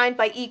quilt designed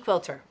by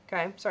eQuilter.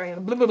 Okay, sorry,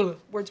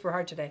 words were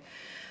hard today.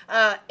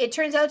 It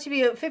turns out to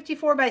be a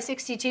 54 by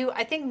 62.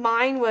 I think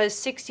mine was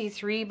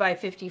 63 by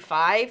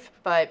 55,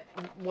 but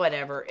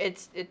whatever.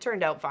 It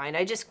turned out fine.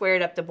 I just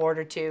squared up the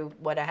border to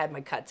what I had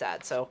my cuts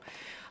at. So,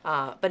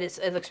 but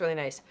it looks really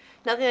nice.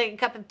 Nothing like a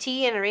cup of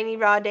tea and a rainy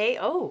raw day.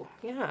 Oh,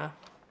 yeah.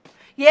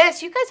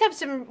 Yes, you guys have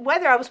some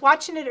weather. I was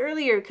watching it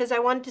earlier because I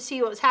wanted to see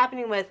what was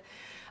happening with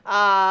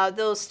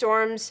those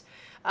storms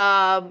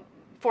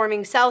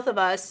forming south of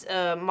us.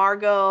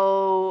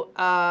 Margot,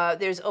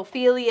 there's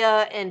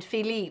Ophelia and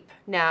Philippe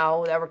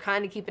now that we're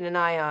kind of keeping an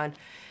eye on.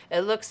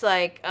 It looks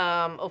like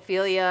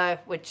Ophelia,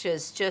 which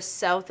is just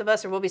south of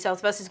us, or will be south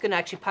of us, is going to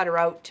actually putter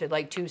out to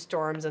like 2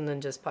 storms and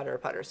then just putter.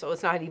 So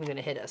it's not even going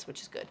to hit us,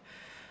 which is good.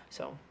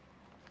 So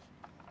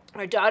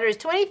our daughter is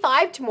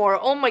 25 tomorrow.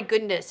 Oh my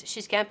goodness.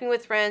 She's camping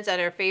with friends at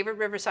our favorite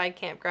riverside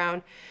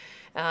campground.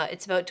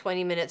 It's about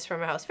 20 minutes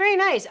from our house. Very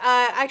nice.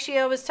 Actually,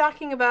 I was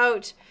talking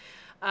about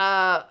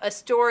a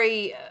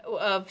story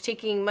of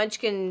taking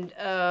Munchkin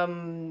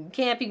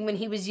camping when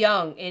he was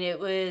young, and it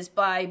was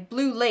by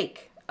Blue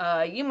Lake.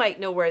 You might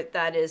know where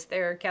that is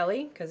there,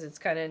 Kelly, because it's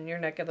kind of in your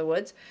neck of the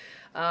woods.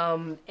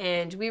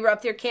 And we were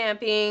up there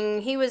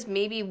camping. He was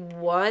maybe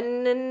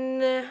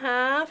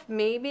 1.5,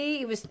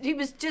 maybe. He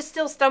was just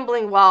still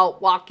stumbling while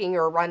walking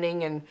or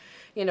running and,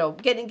 you know,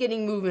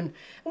 getting moving.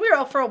 And we were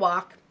out for a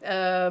walk.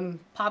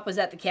 Pop was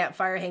at the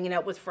campfire hanging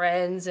out with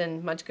friends,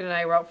 and Munchkin and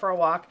I were out for a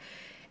walk.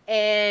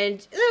 And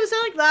it was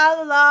like la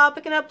la la,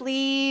 picking up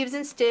leaves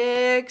and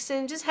sticks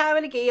and just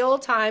having a gay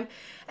old time.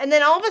 And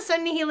then all of a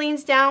sudden he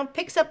leans down,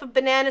 picks up a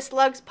banana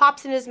slugs,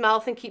 pops in his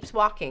mouth, and keeps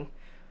walking.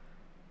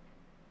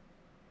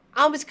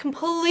 I was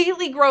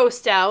completely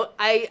grossed out.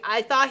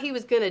 I thought he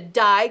was going to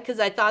die because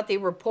I thought they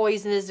were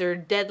poisonous or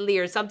deadly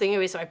or something.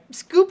 Anyway, so I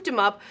scooped him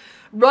up,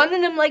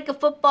 running him like a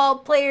football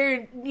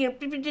player, you know,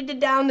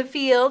 down the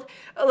field,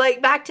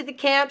 like back to the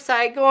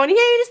campsite, going, he ate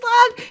a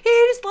slug, he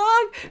ate a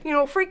slug, you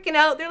know, freaking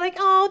out. They're like,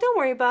 oh, don't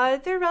worry about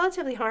it. They're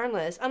relatively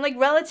harmless. I'm like,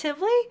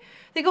 relatively?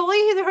 They go, well,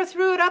 either he'll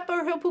throw it up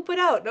or he'll poop it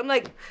out. And I'm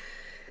like,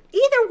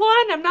 either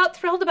one I'm not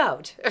thrilled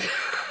about.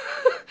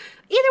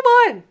 Either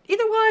one,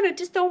 I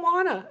just don't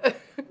wanna.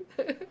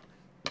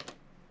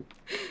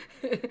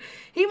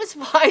 He was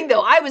fine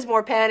though. I was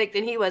more panicked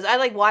than he was. I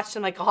like watched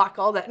him like a hawk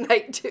all that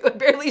night too. I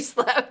barely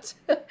slept.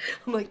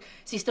 I'm like,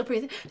 is he still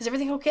breathing? Is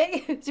everything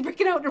okay? Is he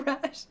breaking out in a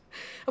rash?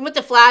 I'm with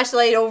the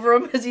flashlight over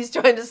him as he's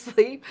trying to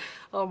sleep.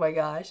 Oh my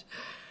gosh.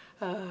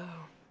 Oh,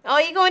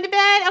 you going to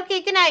bed? Okay,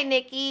 good night,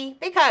 Nikki.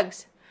 Big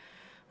hugs.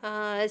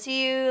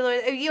 See you.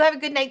 You have a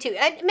good night too.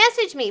 And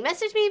message me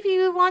if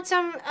you want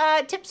some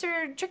tips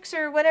or tricks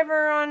or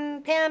whatever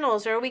on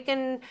panels, or we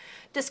can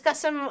discuss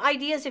some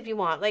ideas if you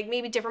want, like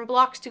maybe different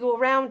blocks to go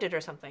around it or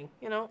something.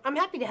 You know, I'm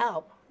happy to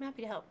help.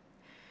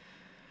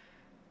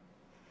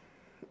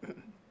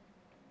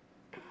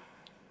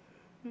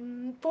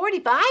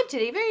 45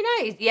 today. Very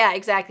nice. Yeah,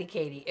 exactly,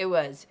 Katie. It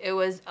was.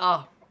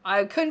 Oh,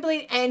 I couldn't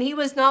believe, and he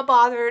was not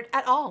bothered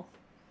at all.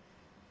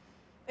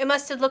 It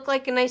must have looked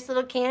like a nice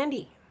little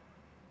candy.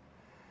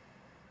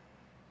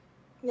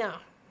 No.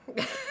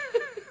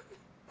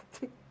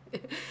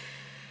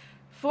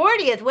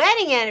 40th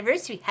wedding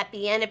anniversary.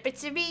 Happy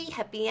anniversary.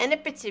 Happy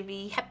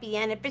anniversary. Happy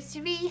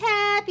anniversary.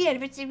 Happy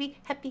anniversary.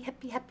 Happy,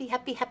 happy, happy,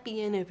 happy,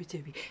 happy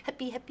anniversary.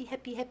 Happy, happy,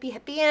 happy, happy,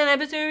 happy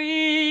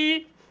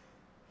anniversary.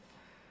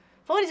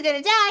 Phone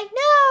gonna die.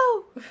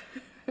 No.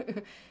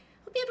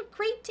 Hope you have a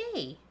great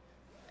day.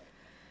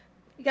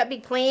 You got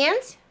big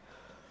plans?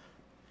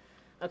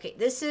 Okay,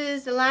 this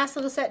is the last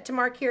little set to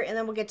mark here, and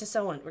then we'll get to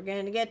sewing. We're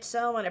going to get to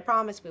sewing. I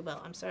promise we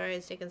will. I'm sorry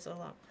it's taking so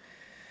long.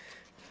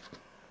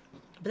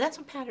 But that's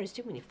what patterns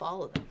do when you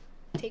follow them.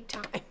 Take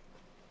time.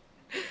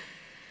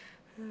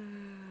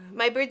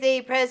 My birthday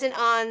present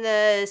on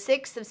the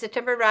 6th of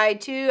September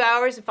arrived 2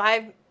 hours and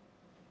 5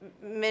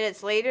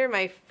 minutes later.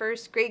 My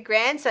first great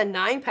grandson,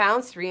 9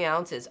 pounds, 3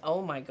 ounces.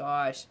 Oh my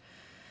gosh.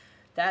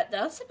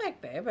 That's a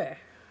big baby.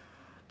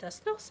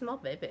 That's no small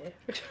baby.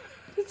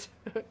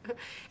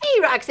 Hey,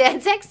 Roxanne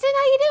Sexton,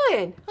 how you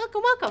doing?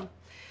 Welcome, welcome.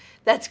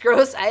 That's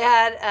gross. I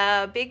had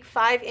a big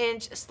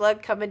 5-inch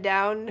slug coming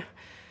down.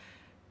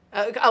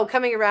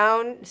 Coming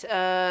around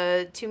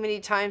too many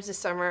times this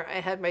summer. I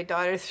had my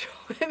daughter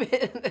throw him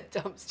in the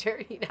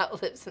dumpster. He now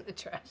lives in the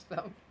trash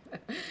dump.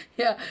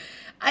 Yeah,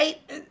 I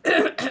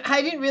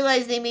didn't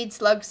realize they made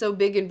slugs so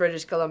big in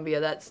British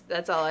Columbia.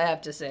 That's all I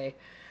have to say.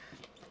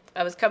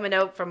 I was coming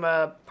out from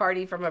a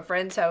party from a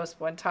friend's house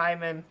one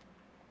time, and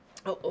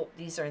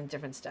these are in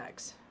different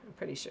stacks. I'm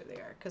pretty sure they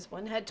are, because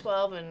one had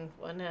 12 and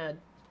one had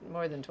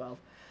more than 12.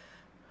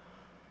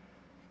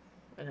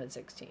 One had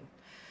 16.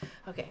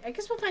 Okay, I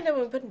guess we'll find out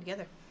when we put them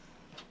together.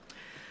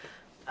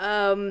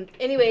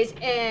 Anyways,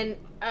 and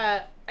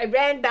I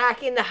ran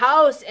back in the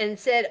house and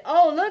said,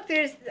 "Oh, look,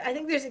 I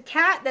think there's a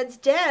cat that's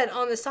dead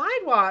on the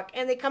sidewalk."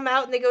 And they come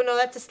out and they go, "No,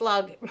 that's a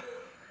slug."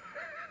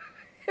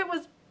 It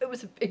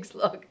was a big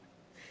slug.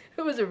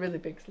 It was a really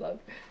big slug.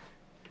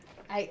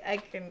 I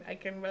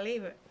can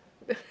believe it.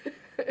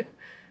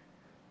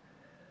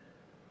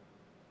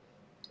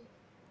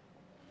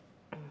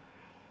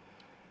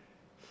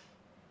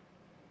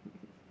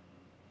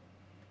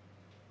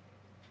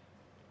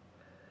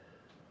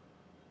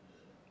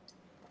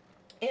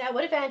 Yeah,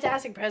 what a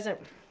fantastic present.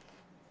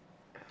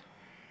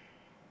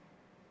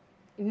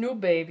 No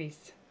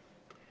babies.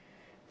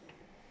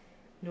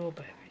 No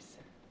babies.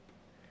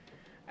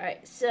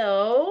 Alright,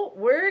 so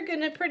we're going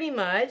to pretty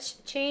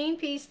much chain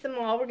piece them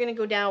all. We're going to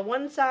go down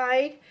one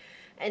side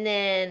and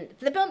then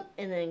flip them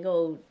and then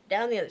go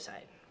down the other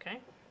side. Okay?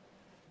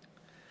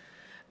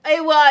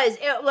 It was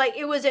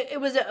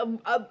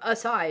a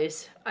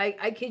size.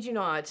 I kid you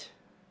not.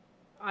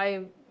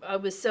 I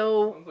was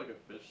so... Sounds like a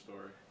fish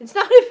story. It's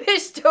not a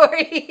fish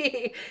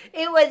story.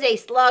 It was a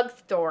slug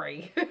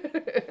story.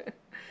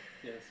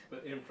 Yes,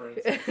 but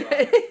inference.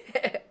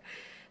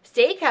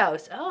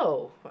 Steakhouse.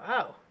 Oh,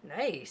 wow.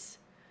 Nice.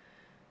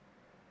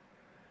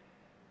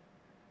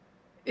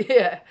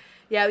 Yeah.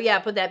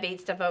 Put that bait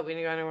stuff out when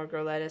you're gonna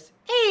grow lettuce.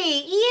 Hey,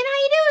 Ian, how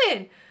you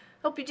doing?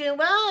 Hope you're doing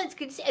well. It's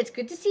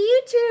good to see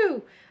you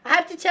too. I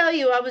have to tell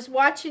you, I was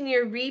watching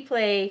your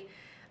replay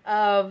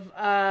of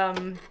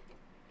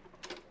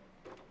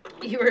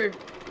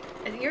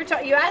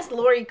you asked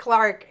Lori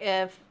Clark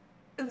if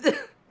the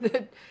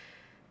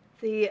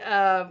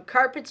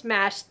carpets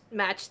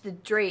matched the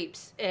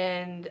drapes,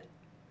 and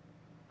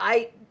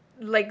I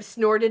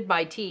snorted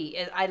my tea.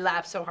 I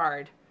laughed so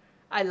hard.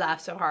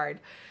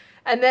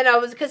 And then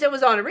because it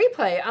was on a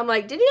replay, I'm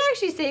like, did he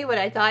actually say what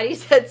I thought he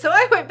said? So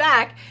I went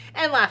back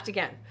and laughed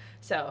again.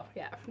 So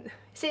yeah,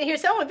 sitting here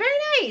sewing. Very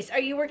nice. Are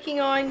you working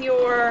on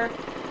your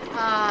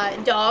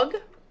dog?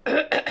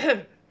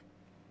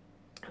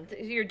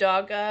 Your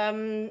dog,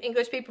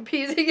 English paper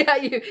peas. Yeah,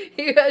 you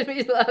had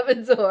me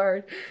laughing so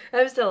hard.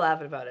 I'm still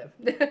laughing about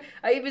it.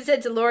 I even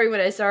said to Lori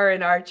when I saw her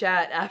in our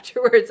chat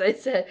afterwards, I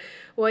said,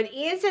 when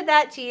Ian said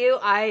that to you,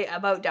 I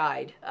about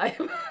died.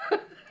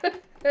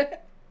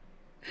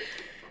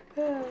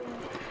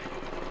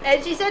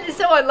 And she said it's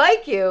so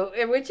unlike you,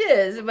 which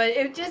is, but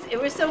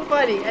it was so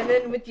funny. And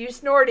then with you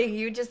snorting,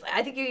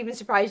 I think you even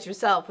surprised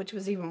yourself, which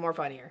was even more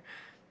funnier.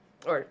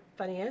 Or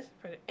funniest?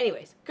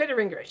 Anyways, good to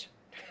Ringerish.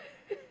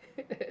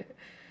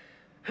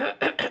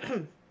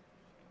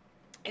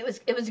 It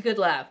was a good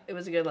laugh. It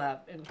was a good laugh.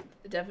 And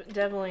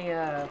definitely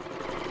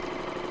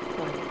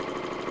funny.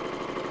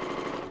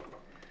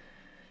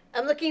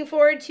 I'm looking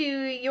forward to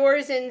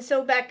yours and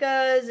So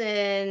Becca's,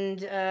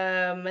 and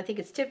I think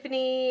it's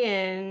Tiffany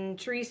and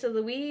Teresa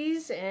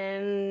Louise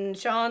and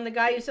Sean, the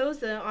guy who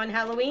sews on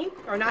Halloween,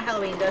 or not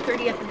Halloween, the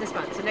 30th of this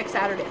month, so next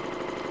Saturday.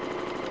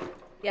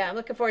 Yeah, I'm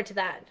looking forward to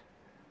that.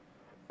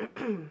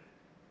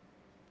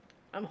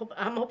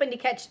 I'm hoping to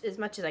catch as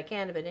much as I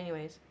can of it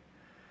anyways.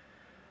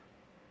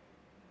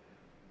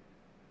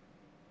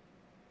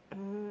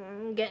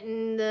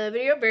 Getting the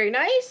video. Very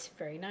nice.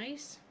 Very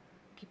nice.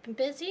 Keeping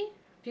busy.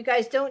 If you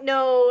guys don't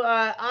know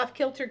Off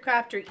Kilter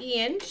Crafter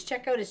Ian, just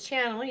check out his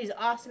channel. He's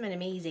awesome and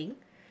amazing.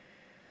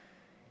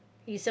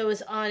 He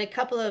sews on a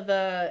couple of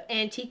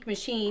antique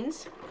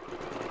machines.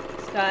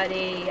 He's got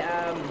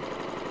a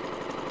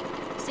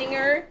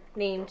singer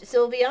named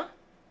Sylvia.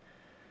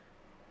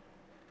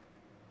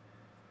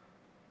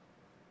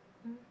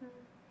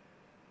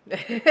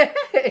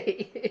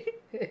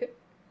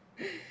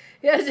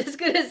 Yeah, I was just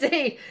gonna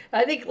say,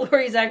 I think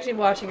Lori's actually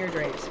washing her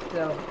drapes.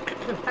 So,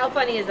 how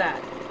funny is that?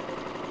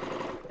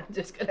 I'm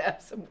just gonna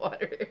have some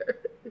water here.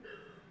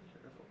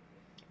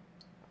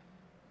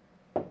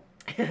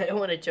 I don't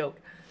want to choke.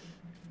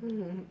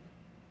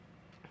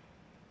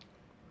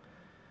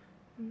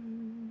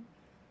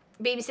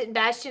 Babysitting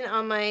Bastion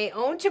on my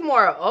own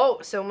tomorrow. Oh,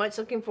 so much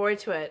looking forward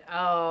to it.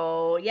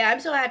 Oh, yeah, I'm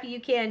so happy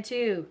you can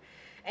too.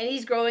 And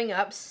he's growing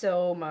up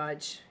so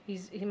much.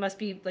 He must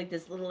be like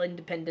this little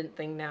independent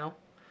thing now.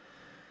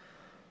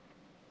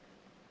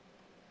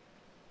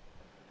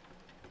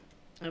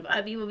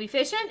 You will be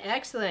fishing?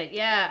 Excellent.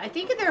 Yeah, I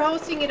think they're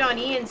hosting it on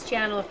Ian's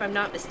channel, if I'm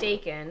not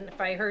mistaken. If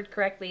I heard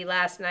correctly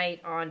last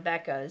night on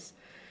Becca's.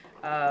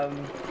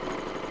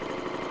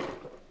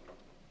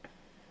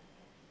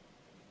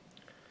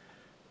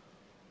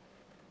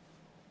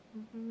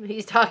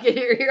 He's talking to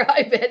your ear.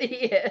 I bet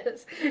he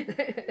is.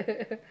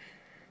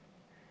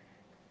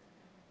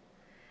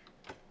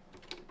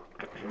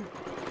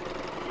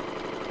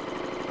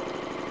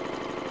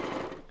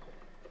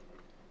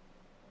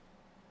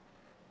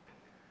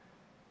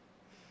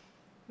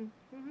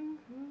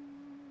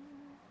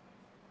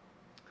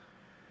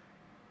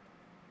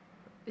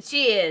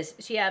 She is.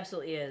 She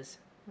absolutely is.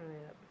 Oh,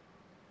 yeah.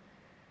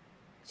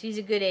 She's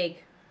a good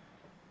egg.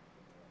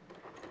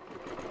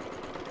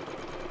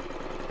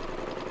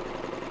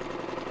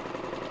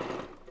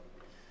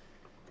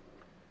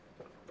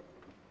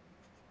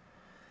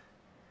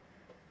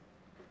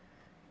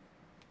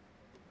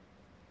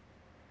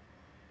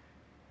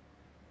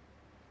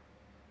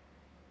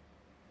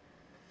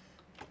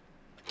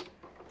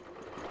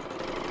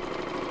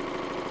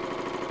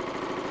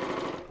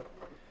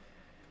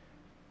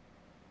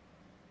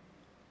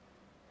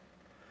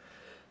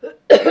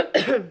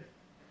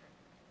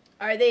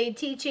 Are they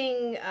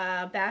teaching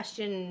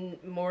Bastion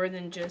more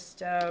than just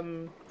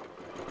Danish,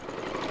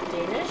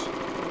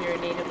 your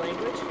native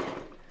language?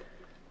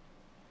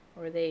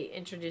 Or are they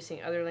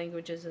introducing other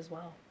languages as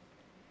well?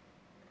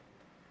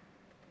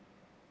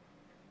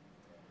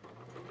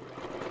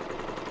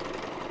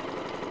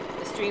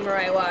 The streamer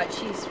I watch,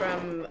 he's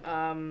from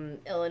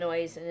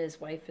Illinois and his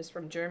wife is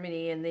from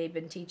Germany, and they've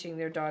been teaching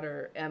their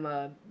daughter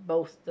Emma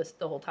both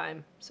the whole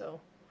time,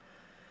 so...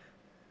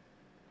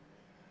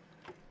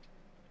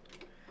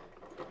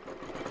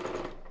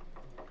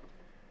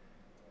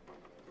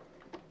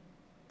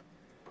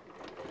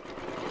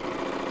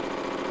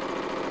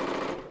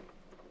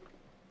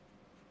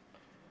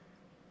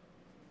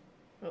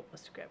 Oh,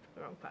 must have grabbed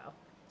the wrong pile.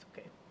 It's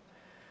okay.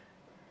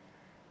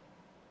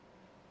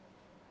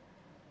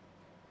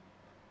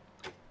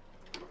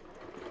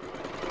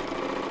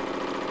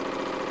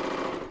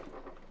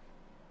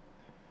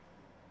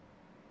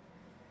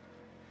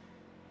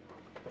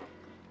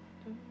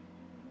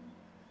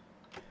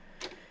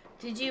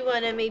 Did you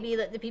want to maybe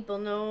let the people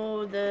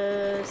know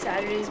the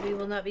Saturdays we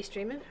will not be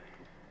streaming?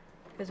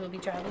 Because we'll be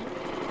traveling?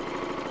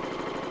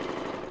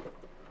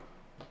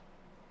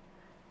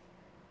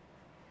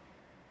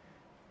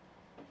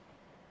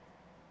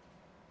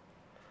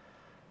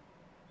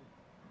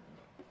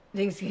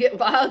 Things get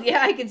wild.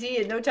 Yeah, I can see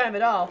it. No time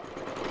at all.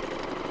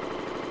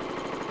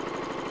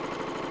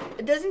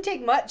 It doesn't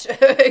take much.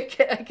 I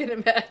can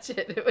imagine.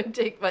 It wouldn't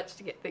take much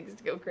to get things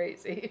to go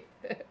crazy.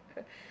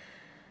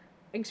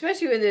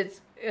 Especially when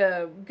it's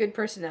good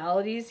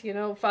personalities, you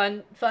know,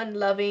 fun,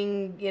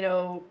 loving, you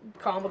know,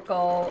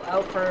 comical,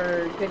 out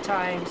for good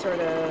time sort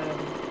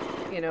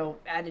of, you know,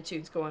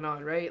 attitudes going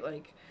on, right?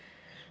 Like,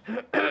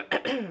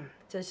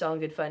 it's just all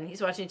good fun.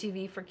 He's watching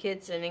TV for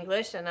kids in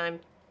English, and I'm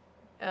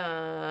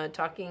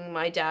talking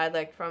my dad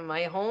like from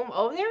my home.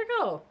 Oh, there we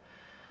go.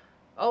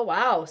 Oh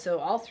wow, so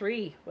all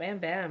three. Wham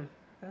bam.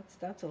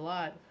 That's a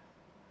lot.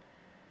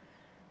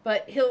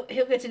 But he'll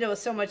get to know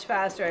us so much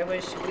faster. I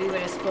wish we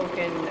would have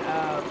spoken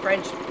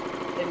French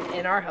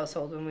in our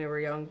household when we were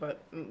young,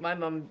 but my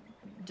mom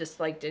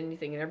disliked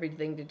anything and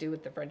everything to do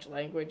with the French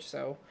language,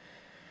 so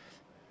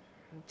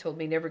told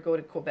me never go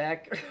to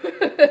Quebec.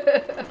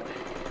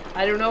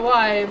 I don't know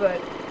why,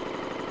 but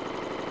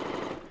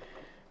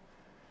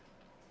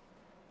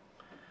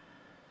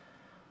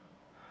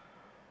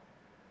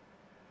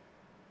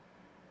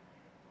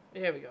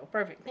there we go.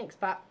 Perfect. Thanks,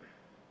 Pop.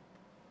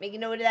 Make a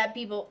note of that,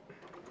 people.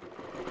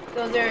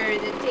 Those are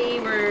the day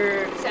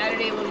where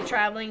Saturday we'll be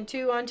traveling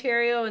to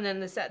Ontario, and then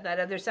that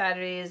other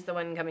Saturday is the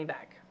one coming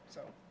back.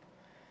 So.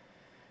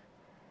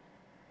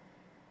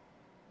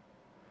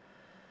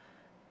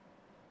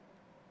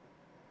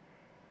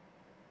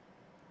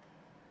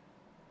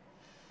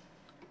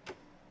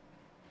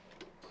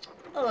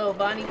 Hello,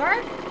 Bonnie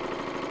Park.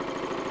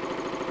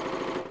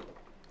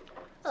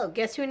 Oh,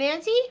 guess who,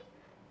 Nancy?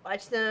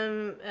 Watch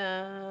them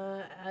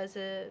as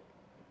a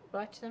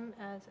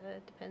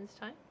depends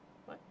time.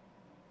 What?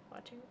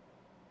 Watching?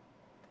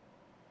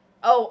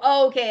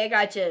 Oh, okay, I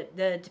gotcha.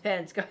 The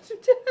depends. Gotcha.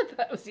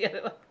 That was the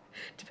other one.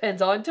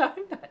 Depends on time.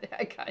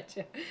 I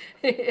gotcha.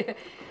 You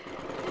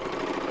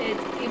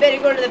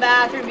better go to the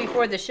bathroom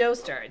before the show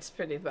starts,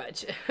 pretty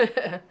much.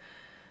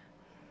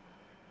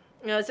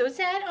 No, so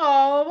sad.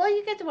 Oh, well,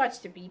 you get to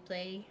watch the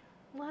replay.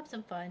 We'll have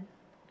some fun.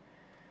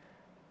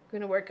 We're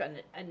going to work on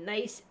a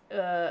nice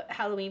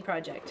Halloween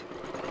project.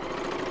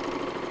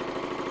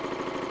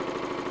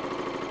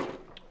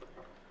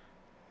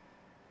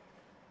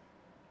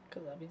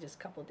 Because that'll be just a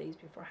couple days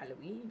before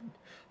Halloween.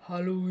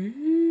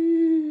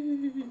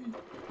 Halloween!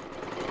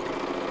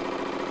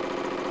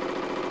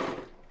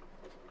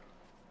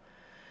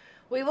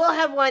 We will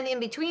have one in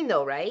between,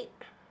 though, right?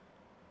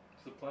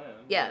 It's the plan.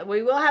 Yeah,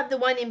 we will have the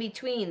one in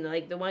between,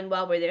 like the one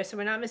while we're there. So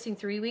we're not missing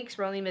 3 weeks.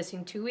 We're only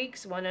missing 2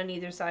 weeks, one on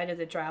either side of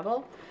the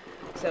travel.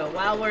 So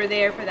while we're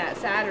there for that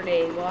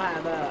Saturday, we'll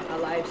have a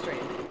live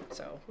stream.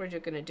 So we're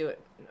just going to do it.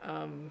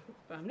 I'm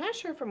not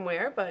sure from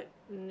where, but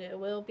it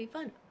will be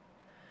fun.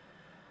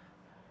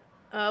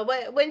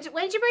 When's your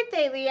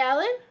birthday, Lee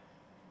Allen?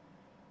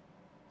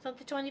 Is that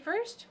the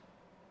 21st?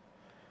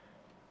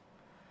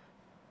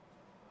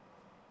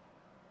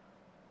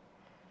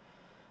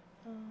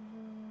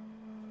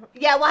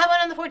 Yeah, we'll have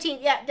one on the 14th.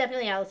 Yeah,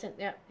 definitely, Allison.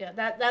 Yeah,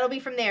 that'll be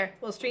from there.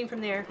 We'll stream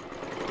from there.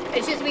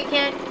 It's just we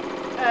can't,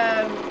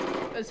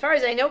 as far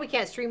as I know, we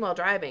can't stream while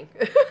driving.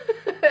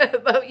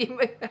 But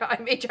I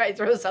may try to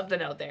throw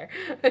something out there.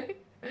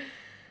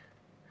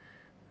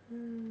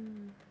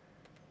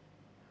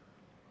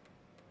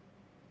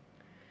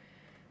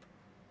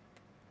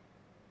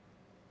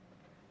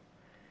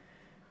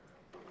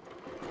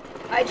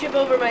 I trip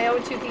over my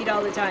own 2 feet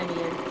all the time,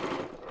 Ian.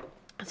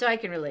 So I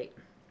can relate.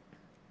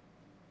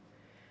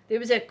 There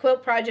was a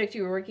quilt project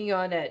you were working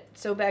on at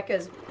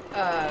Sobecca's,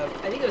 I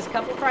think it was a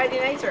couple Friday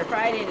nights or a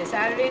Friday and a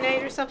Saturday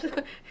night or something.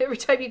 Every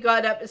time you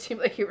got up, it seemed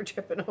like you were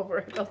tripping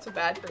over. I felt so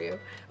bad for you.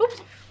 Oops.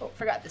 Oh,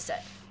 forgot the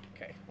set.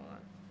 Okay, hold on.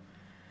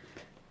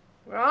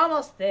 We're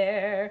almost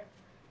there.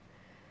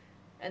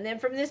 And then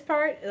from this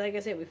part, like I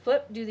said, we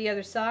flip, do the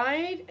other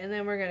side, and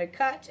then we're going to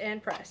cut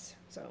and press.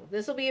 So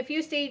this will be a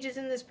few stages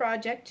in this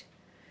project.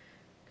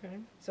 Okay.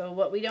 So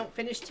what we don't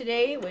finish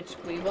today, which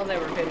we will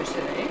never finish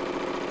today,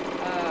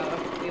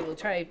 we will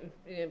try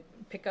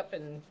pick up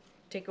and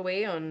take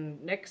away on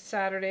next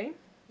Saturday.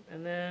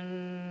 And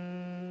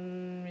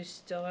then we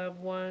still have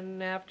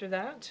one after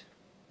that.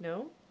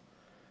 No?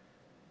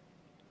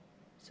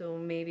 So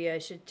maybe I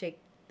should take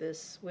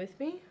this with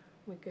me.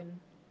 We can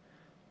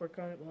work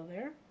on it while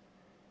there.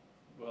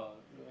 Well,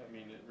 I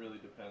mean, it really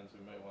depends.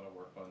 We might want to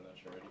work on the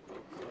charity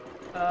quilt stuff.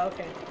 Oh,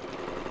 okay.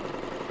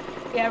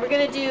 Yeah, we're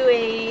going to do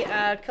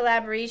a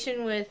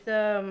collaboration with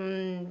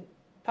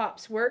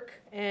Pop's Work,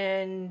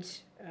 and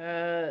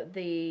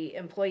the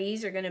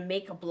employees are going to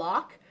make a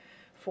block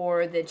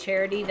for the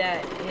charity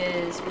that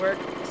his work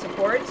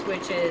supports,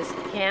 which is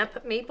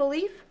Camp Maple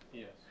Leaf.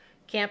 Yes.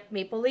 Camp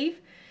Maple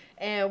Leaf.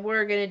 And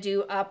we're going to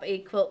do up a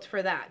quilt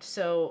for that.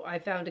 So I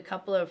found a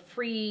couple of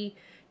free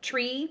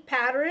tree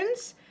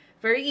patterns.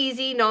 Very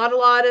easy, not a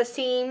lot of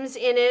seams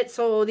in it.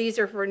 So these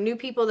are for new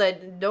people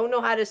that don't know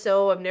how to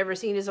sew. I've never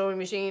seen a sewing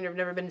machine. I've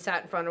never been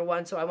sat in front of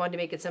one. So I wanted to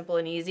make it simple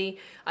and easy.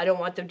 I don't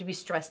want them to be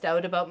stressed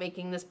out about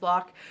making this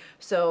block.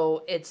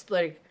 So it's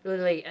like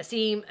literally a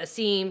seam,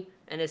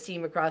 and a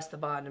seam across the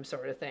bottom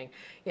sort of thing.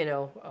 You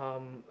know,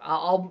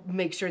 I'll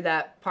make sure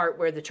that part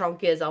where the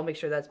trunk is, I'll make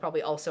sure that's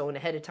probably all sewn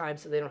ahead of time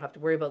so they don't have to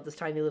worry about this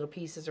tiny little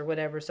pieces or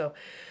whatever. So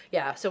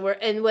yeah, so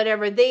and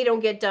whatever they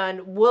don't get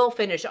done, we'll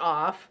finish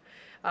off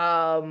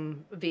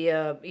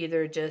via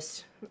either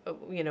just,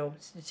 you know,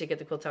 to get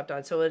the quilt top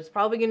done. So it's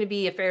probably going to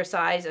be a fair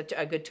size,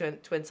 a good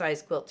twin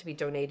size quilt to be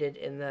donated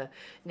in the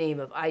name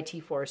of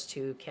IT Force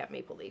to Camp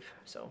Maple Leaf.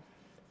 So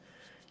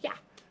yeah.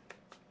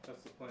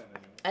 That's the plan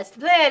anyway. That's the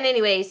plan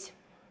anyways.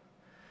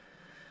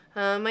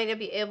 Might not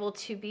be able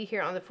to be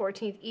here on the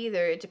 14th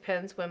either. It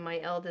depends when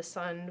my eldest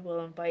son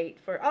will invite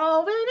for,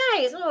 oh,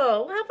 very nice.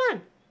 Oh, have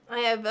fun. I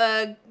have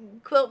a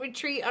quilt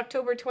retreat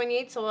October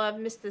 28th, so I'll have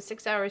missed the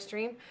 6-hour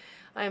stream.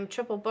 I'm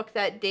triple booked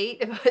that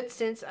date, but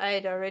since I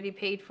had already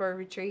paid for a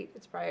retreat,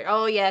 it's probably,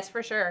 oh yes,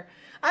 for sure.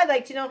 I'd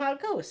like to know how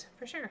it goes,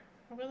 for sure.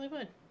 I really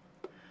would.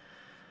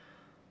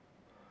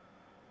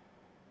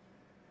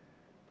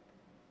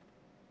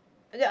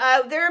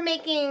 They're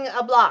making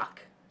a block.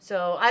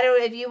 So I don't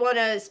know if you want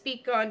to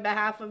speak on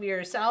behalf of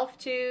yourself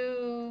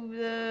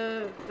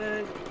to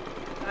the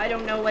I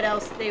don't know what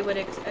else they would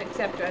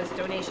accept as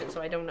donation,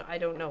 so I don't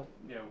know.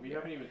 Yeah, we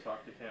haven't even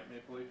talked to Camp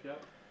Maple Leaf yet.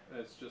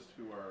 It's just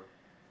who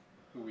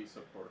we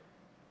support.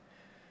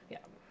 Yeah.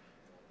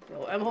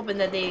 So I'm hoping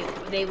that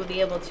they would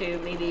be able to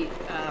maybe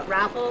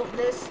raffle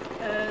this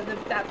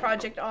that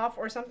project off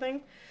or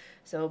something.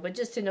 So, but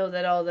just to know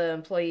that all the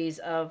employees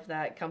of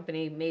that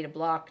company made a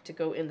block to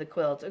go in the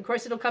quilt. Of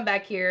course, it'll come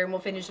back here and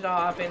we'll finish it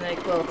off and then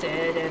quilt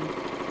it and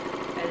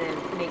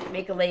then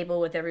make a label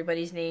with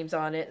everybody's names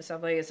on it and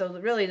stuff like that. So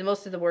really, the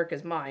most of the work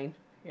is mine.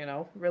 You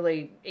know,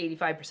 really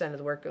 85% of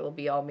the work will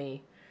be all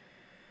me.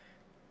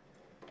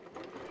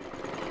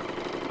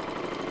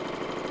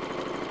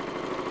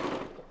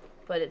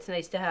 But it's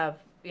nice to have,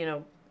 you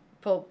know,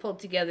 pulled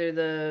together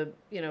the,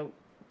 you know,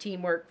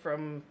 teamwork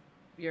from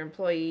your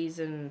employees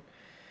and,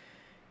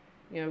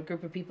 you know,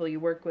 group of people you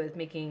work with,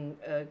 making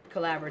a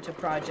collaborative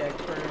project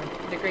for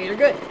the greater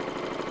good.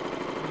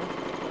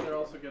 And they're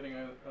also getting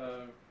a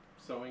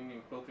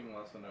a quilting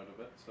lesson out of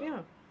it. So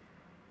Yeah.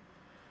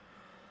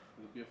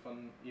 it'll be a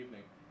fun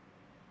evening.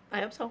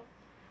 I hope so.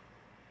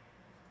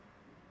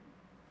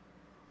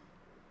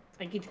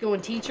 I get to go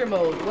in teacher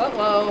mode.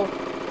 Whoa.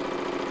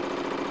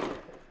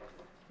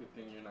 Good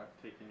thing you're not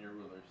taking your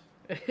rulers.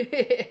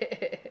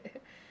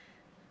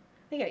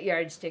 They got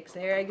yardsticks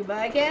there.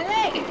 Goodbye, can't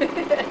they?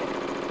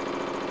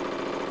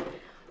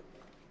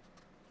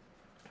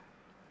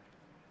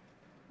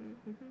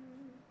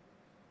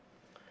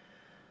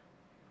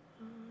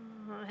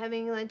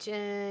 Having lunch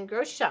and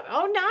grocery shop.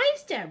 Oh,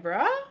 nice,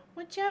 Deborah.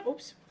 What you have?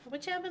 Oops.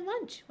 What you having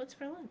lunch? What's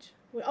for lunch?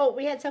 Oh,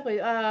 we had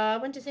Subway. I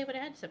wanted to say what I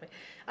had at Subway.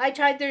 I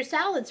tried their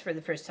salads for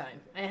the first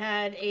time. I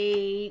had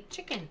a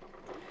chicken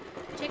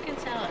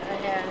salad. I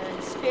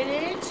had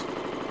spinach,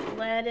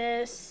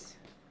 lettuce.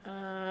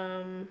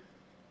 Hold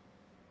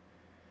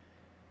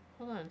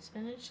on,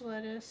 spinach,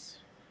 lettuce.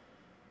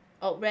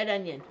 Oh, red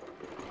onion.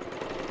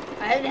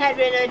 I haven't had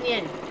red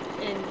onion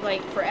in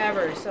like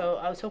forever, so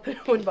I was hoping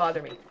it wouldn't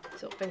bother me.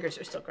 So fingers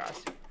are still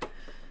crossed.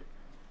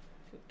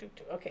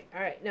 Okay,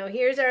 all right. Now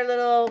here's our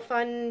little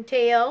fun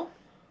tail.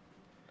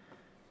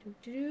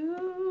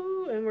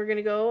 And we're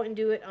gonna go and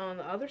do it on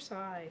the other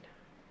side.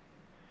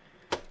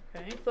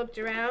 Okay, flipped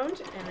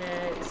around, and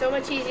then it's so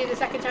much easier the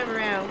second time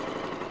around.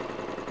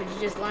 Because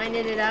you just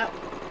lining it up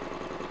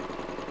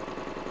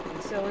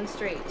and sewing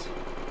straight.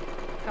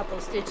 A couple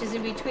of stitches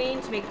in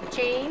between to make the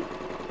chain.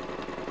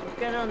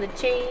 Working on the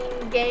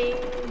chain,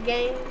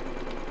 gang.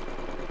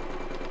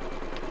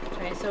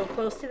 Try so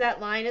close to that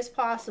line as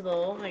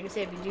possible. Like I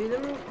said, if you do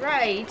them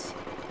right,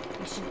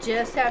 you should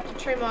just have to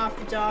trim off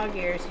the dog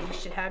ears. So you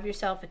should have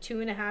yourself a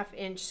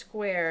 2.5-inch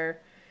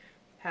square,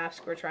 half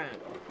square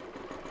triangle.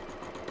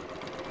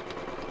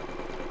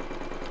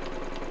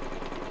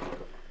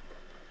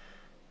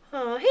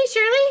 Oh, hey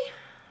Shirley.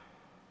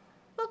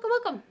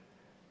 Welcome.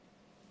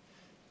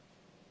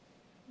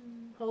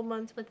 Whole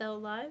months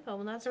without live. I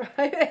will not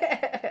survive.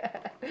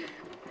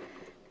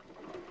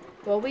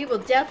 Well, we will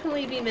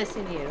definitely be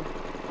missing you.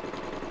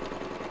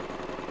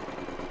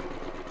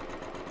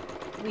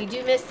 We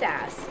do miss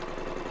Sass.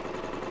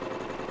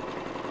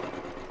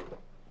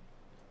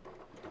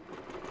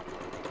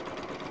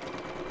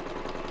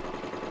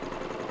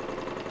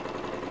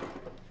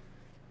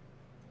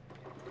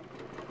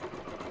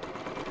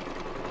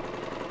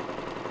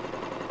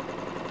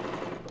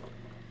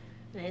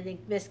 I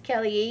think Miss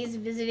Kelly is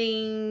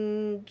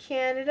visiting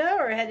Canada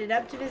or headed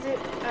up to visit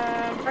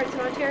parts of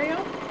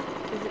Ontario.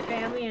 Visit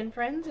family and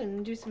friends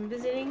and do some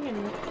visiting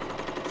and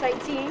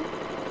sightseeing.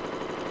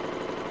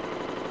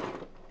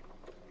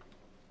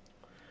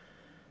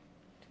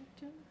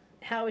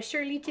 How is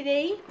Shirley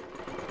today?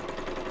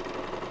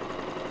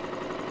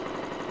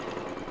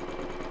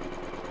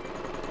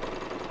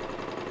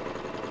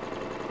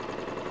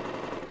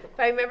 If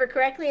I remember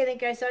correctly, I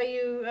think I saw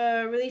you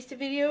released a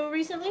video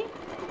recently.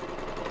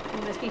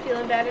 You must be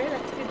feeling better.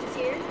 That's good to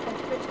hear.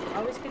 That's good.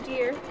 Always good to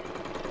hear.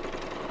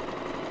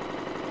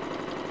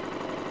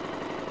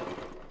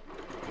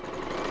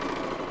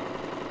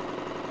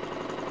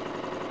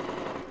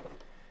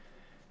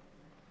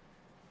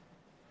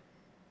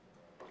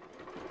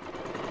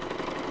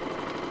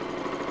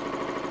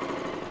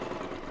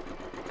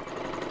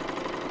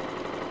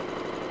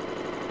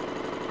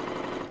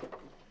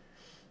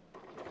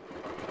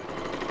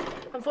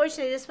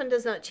 Unfortunately, this one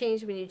does not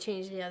change when you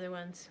change the other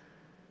ones.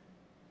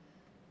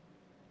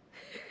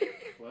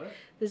 What?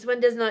 This one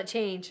does not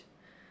change.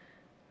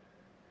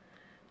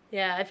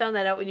 Yeah, I found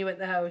that out when you went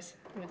in the house.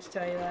 I'm going to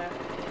tell you that.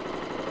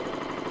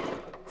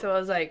 So I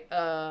was like,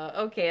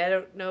 okay, I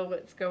don't know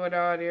what's going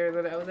on here.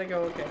 Then I was like,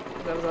 oh, okay.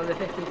 Because I was on the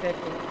 50-50.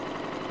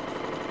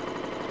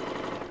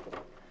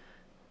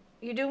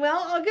 You doing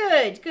well? Oh,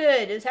 good.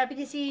 I was happy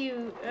to see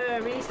you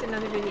released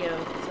another video.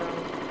 So.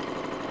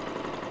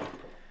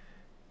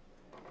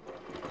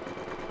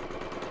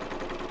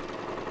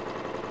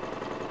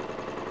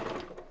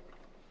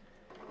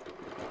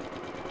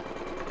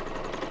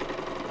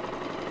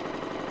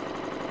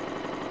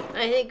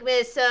 I think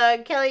Miss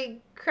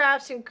Kelly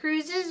Crafts and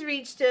Cruises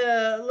reached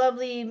a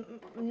lovely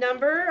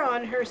number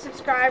on her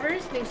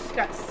subscribers. I think she's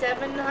got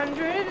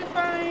 700 if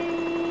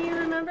I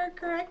remember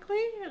correctly.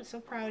 I'm so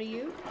proud of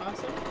you.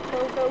 Awesome.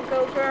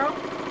 Go, girl.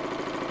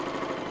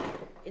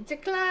 It's a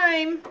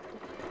climb.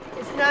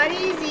 It's not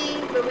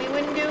easy, but we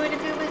wouldn't do it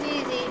if it was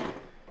easy.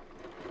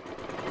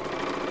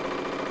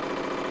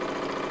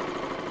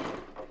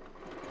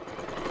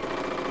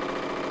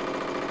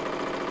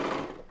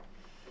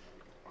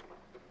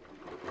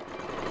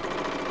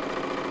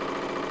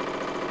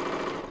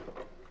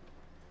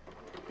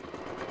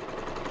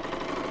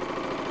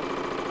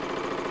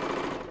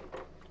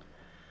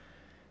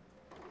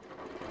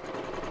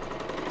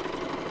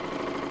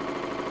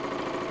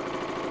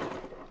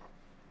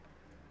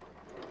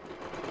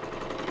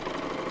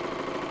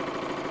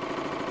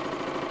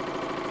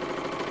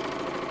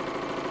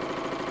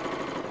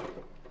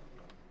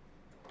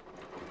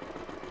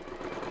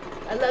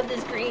 I love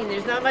this green.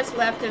 There's not much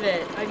left of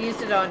it. I've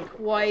used it on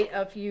quite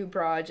a few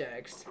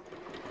projects.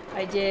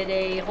 I did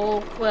a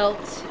whole quilt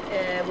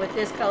with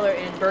this color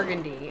and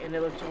burgundy, and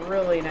it looks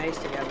really nice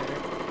together.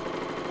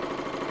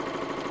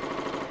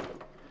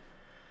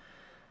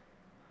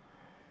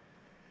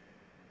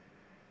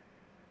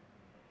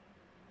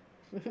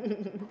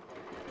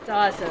 It's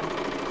awesome.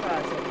 It's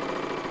awesome.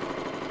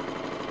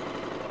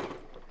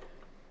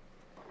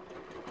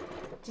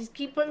 Just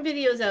keep putting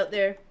videos out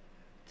there.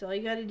 That's all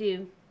you gotta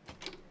do.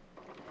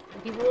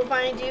 And people will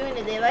find you, and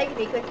if they like it,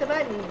 they click the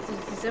button. It's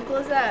just as simple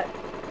as that.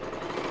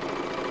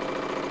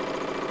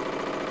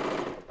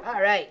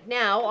 Alright,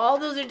 now all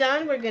those are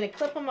done. We're gonna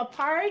clip them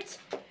apart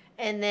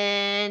and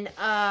then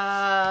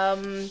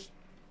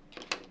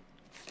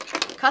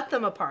cut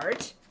them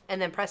apart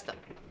and then press them.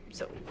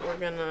 So we're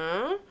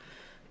gonna,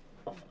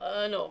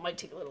 no, it might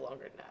take a little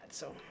longer than that.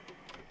 So,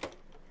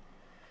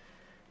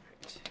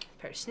 right.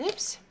 Pair of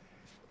snips.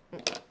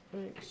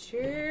 Make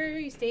sure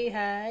you stay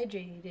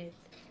hydrated.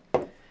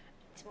 Some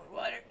more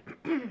water.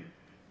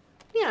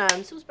 Yeah,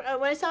 I'm so surprised.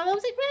 When I saw that, I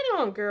was like, right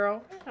on,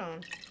 girl. Right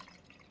on.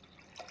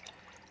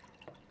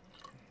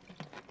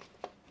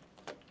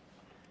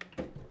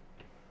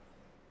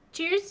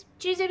 Cheers.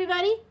 Cheers,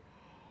 everybody.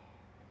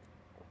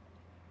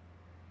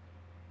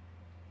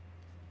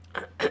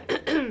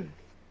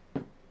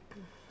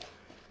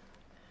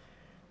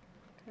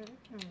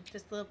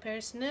 Just a little pair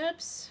of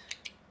snips.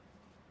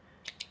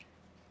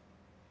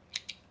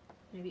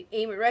 If you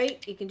aim it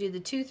right, you can do the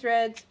 2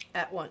 threads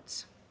at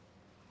once.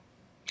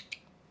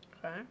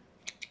 Okay.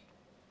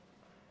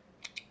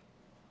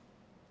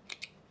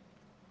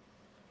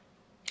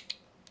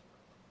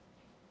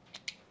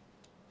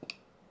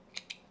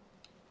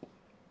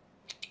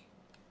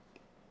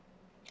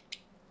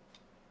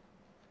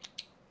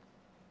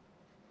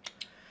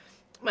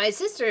 My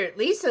sister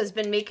Lisa has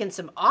been making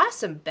some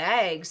awesome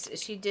bags.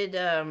 She did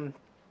a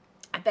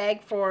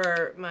bag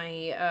for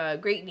my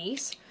great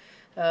niece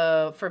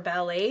for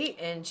ballet,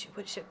 and she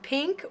was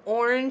pink,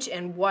 orange,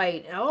 and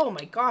white. Oh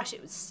my gosh,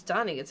 it was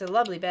stunning. It's a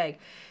lovely bag.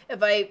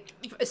 If I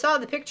saw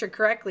the picture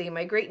correctly,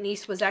 my great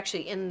niece was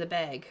actually in the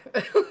bag.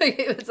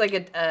 It was like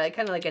a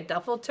kind of like a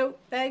duffel tote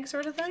bag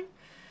sort of thing.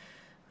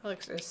 It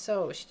looks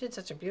so. She did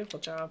such a beautiful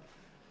job.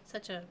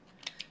 Such an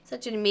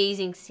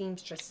amazing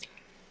seamstress.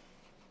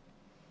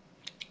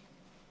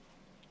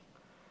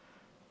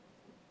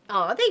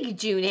 Oh, thank you,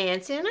 June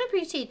Hansen. I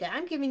appreciate that.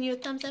 I'm giving you a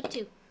thumbs up,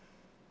 too.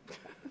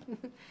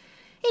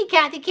 Hey,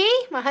 Kathy K.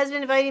 My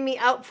husband invited me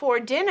out for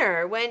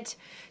dinner. Went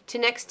to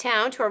next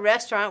town to a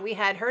restaurant we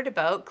had heard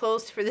about.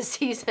 Closed for the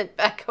season.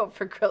 Back out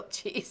for grilled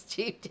cheese.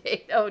 Cheap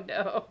date. Oh,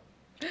 no.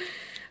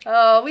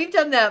 Oh, we've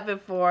done that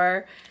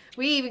before.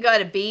 We even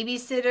got a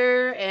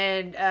babysitter,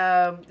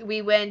 and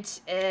we went.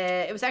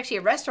 It was actually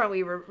a restaurant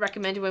we were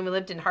recommended when we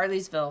lived in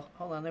Harleysville.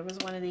 Hold on. There was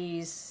one of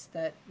these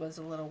that was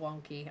a little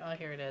wonky. Oh,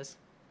 here it is.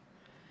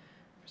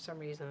 For some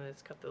reason,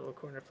 it's got the little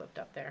corner flipped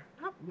up there.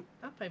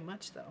 Not by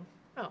much, though.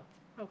 Oh,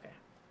 okay.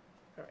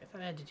 All right, I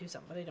thought I had to do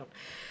something, but I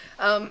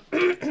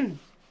don't.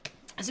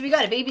 So we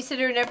got a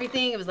babysitter and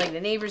everything. It was like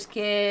the neighbor's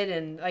kid,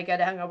 and I got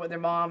to hang out with her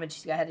mom, and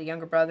she had a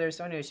younger brother.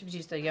 So anyway, she was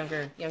used to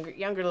younger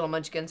little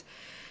munchkins.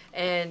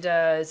 And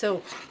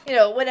so, you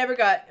know, whatever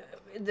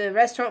the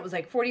restaurant was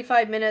like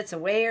 45 minutes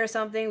away or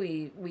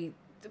something.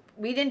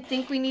 We didn't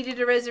think we needed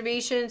a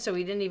reservation, so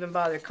we didn't even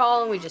bother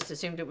calling. We just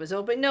assumed it was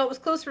open. No, it was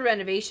closed for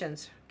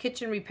renovations,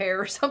 kitchen repair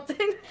or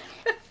something.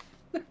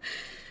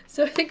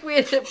 So I think we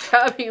ended up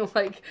grabbing,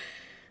 like,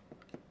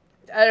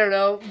 I don't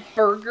know,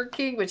 Burger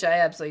King, which I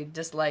absolutely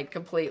dislike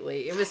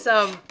completely. It was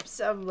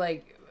some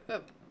like,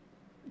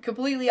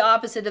 completely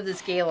opposite of the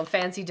scale of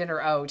fancy dinner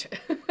out.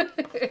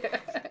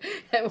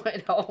 I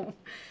went home.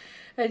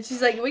 And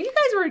she's like, well, you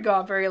guys weren't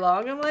gone very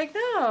long. I'm like,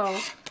 no.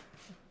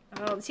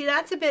 Oh, see,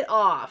 that's a bit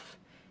off.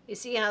 You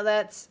see how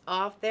that's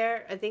off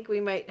there? I think we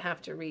might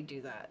have to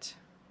redo that.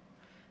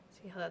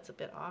 See how that's a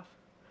bit off?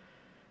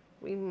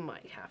 We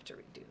might have to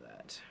redo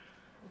that.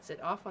 Is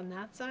it off on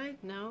that side?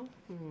 No?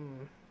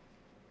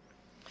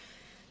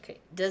 Okay,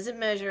 does it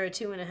measure a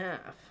 2.5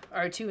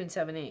 or 2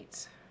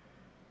 7/8?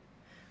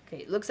 Okay,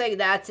 it looks like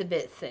that's a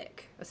bit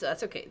thick. So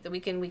that's okay. Then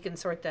we can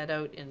sort that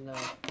out in the,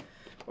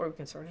 or we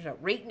can sort it out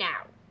right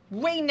now.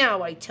 Right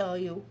now, I tell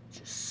you.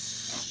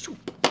 Just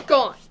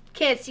gone.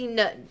 Can't see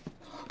nothing.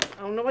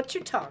 I don't know what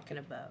you're talking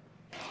about.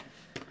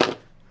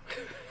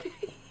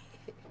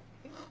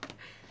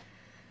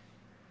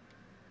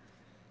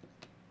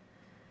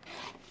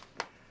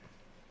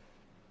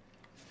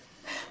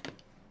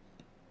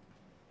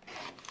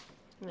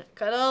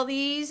 Cut all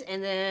these,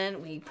 and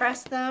then we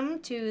press them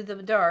to the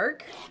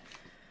dark.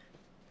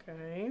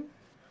 Okay.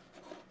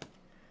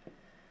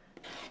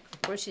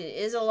 Of course, it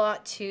is a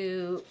lot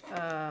to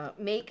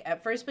make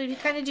at first, but if you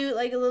kind of do it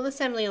like a little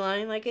assembly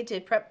line, like I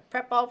did,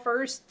 prep all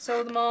first,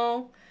 sew them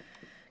all,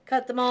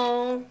 cut them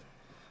all,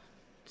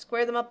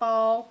 square them up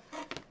all.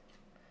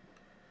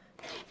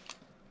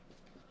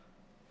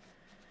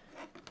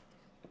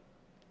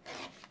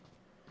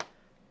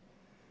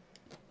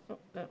 Oh,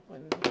 that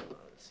one.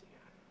 Let's see.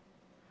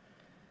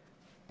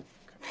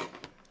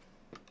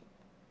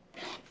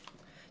 Okay.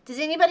 Does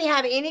anybody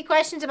have any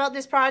questions about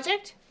this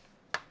project?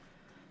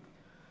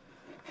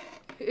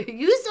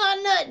 You saw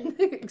nothing.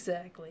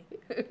 Exactly.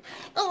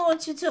 Oh,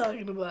 what you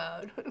talking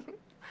about?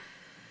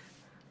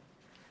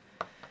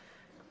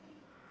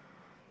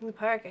 In the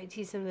park, I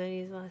tease him that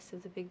he's lost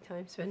of the big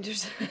time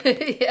spenders.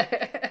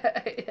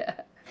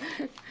 Yeah.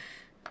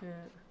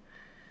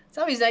 It's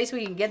always nice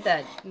we can get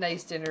that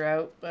nice dinner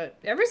out, but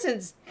ever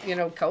since, you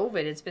know,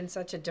 COVID, it's been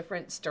such a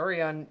different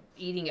story on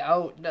eating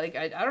out. Like,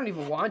 I don't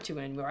even want to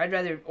anymore. I'd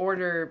rather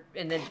order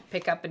and then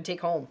pick up and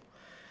take home,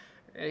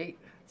 right?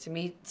 To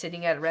me,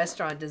 sitting at a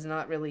restaurant does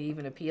not really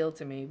even appeal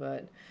to me,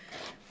 but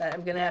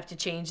I'm going to have to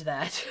change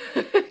that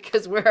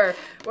because where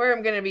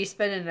I'm going to be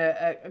spending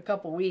a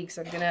couple weeks,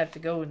 I'm going to have to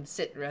go and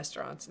sit in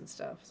restaurants and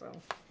stuff, so...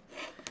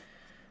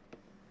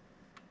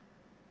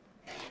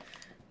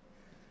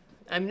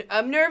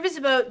 I'm nervous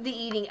about the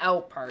eating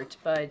out part,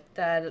 but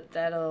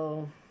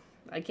that'll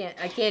I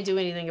can't do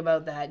anything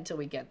about that until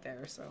we get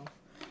there. So,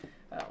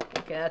 oh,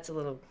 okay, that's a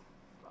little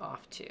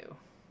off too. Okay,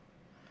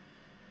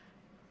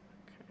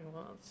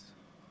 well, let's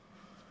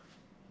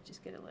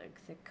just get a like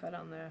thick cut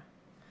on the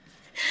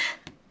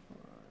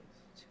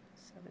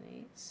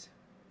 7/8.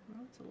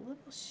 Well, it's a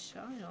little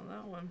shy on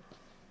that one.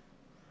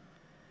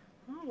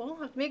 Oh, well,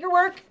 have to make her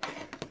work.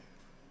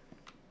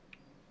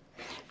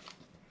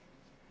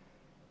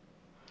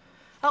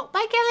 Oh,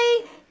 bye,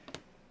 Kelly.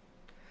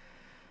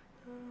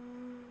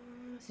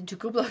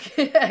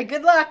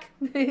 Good luck.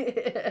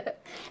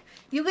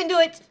 You can do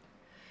it.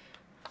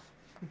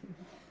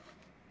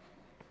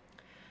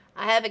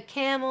 I have a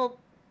camel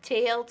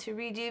tail to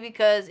redo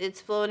because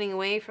it's floating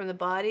away from the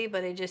body,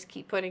 but I just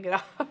keep putting it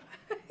off.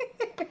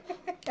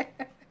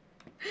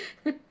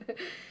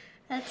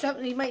 That's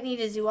something you might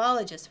need a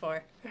zoologist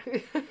for.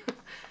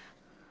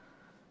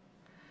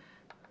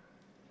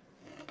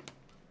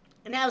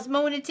 And how's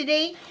Mona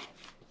today?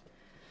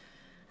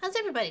 How's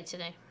everybody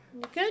today?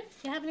 You good?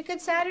 You having a good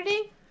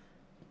Saturday?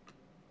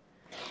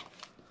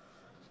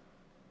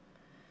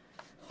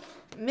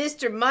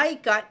 Mr.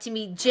 Mike got to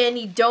meet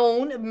Jenny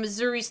Doan of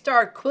Missouri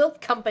Star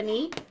Quilt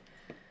Company.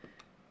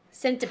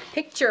 Sent a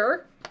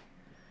picture.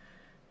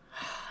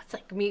 It's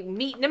like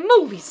meeting a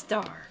movie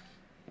star.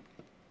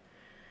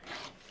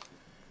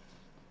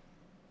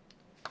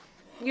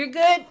 You're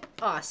good?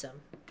 Awesome.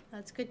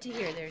 That's good to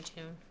hear there,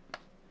 June.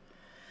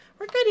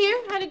 We're good here.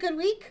 Had a good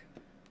week.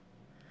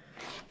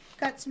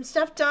 Got some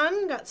stuff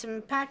done. Got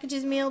some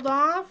packages mailed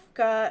off.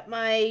 Got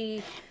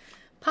my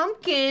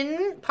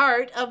pumpkin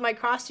part of my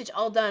cross stitch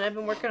all done. I've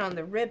been working on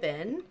the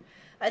ribbon.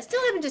 I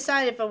still haven't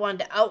decided if I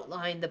wanted to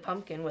outline the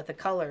pumpkin with a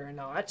color or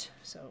not.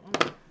 So,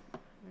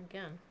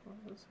 again,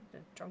 what is the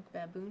drunk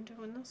baboon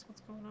doing this?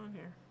 What's going on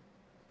here?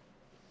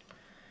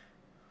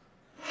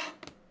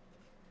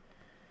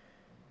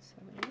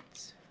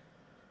 7/8.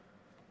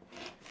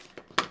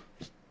 Okay,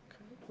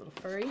 a little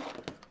furry.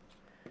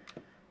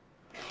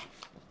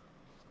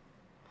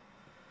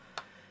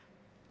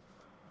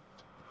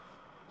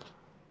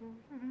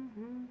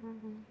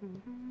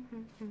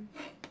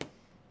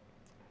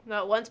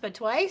 Not once, but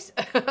twice?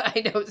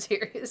 I know,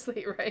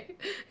 seriously, right?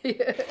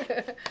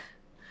 Yeah.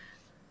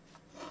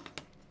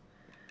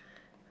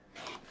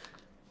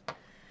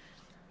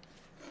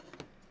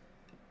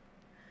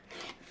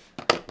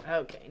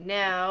 Okay,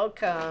 now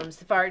comes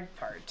the hard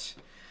part.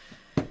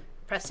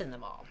 Pressing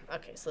them all.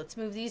 Okay, so let's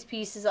move these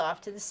pieces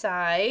off to the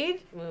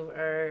side. Move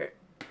our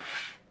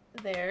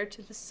there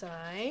to the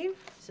side.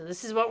 So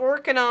this is what we're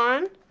working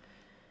on.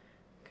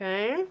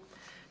 Okay,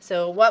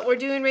 so what we're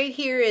doing right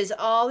here is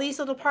all these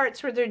little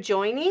parts where they're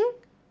joining,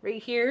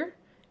 right here,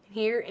 and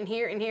here, and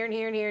here, and here, and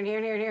here, and here, and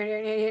here, and here, and here, and here,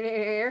 and here, and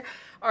here, and here,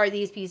 are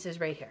these pieces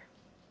right here.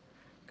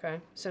 Okay,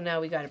 so now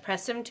we got to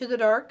press them to the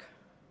dark,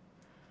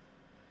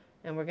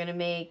 and we're going to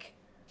make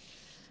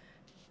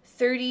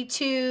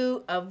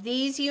 32 of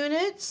these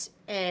units,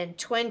 and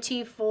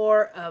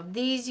 24 of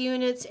these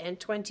units, and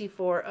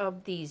 24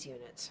 of these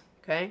units.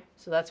 Okay,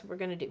 so that's what we're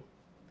going to do.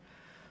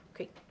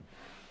 Okay.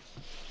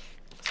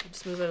 So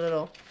just move our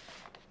little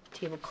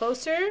table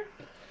closer.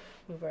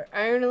 Move our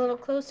iron a little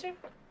closer.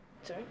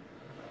 Sorry.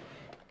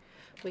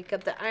 Wake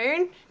up the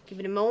iron. Give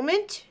it a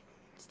moment.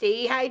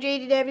 Stay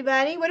hydrated,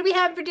 everybody. What do we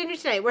have for dinner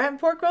tonight? We're having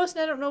pork roast,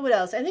 and I don't know what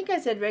else. I think I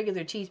said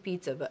regular cheese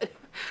pizza, but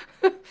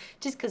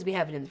just because we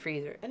have it in the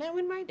freezer, and I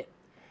wouldn't mind it.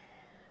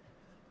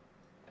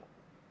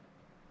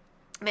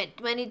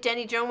 Met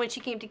Jenny Joan when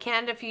she came to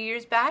Canada a few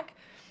years back.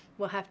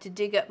 We'll have to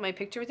dig up my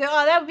picture with her.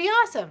 Oh, that would be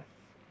awesome.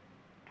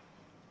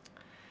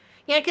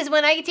 Yeah, because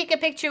when I take a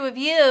picture of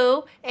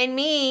you and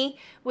me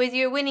with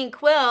your winning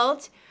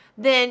quilt,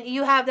 then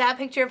you have that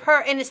picture of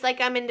her, and it's like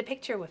I'm in the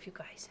picture with you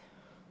guys.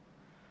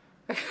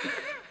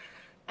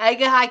 I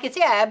could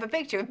say I have a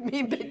picture of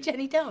me, but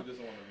Jenny don't. She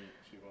doesn't want to meet.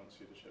 She wants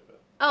you to ship it.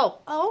 Oh,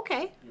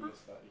 okay. You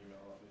missed that email,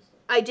 obviously.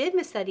 I did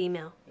miss that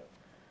email. Yep.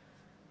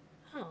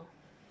 Oh.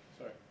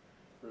 Sorry.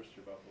 Burst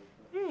your bubble.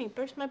 You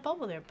burst my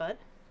bubble there, bud.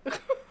 All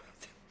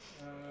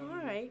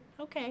right.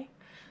 Okay.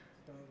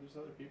 There's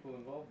other people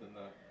involved in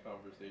that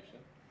conversation.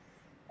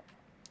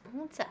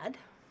 Well, that's sad.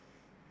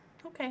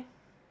 Okay.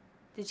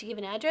 Did she give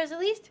an address at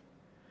least?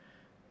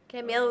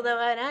 Can't mail without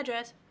an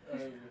address. You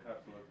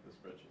have to look at the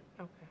spreadsheet.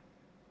 Okay.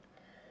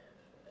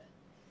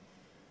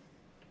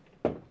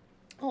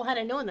 Oh, had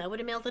I known that, I would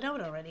have mailed it out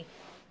already.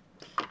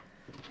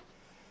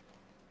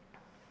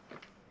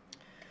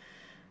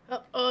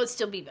 Oh, it's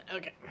still beeping.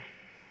 Okay.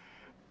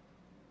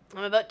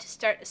 I'm about to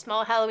start a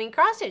small Halloween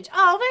cross stitch.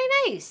 Oh,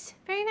 very nice.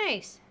 Very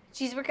nice.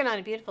 She's working on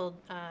a beautiful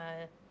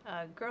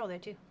girl there,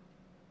 too.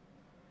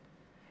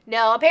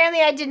 No,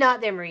 apparently I did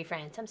not there, Marie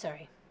France. I'm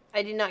sorry.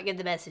 I did not get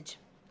the message.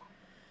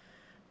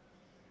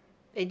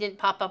 It didn't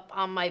pop up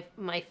on my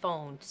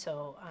phone,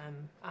 so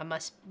I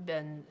must have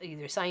been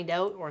either signed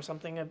out or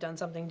something. I've done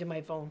something to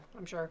my phone,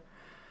 I'm sure.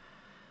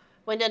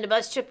 Went on a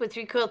bus trip with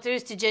 3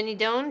 quilters to Jenny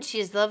Doan. She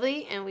is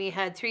lovely, and we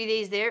had 3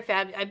 days there.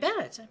 I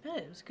bet.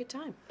 It was a good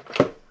time.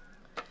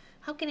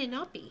 How can it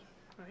not be?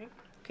 All right.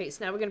 Okay,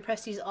 so now we're going to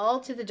press these all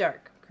to the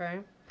dark, okay?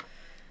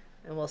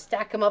 And we'll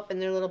stack them up in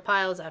their little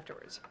piles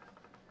afterwards.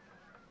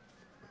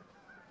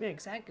 Yeah,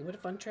 exactly. What a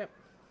fun trip.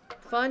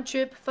 Fun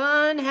trip,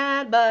 fun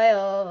had by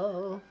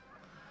all.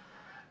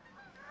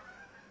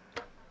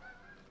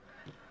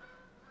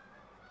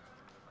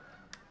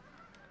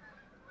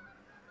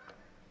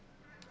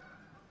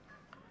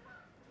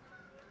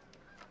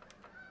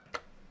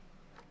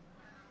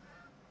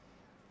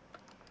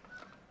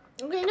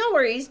 Okay, no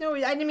worries, no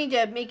worries. I didn't mean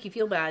to make you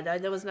feel bad.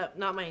 That was not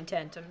my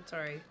intent. I'm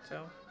sorry.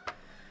 So,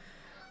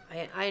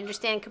 I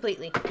understand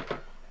completely.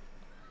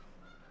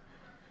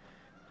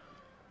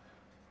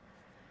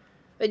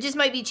 It just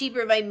might be cheaper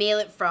if I mail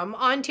it from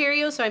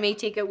Ontario, so I may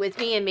take it with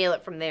me and mail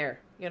it from there.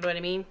 You know what I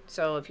mean?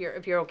 So if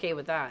you're okay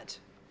with that,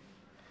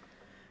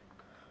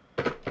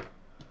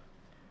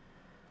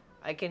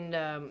 I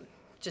can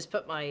just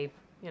put my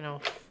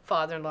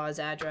father-in-law's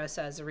address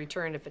as a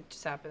return if it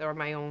just happened, or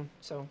my own.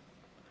 So.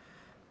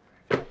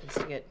 Happens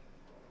to get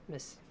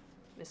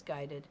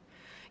misguided.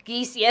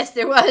 Geese, yes,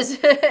 there was.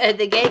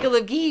 The gaggle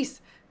of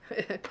geese.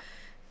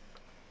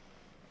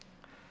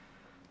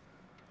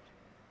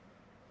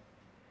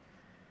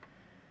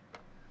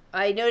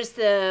 I noticed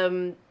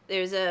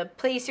there's a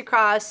place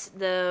across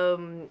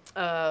the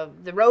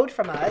road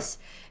from us.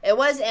 It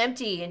was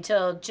empty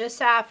until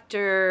just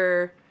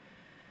after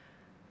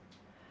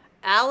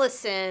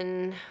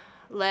Allison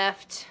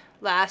left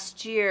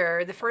last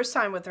year, the first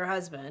time with her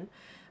husband.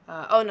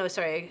 Oh, no,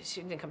 sorry.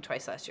 She didn't come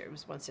twice last year. It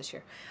was once this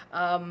year.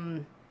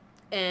 And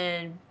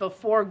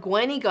before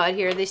Gwenny got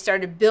here, they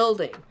started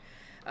building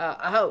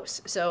a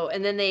house. So,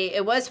 and then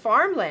it was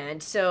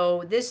farmland.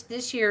 So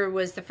this year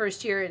was the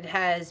first year it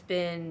has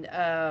been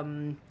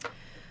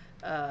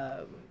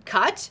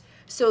cut.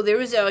 So there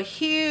was a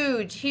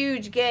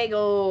huge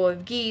gaggle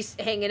of geese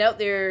hanging out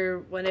there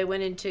when I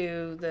went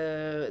into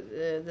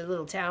the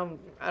little town,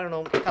 I don't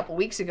know, a couple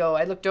weeks ago.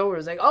 I looked over, I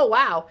was like, oh,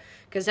 wow.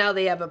 Because now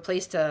they have a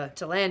place to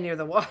land near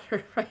the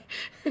water, right?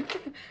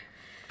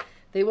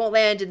 They won't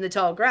land in the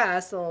tall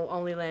grass. They'll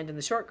only land in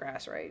the short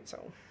grass, right?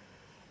 So,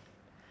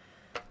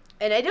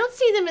 and I don't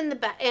see them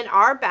in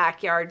our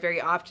backyard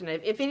very often.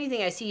 If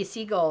anything, I see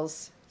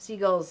seagulls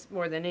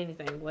more than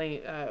anything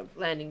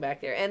landing back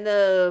there, and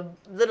the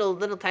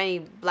little tiny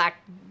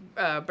black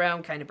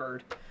brown kind of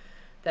bird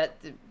that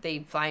they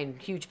fly in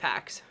huge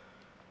packs.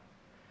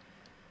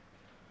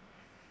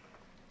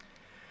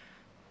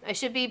 I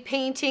should be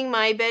painting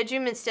my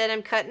bedroom. Instead,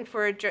 I'm cutting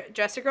for a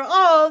dresser girl.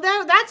 Oh,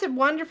 that's a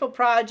wonderful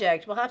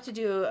project. We'll have to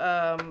do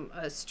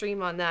a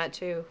stream on that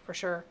too, for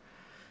sure.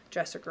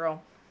 Dresser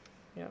girl.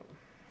 Yep.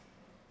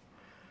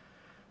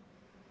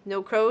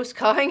 No crows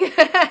cawing?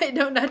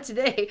 No, not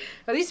today.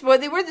 At least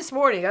they were this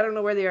morning. I don't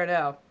know where they are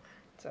now.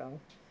 So,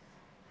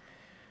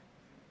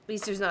 at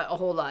least there's not a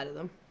whole lot of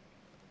them.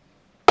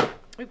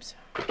 Oops.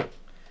 Okay.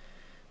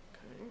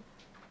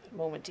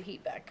 Moment to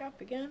heat back up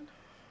again.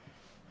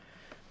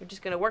 We're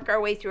just going to work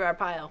our way through our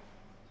pile.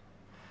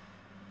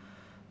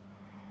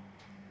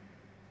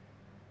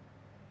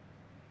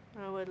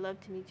 I would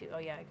love to meet you. Oh,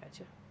 yeah, I got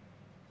you.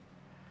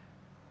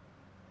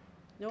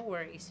 No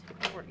worries.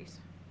 No worries.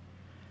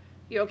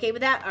 You okay with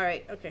that? All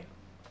right. Okay.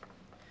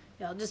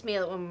 Yeah, I'll just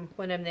mail it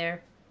when I'm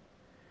there.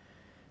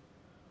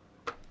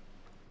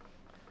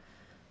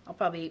 I'll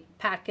probably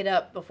pack it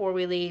up before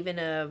we leave in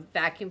a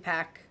vacuum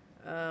pack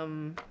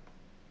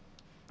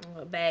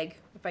a bag,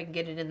 if I can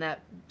get it in that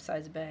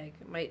size of bag.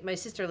 My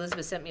sister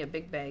Elizabeth sent me a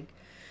big bag.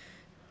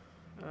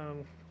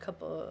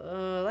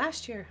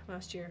 Last year.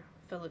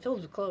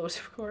 Filled with clothes,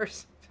 of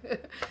course.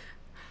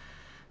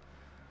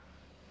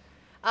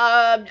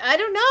 I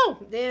don't know.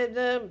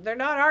 They're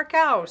not our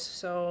cows,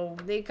 so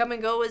they come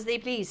and go as they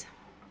please.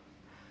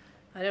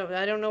 I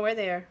don't know where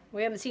they are.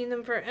 We haven't seen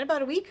them for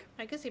about a week.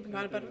 I guess they've been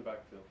gone about. The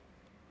backfield.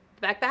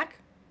 Back.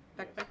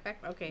 Yes.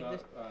 Back. Okay.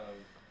 Not,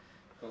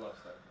 the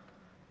left side.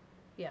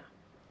 Yeah.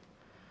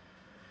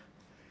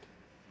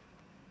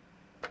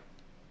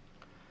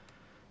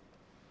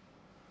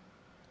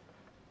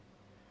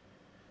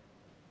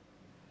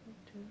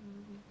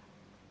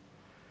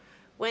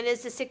 When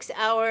is the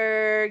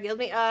 6-hour guild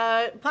meet?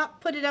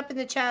 Pop put it up in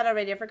the chat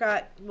already. I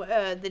forgot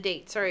the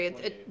date. Sorry,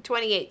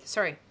 28th.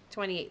 Sorry,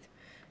 28th.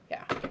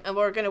 Yeah, and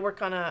we're gonna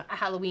work on a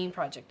Halloween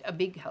project, a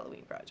big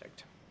Halloween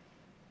project.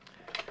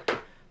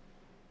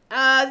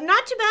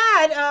 Not too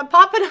bad.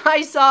 Pop and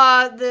I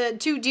saw the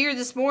 2 deer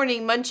this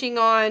morning munching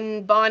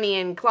on Bonnie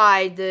and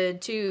Clyde, the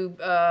 2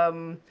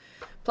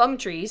 plum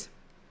trees.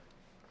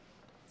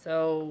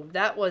 So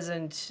that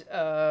wasn't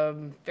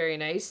very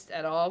nice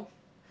at all.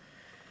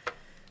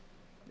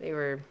 They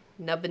were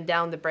nubbing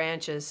down the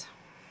branches.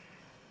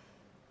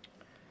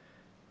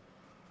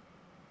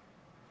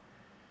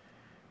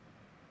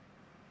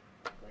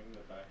 Bring the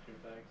vacuum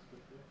bags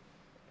with you.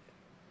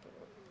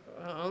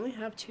 I only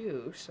have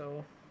 2,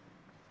 so.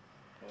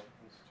 Well,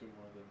 it's 2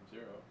 more than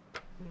 0.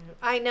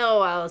 I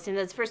know, Allison.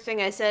 That's the first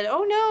thing I said.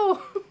 Oh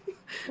no.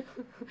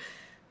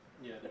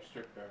 Yeah, they're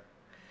stripped bare.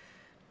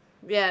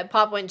 Yeah,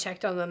 Pop went and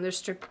checked on them. They're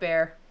stripped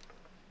bare.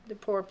 The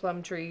poor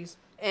plum trees.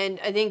 And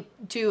I think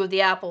 2 of the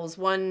apples.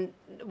 One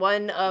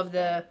of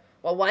the,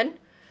 well, one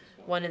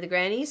of the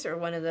grannies or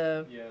one of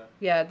the,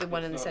 yeah, the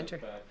one in the center.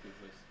 It's not as bad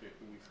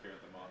because we scared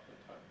them off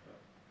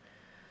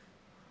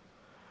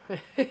in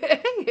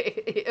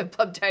time, but...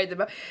 Plum tired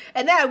them up.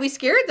 And yeah, we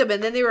scared them,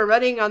 and then they were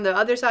running on the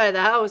other side of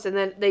the house, and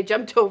then they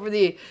jumped over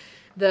the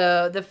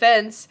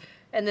fence,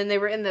 and then they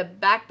were in the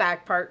back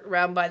part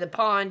around by the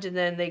pond, and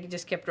then they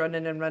just kept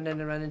running and running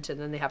and running, and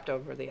then they hopped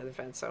over the other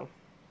fence, so...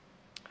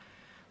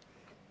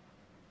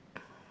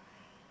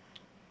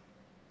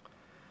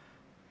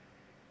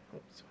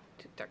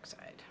 Dark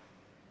side.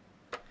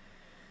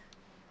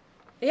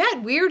 They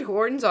had weird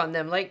horns on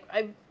them. Like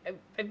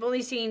I've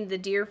only seen the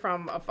deer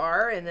from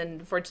afar, and then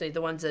unfortunately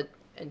the ones that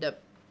end up,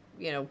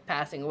 you know,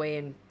 passing away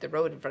in the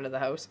road in front of the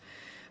house.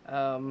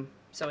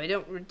 So I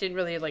didn't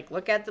really like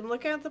look at them,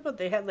 but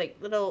they had like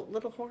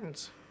little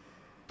horns,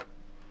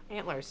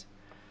 antlers.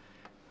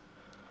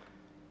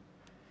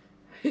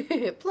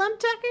 Plum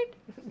tuckered.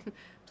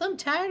 Plum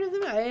tired of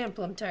them. I am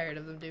plum tired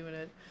of them doing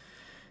it.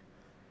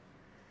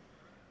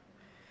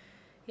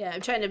 Yeah,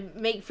 I'm trying to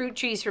make fruit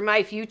trees for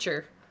my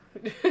future.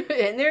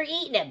 And they're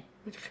eating them.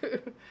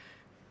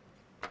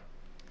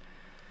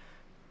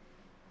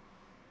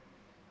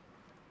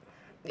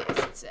 Yes,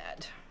 it's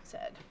sad.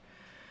 Sad.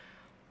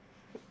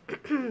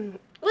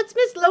 What's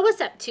Miss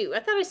Lois up to? I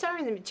thought I saw her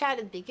in the chat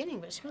at the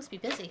beginning, but she must be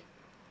busy.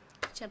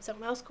 Did she have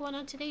something else going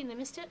on today and I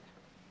missed it?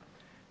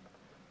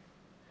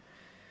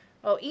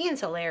 Oh, Ian's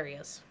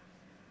hilarious.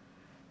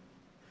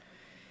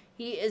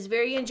 He is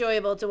very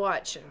enjoyable to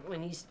watch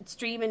when he's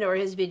streaming or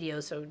his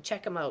videos, so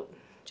check him out.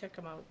 Check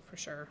him out for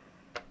sure.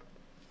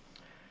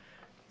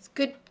 It's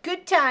good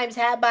times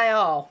had by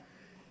all.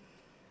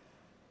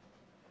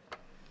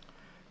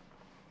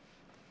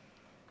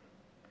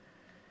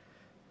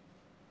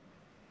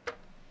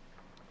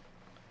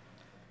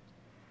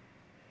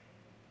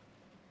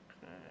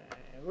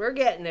 We're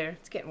getting there.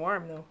 It's getting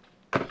warm though.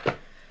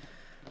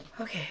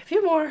 Okay, a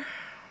few more.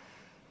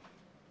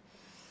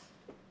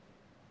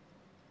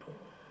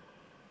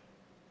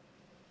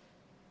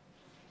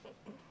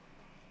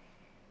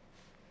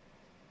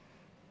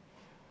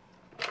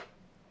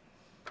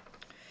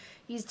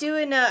 He's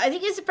doing, I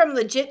think it's from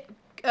Legit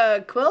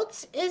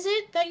Quilts, is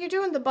it, that you're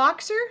doing the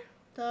boxer?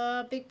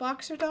 The big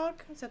boxer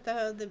dog? Is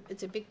that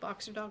it's a big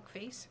boxer dog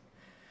face?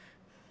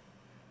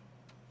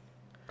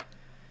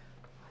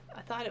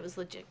 I thought it was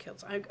Legit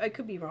Quilts. I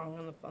could be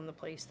wrong on the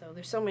place, though.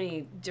 There's so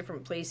many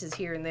different places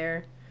here and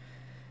there.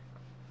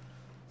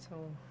 So...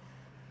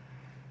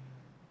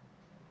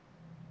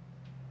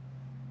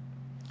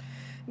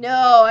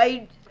 No,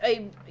 I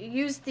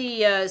used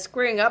the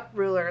squaring up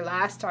ruler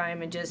last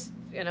time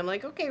and I'm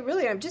like, okay,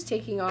 really, I'm just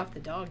taking off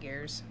the dog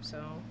ears.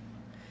 So,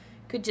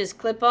 could just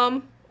clip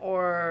them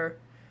or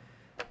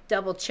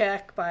double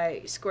check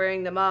by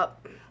squaring them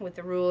up with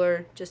the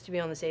ruler just to be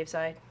on the safe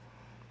side.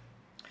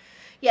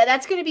 Yeah,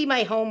 that's going to be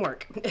my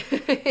homework.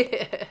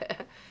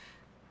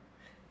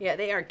 Yeah,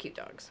 they are cute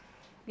dogs.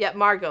 Yeah,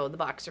 Margot, the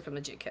boxer from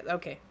the Legit Kit.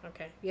 Okay.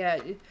 Yeah.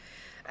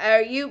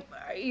 Are you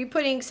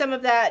putting some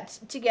of that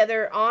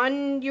together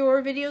on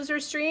your videos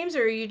or streams,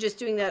 or are you just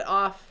doing that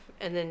off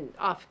and then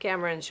off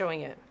camera and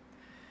showing it?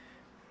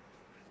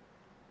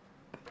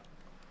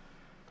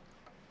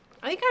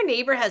 I think our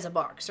neighbor has a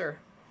boxer.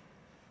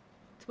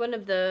 It's one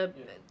of the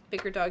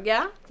bigger dogs.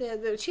 Yeah?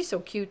 She's so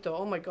cute, though.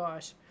 Oh, my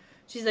gosh.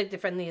 She's like the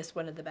friendliest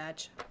one of the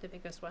batch. The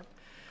biggest one.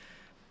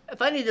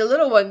 Funny, the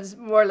little one's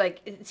more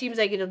like, it seems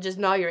like it'll just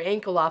gnaw your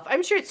ankle off.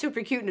 I'm sure it's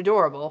super cute and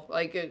adorable.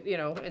 Like, you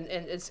know, and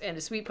it's a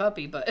sweet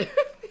puppy. But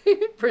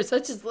for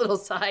such a little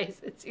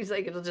size, it seems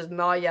like it'll just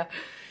gnaw you.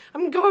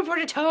 I'm going for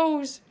the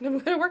toes. I'm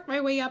going to work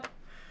my way up.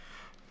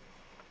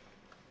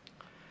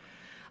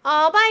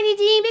 Oh, bye,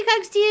 Nadine. Big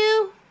hugs to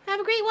you. Have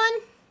a great one.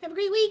 Have a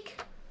great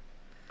week.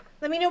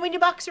 Let me know when your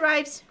box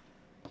arrives.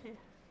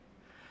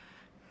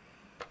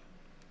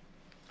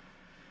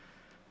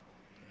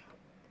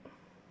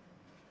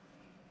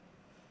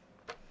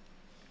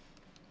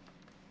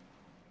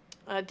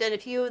 I've done a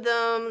few of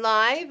them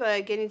live,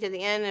 getting to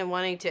the end and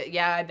wanting to...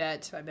 Yeah, I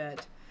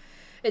bet.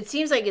 It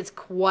seems like it's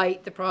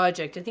quite the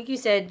project. I think you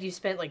said you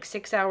spent like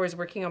 6 hours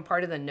working on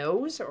part of the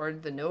nose or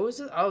the nose.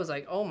 I was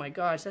like, oh my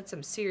gosh, that's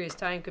some serious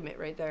time commit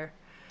right there.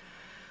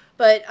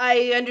 But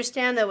I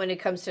understand that when it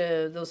comes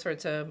to those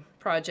sorts of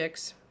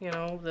projects, you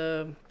know,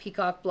 the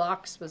peacock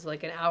blocks was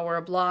like an hour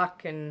a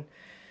block, and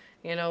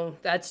you know,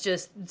 that's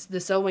just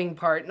the sewing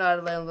part,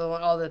 not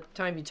all the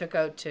time you took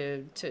out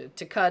to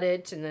cut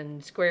it and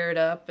then square it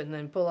up and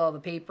then pull all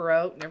the paper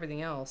out and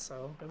everything else.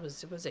 So it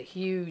was a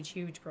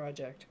huge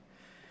project.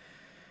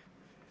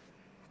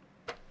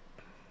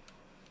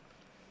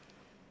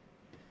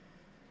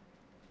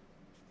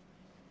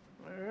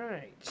 All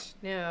right,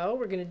 now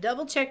we're going to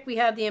double check we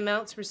have the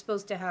amounts we're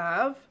supposed to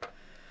have,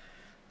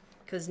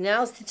 because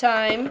now's the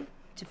time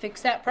to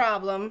fix that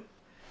problem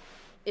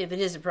if it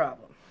is a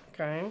problem.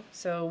 Okay,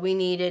 so we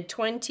needed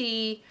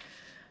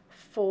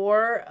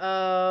 24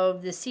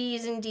 of the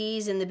C's and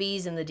D's and the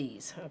B's and the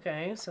D's.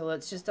 Okay, so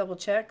let's just double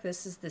check.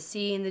 This is the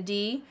C and the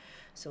D.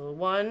 So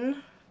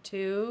 1,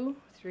 2,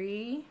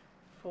 3,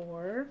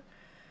 4,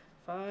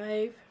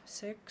 5,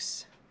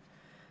 6,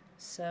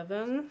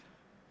 7,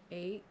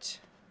 8,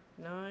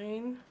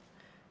 9,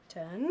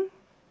 10.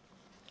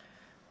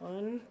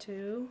 1,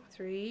 2,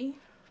 3,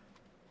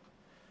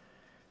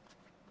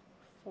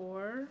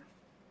 4,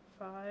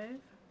 5,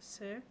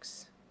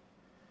 6,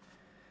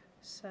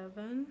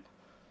 7,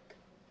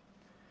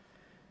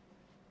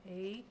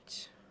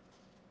 8,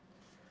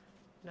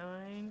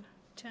 9,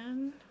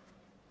 10.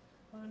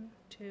 1,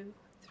 2,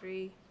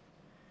 3,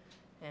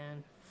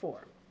 and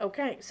 4.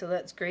 Okay, so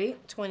that's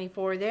great.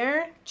 24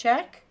 there.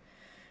 Check.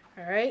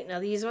 All right, now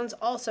these ones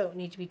also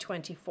need to be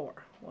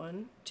 24.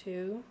 1,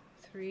 2,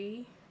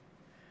 3,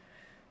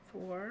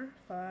 4,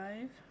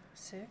 5,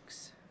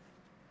 6,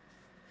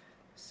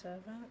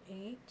 7,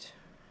 8,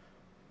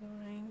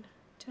 9,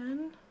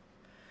 10.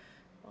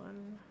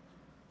 1,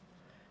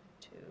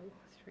 2,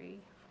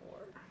 3,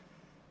 4,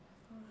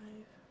 5,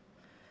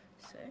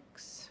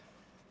 6,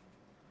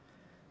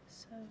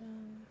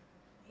 7,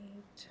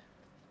 8,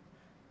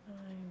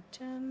 9,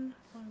 10.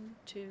 1,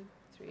 2,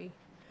 3,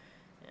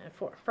 and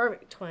 4.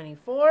 Perfect.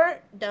 24.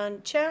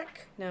 Done.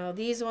 Check. Now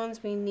these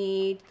ones we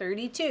need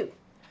 32.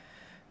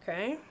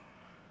 Okay.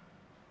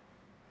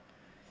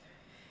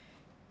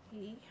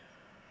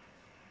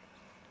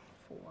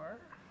 4,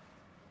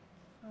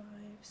 5,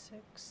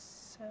 6,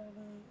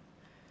 7,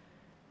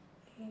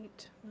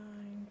 8,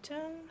 9,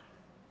 10.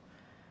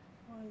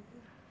 1,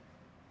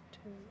 2,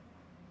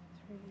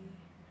 3,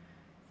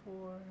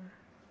 4,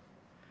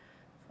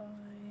 5,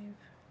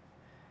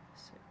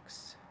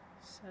 6,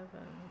 7,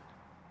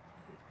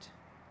 8,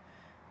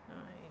 9,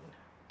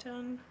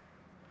 10.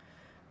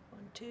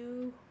 1,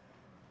 2,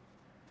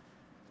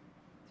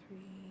 3,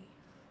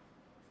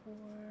 4,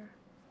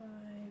 5,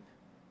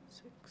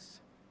 6,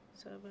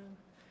 7,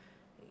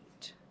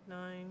 8,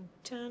 9,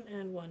 10,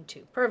 and 1,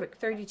 2. Perfect.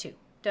 32.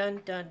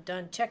 Done, done,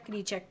 done.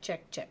 Checkity, check,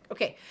 check, check.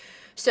 Okay,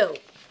 so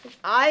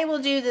I will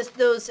do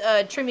those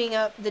trimming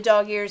up the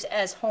dog ears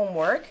as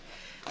homework.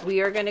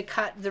 We are going to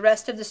cut the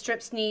rest of the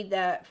strips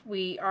that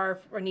are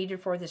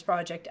needed for this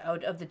project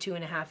out of the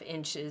 2.5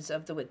 inches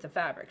of the width of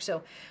fabric.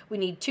 So we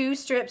need 2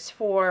 strips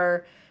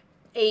for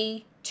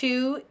A2,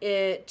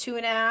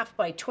 2.5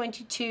 by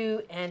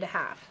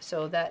 22.5.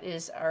 So that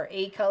is our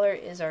A color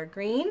is our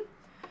green.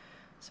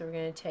 So we're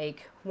going to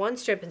take 1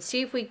 strip and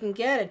see if we can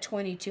get a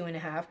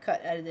 22.5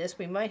 cut out of this.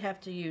 We might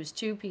have to use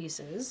 2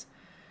 pieces.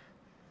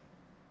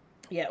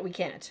 Yeah, we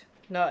can't.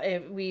 No,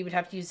 we would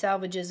have to use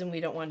salvages, and we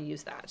don't want to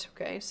use that.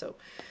 Okay, so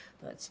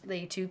let's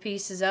lay 2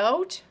 pieces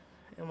out,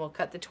 and we'll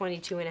cut the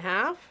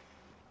 22.5.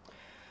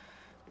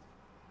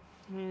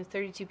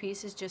 32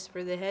 pieces just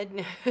for the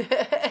head.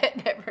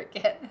 Never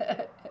get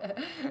that.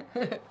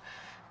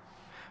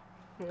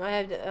 I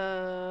have to,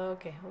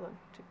 okay, hold on.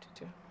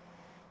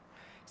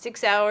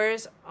 6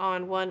 hours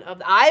on one of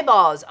the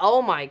eyeballs.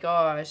 Oh my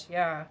gosh,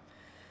 yeah.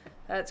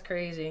 That's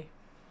crazy.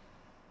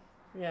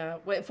 Yeah,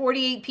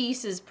 48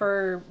 pieces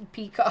per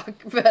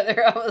peacock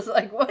feather. I was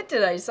like, what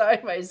did I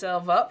sign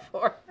myself up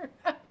for?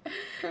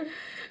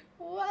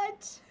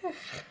 What?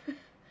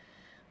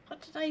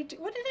 What did I do?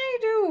 What did I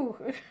do?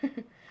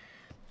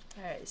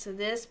 All right, so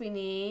this we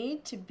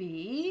need to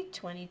be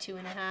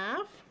 22.5.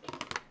 I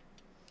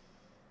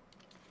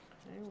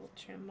will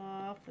trim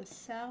off the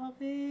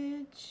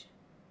salvage.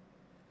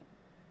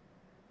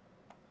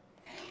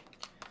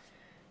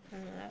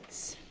 And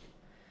that's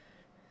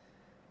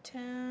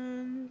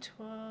 10,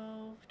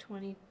 12,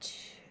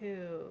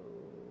 22.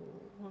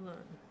 Hold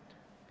on.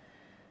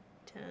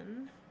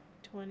 10,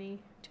 20,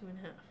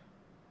 2.5.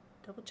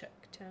 Double check.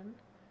 10,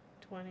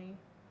 20,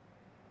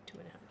 2.5.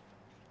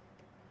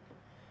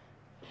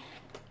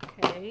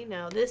 Okay,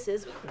 now this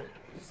is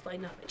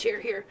sliding off my chair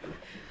here.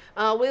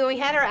 When we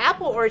had our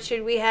apple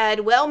orchard, we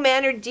had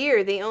well-mannered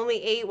deer. They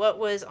only ate what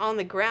was on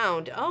the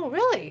ground. Oh,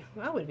 really?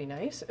 That would be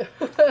nice.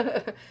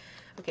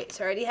 Okay,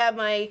 so I already have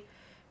my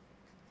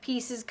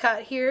pieces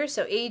cut here.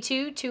 So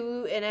A2,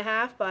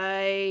 2.5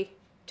 by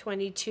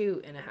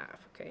 22.5.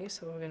 Okay,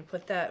 so we're going to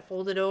put that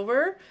folded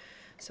over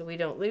so we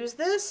don't lose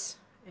this,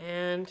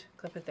 and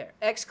clip it there.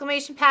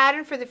 Exclamation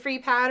pattern for the free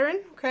pattern.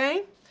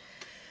 Okay,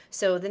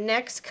 so the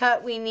next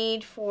cut we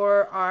need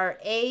for our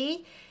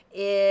A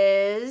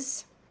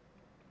is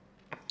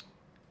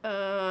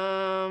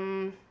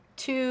 2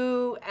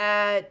 2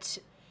 at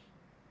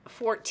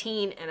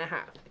 14 and a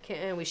half.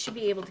 Okay, and we should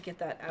be able to get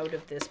that out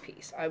of this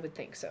piece. I would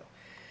think so.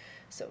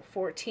 So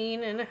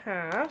 14 and a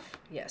half.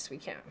 Yes, we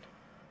can.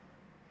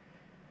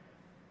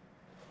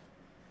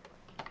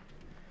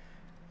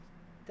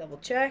 Double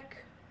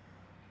check.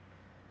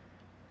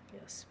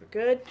 Yes, we're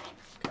good.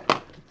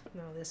 Okay.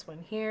 Now this one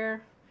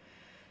here.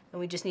 And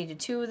we just needed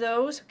 2 of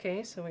those.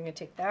 Okay, so we're going to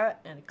take that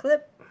and a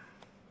clip.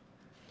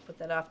 Put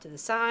that off to the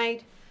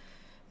side.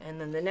 And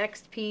then the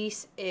next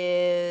piece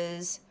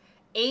is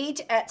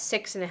 8 at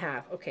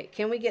 6.5. Okay,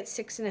 can we get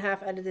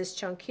 6.5 out of this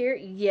chunk here?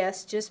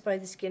 Yes, just by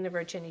the skin of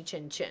our chinny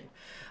chin chin.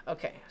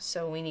 Okay,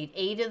 so we need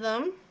 8 of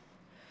them.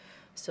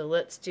 So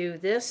let's do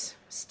this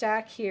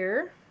stack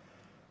here.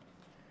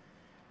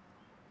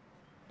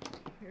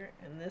 Here,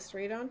 and this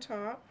right on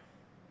top.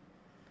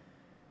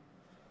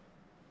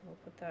 We'll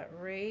put that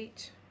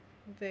right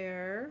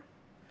there.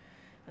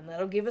 And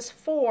that'll give us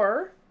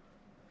 4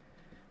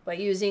 by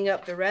using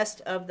up the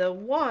rest of the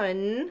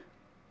 1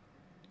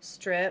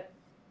 strip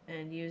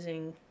and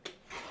using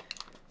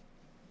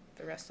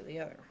the rest of the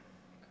other.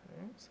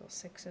 Okay, so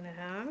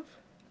 6.5.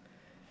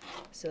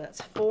 So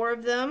that's 4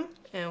 of them,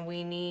 and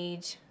we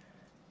need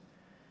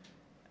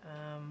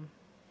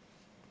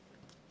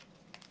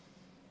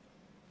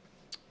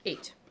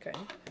 8. Okay.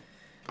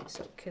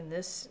 So can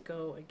this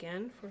go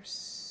again for?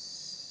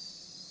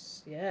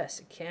 Yes,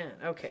 it can.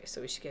 Okay,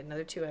 so we should get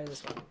another 2 out of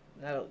this one.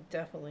 That'll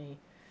definitely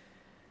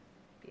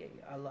be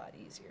a lot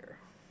easier.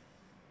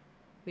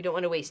 We don't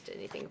want to waste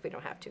anything if we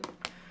don't have to.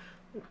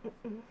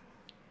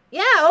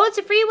 Yeah, oh, it's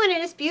a free one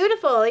and it's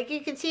beautiful. Like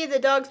you can see the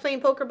dog's playing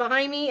poker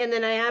behind me, and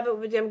then I have it.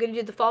 I'm going to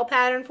do the fall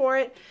pattern for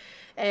it,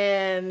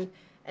 and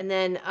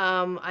then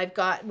I've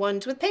got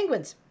ones with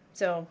penguins.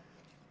 So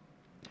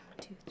 1,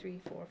 2, 3,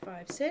 4,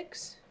 5,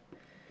 6,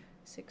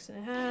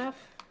 6.5.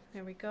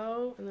 There we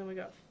go, and then we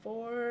got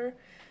 4.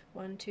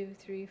 1, 2,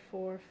 3,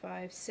 4,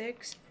 5,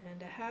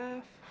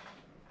 6.5.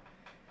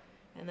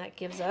 And that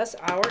gives us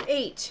our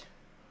 8.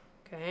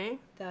 Okay,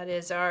 that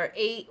is our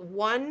 8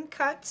 1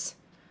 cuts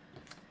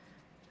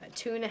at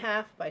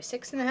 2.5 by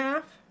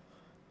 6.5.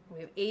 We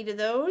have 8 of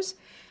those,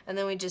 and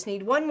then we just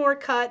need 1 more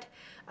cut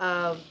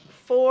of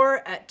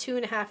 4 at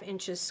 2.5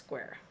 inches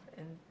square,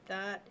 and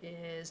that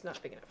is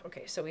not big enough.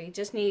 Okay, so we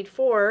just need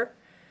 4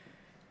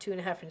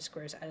 2.5 inch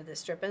squares out of this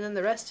strip, and then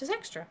the rest is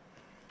extra.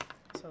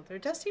 So there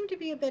does seem to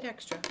be a bit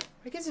extra.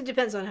 I guess it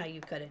depends on how you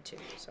cut it too.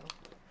 So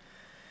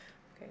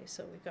okay,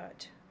 so we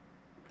got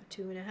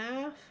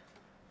 2.5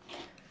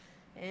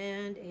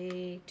 and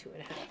a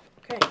 2.5.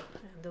 Okay,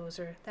 and those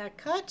are that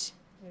cut.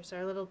 There's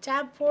our little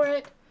tab for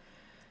it,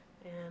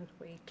 and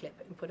we clip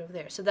it and put it over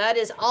there. So that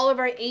is all of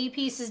our A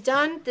pieces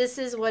done. This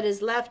is what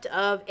is left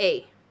of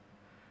A.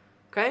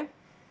 Okay,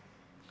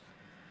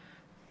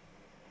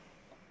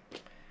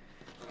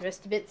 the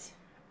rest of it's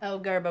El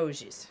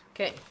Garboges.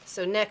 Okay,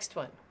 so next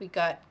one we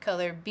got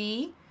color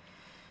B,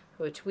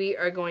 which we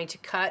are going to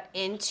cut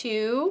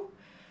into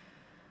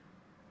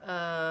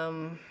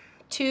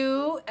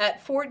 2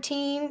 at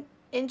 14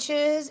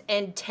 inches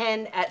and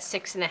 10 at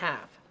 6.5.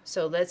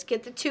 So let's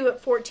get the 2 at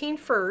 14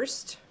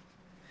 first,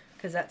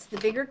 because that's the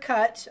bigger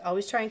cut.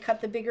 Always try and cut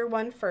the bigger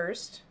one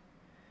first.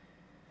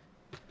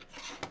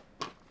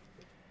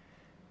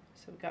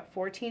 So we've got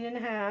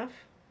 14.5.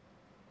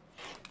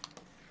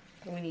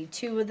 And we need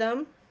 2 of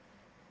them.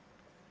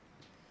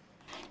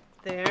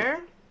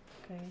 There.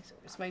 Okay, so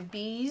there's my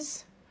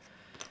B's.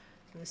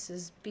 This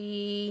is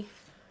B2.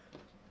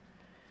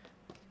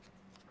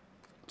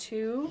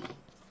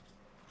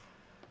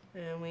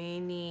 And we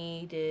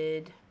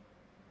needed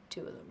 2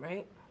 of them,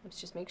 right?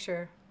 Let's just make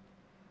sure.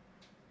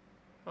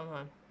 Hold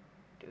on.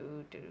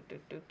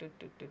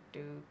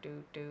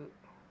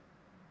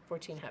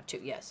 14.5,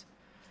 2, yes.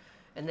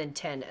 And then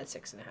 10 at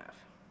 6.5.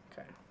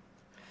 Okay.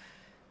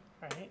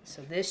 All right,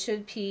 so this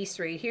piece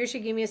right here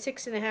should give me a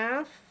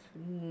 6.5.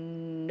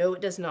 No,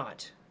 it does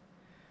not.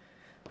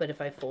 But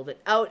if I fold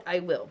it out, I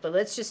will. But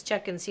let's just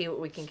check and see what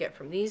we can get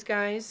from these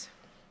guys.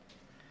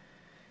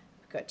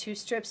 We've got 2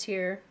 strips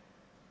here.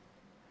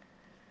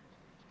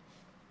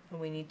 And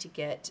we need to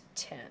get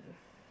 10.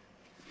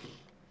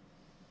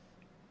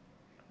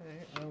 All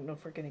right, I don't know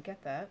if we're going to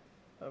get that,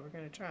 but we're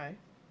going to try.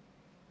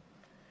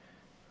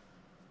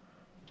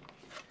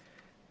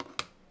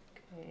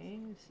 Okay,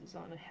 this is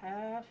on a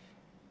half.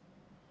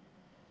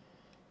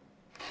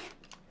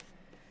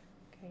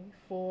 Okay,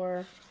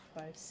 4,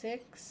 5,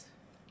 6.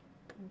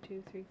 1,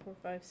 2, 3, 4,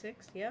 5,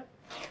 6. Yep.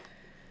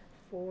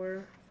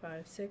 4,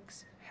 5,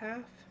 6,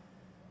 half.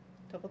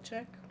 Double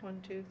check.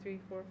 1, 2, 3,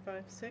 4,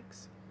 5,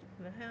 6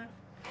 and a half.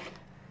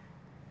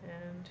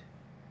 And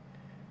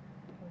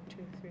 1,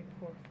 2, 3,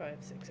 4, 5,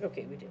 6.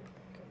 Okay, we did.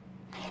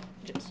 Okay.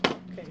 Just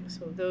okay.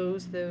 So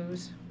those,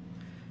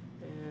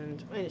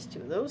 and minus 2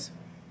 of those.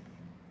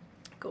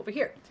 Go over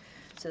here.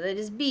 So that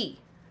is B.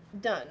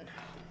 Done.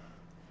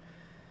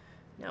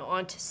 Now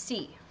on to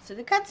C. So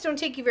the cuts don't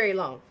take you very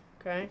long,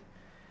 okay?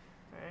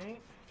 All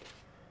right.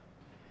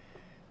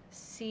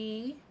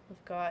 C,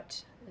 we've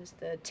got is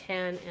the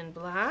tan and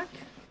black.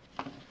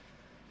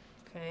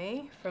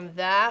 Okay, from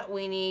that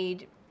we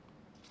need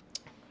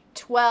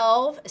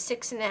 12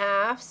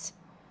 6.5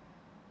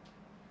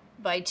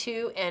 by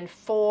 2 and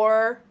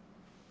 4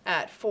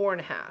 at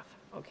 4.5.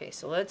 Okay,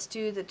 so let's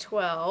do the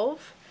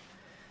 12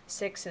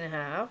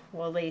 6.5.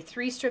 We'll lay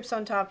 3 strips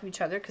on top of each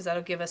other because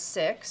that'll give us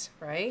 6,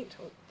 right?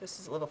 Oh, this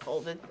is a little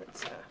folded.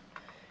 Let's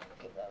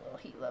give that a little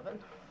heat loving.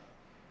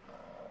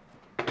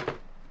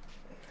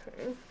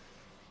 Okay.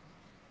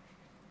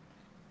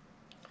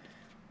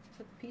 Set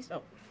the piece.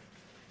 Oh,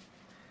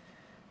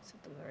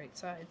 set them the right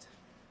sides.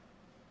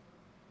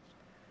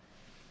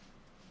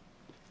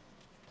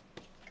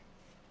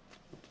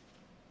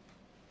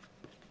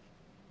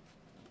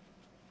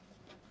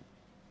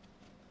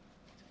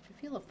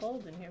 I feel a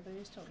fold in here, but I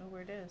just don't know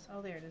where it is.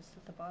 Oh, there it is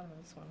at the bottom of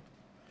this one.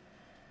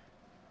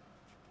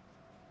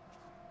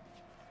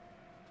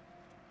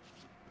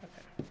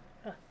 Okay.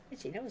 Oh,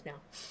 itchy nose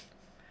now.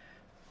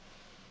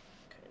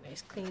 Okay,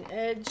 nice clean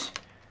edge.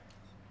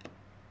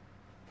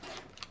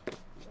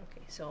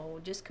 Okay, so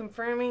just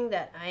confirming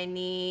that I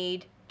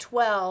need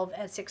 12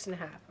 at 6.5.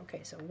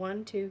 Okay, so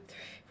 1, 2, 3,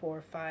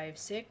 4, 5,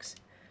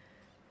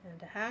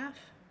 6.5.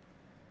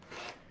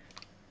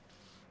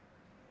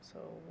 So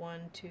 1,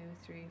 2,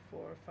 3,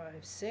 4, 5,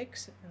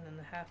 6, and then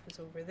the half is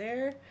over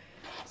there.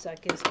 So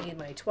that gives me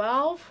my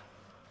 12.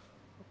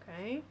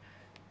 Okay,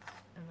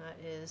 and that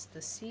is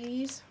the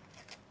C's.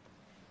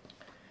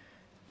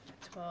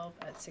 12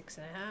 at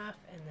 6.5,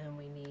 and then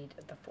we need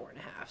the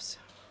 4.5s,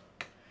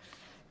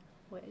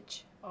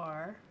 which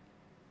are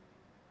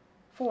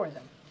 4 of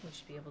them. We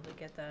should be able to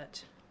get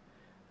that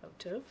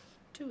out of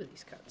 2 of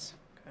these cuts.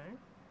 Okay.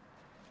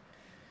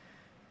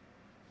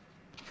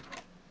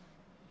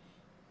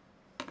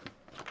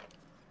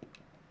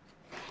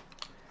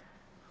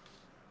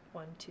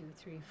 1, 2,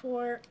 3,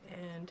 4,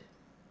 and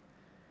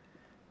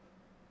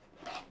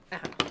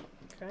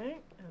okay,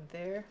 and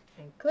there,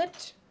 and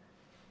clipped.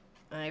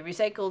 I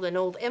recycled an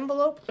old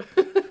envelope,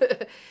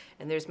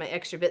 and there's my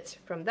extra bits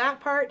from that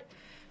part.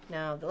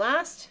 Now the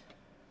last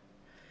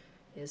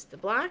is the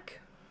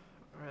black.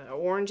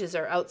 Orange is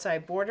our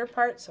outside border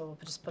part, so we'll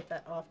just put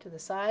that off to the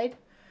side.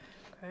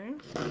 Okay.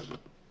 And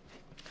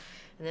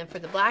then for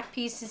the black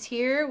pieces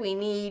here, we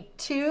need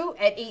 2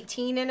 at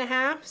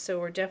 18.5, so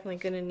we're definitely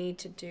going to need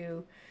to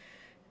do,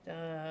 we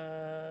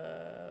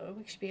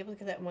should be able to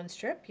get that in one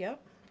strip.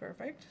 Yep,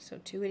 perfect. So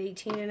 2 at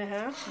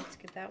 18.5. Let's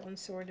get that one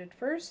sorted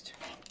first,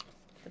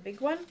 the big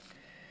one.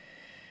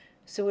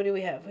 So what do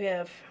we have?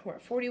 We're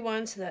at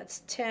 41, so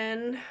that's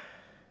 10,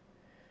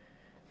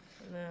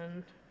 and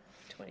then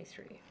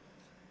 23,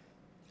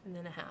 and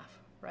then a half,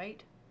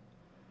 right?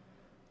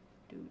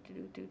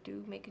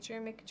 Making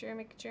sure,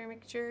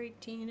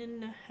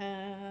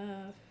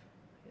 18.5.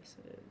 Yes,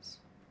 it is.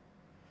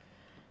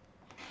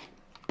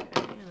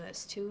 Okay, and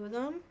that's 2 of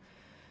them.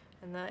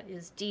 And that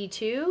is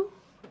D2.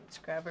 Let's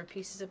grab our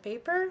pieces of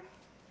paper.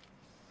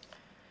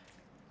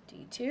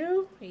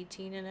 D2,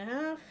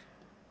 18.5.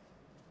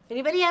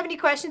 Anybody have any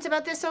questions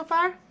about this so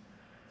far?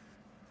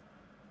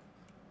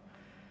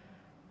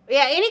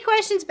 Yeah, any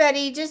questions,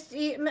 Betty? Just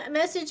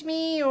message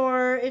me,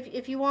 or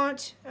if you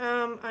want,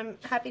 I'm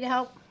happy to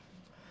help.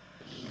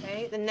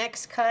 Okay, the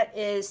next cut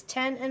is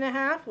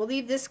 10.5. We'll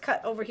leave this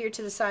cut over here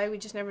to the side. We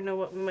just never know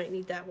what we might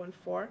need that one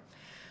for.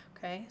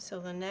 Okay, so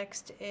the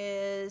next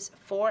is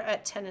 4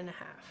 at 10.5.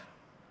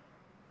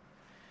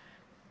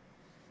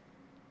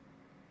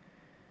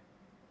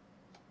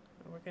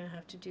 We're going to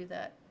have to do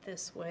that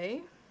this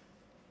way.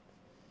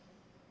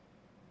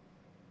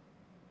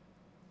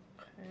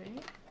 Okay.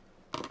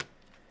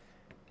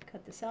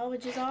 Cut the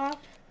salvages off.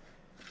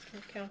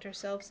 We'll count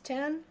ourselves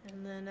 10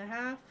 and then a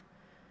half.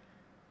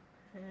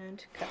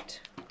 And cut.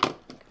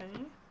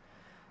 Okay,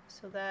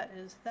 so that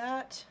is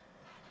that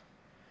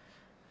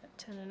at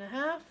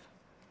 10.5.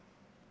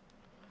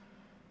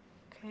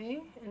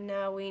 Okay, and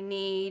now we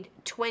need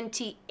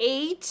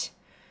 28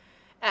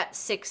 at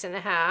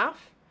 6.5,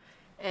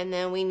 and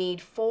then we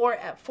need 4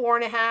 at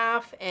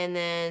 4.5, and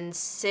then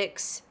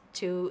 6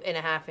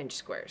 2.5-inch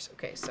squares.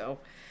 Okay, so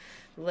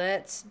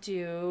let's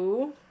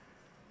do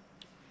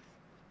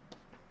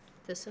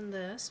this and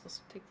this. Let's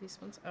take these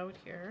ones out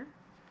here.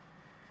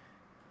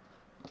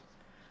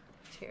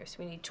 Here, so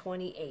we need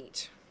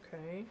 28,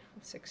 okay,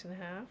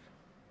 6.5.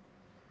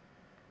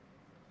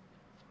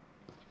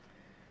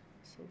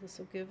 So this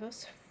will give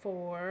us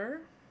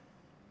 4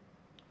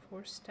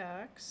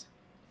 stacks.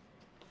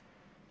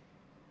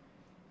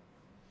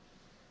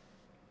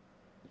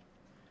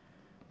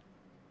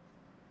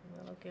 And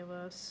that'll give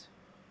us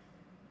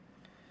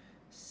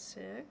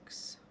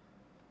 6.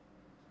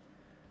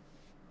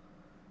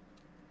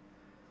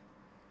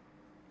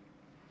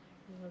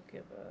 And it'll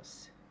give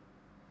us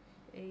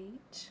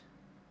 8.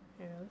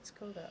 Here, let's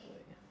go that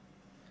way.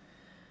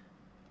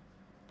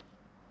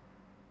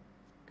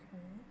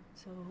 Okay,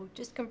 so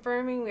just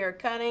confirming we are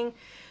cutting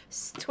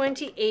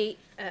 28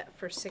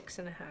 for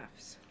 6.5.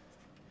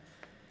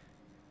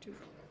 Scoop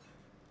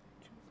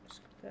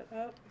that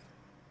up.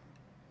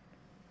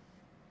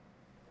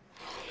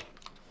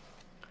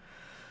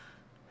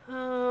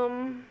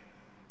 Oh,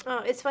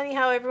 it's funny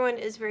how everyone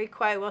is very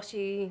quiet while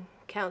she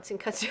counts and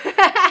cuts.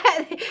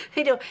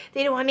 they don't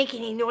want to make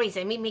any noise.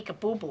 I mean, make a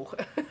boo boo.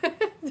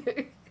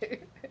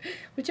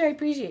 Which I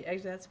appreciate.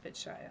 Actually, that's a bit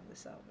shy on the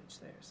salvage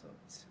there, so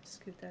let's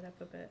scoot that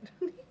up a bit.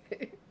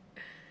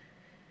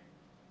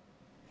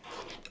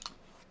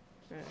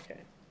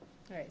 Okay.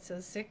 All right, so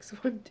 6,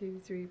 1, 2,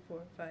 3,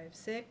 4, 5,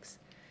 6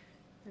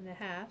 and a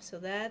half. So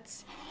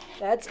that's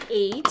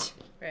 8,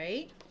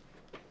 right?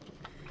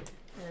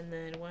 And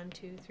then 1,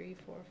 2, 3,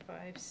 4,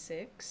 5,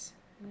 6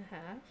 and a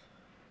half.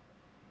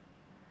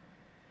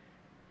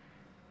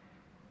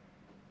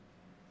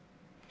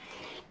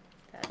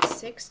 That's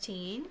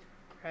 16,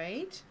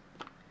 right?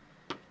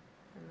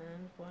 And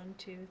then 1,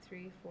 2,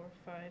 3, 4,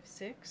 5,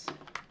 6.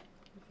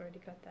 We've already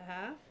got the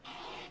half.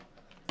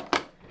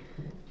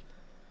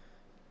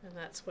 And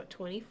that's what,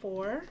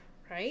 24,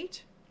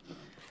 right?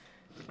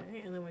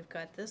 Okay, and then we've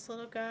got this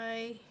little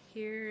guy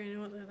here. You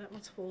know what, that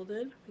one's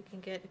folded. We can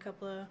get a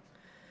couple of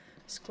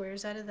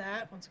squares out of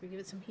that once we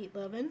give it some heat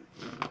loving.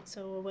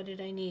 So what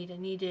did I need? I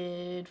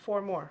needed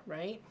 4 more,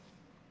 right?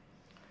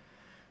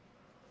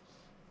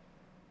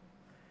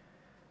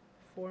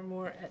 4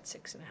 more at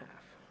 6 and a half.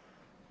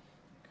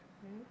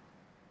 Okay.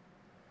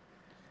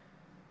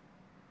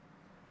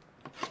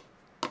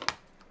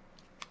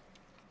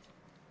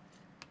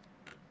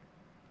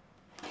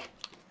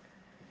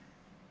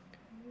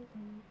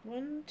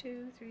 One,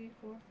 2, 3,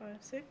 4, 5,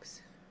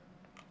 6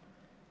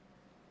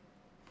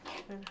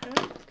 and a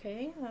half.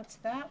 Okay, that's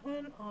that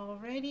one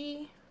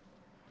already.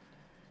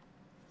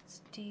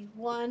 It's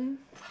D1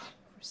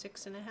 for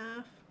 6 and a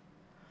half.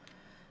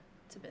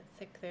 It's a bit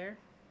thick there.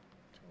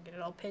 Get it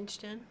all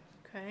pinched in.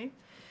 Okay,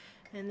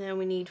 and then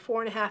we need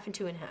 4 and a half and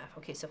 2 and a half.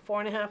 Okay, so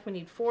 4 and a half, we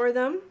need 4 of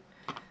them.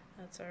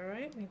 That's all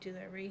right. We do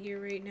that right here,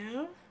 right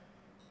now.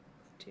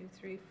 2,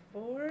 3,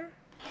 4.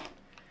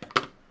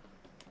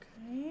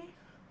 Okay.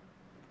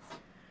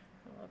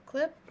 A little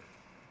clip.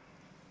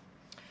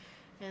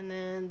 And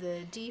then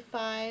the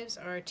D5s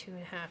are 2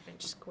 and a half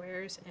inch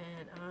squares,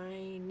 and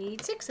I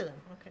need 6 of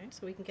them. Okay,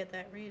 so we can get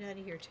that right out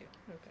of here too.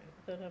 Okay,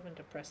 without having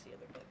to press the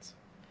other bits.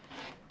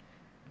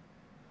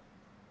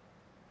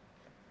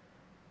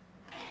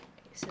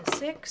 So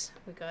 6,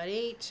 we got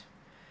 8,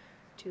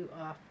 2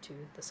 off to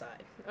the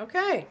side.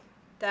 Okay,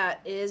 that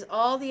is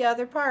all the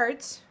other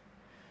parts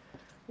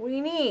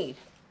we need,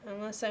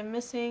 unless I'm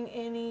missing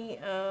any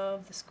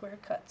of the square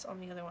cuts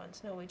on the other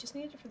ones. No, we just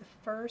need it for the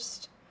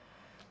first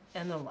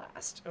and the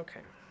last.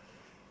 Okay.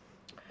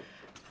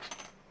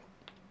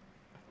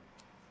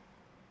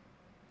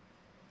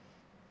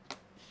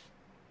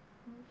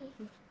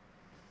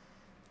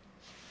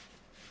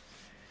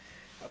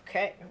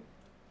 Okay.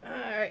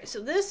 Alright,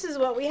 so this is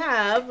what we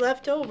have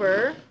left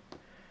over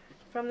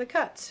from the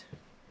cuts.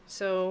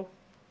 So,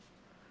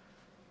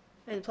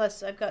 and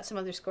plus I've got some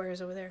other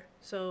squares over there.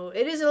 So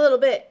it is a little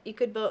bit. You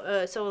could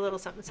sew a little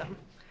something, something.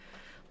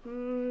 Well,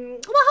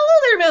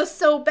 hello there, Miss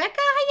So Becca.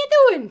 How you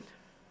doing?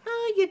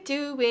 How you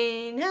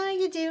doing? How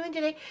you doing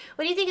today?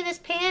 What do you think of this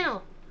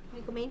panel?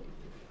 Michael Main?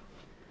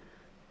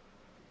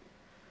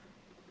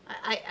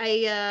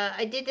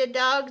 I did the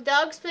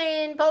dogs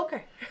playing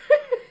poker.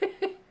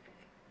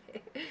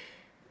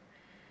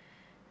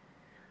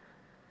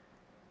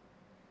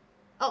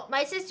 Oh,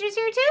 my sister's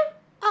here too?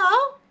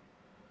 Oh.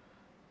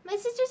 My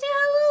sister's here.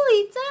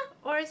 Hello, Lisa.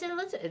 Or is it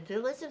Elizabeth? Did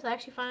Elizabeth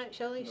actually find it?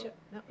 Shelley?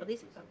 No,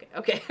 Elisa. Okay.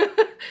 Okay.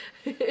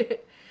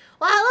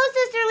 Well, hello,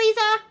 Sister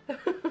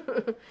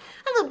Lisa.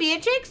 Hello,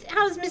 Beatrix.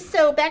 How's Miss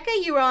So Becca?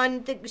 You were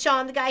on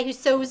Sean, the guy who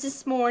sews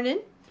this morning.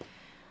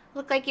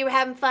 Looked like you were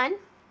having fun.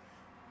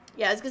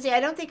 Yeah, I was going to say, I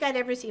don't think I'd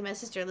ever see my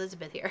sister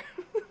Elizabeth here.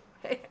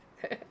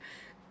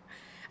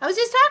 I was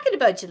just talking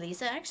about you,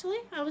 Lisa, actually.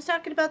 I was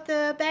talking about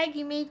the bag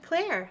you made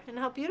Claire and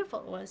how beautiful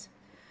it was.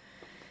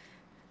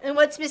 And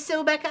what's Miss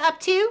So Becca up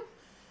to?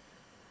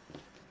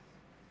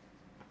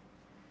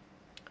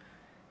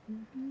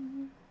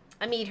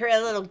 I made her a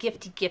little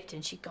gifty gift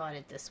and she got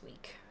it this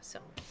week. So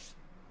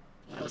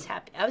I was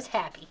happy. I was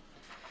happy.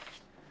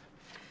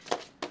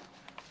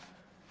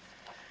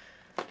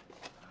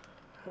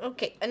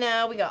 Okay,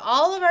 now we got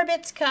all of our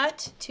bits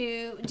cut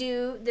to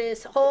do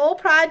this whole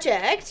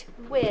project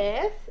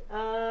with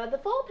the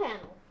fall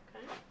panel.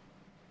 Okay,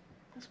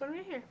 this one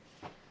right here.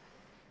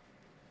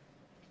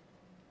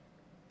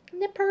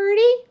 Isn't it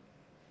pretty?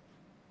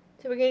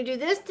 So we're going to do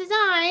this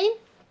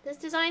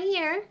design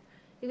here.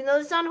 Even though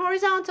it's on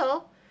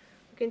horizontal,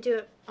 we can do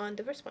it on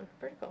the first one,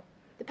 vertical.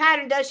 The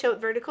pattern does show it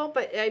vertical,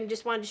 but I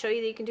just wanted to show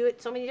you that you can do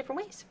it so many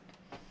different ways.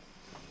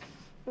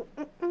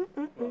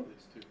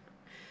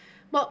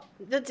 Well,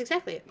 that's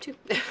exactly it too.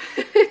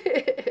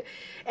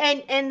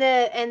 and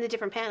the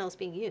different panels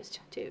being used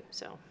too.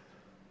 So,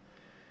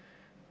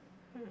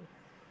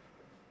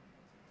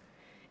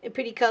 and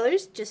pretty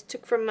colors. Just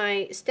took from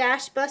my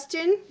stash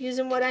bustin',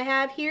 using what I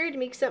have here to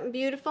make something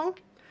beautiful.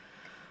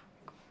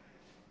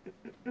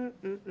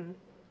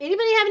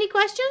 Anybody have any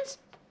questions?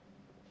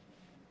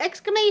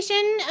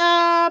 Exclamation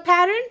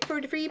pattern for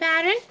the free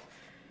pattern.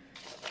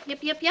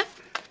 Yep.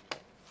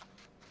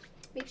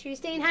 Make sure you're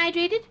staying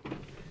hydrated.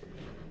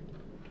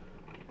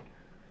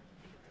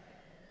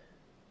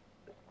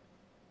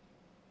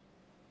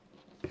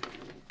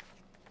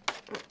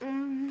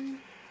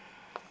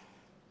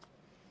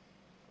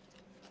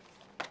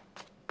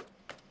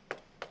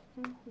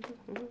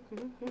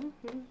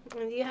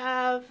 you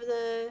have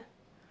the...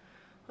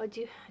 Oh,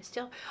 do you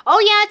still... Oh,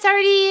 yeah, it's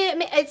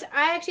already...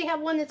 I actually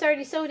have one that's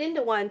already sewed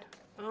into one.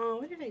 Oh,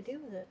 what did I do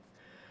with it?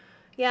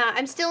 Yeah,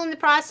 I'm still in the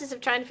process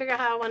of trying to figure out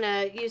how I want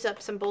to use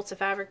up some bolts of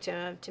fabric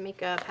to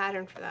make a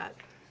pattern for that.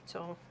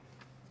 So,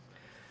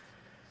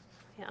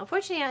 yeah,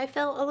 unfortunately, I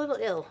fell a little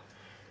ill.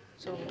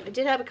 So, I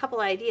did have a couple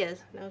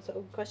ideas. Now it's a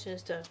question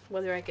as to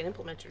whether I can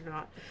implement it or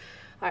not.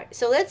 Alright,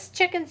 so let's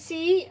check and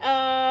see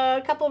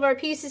a couple of our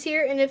pieces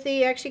here and if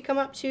they actually come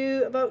up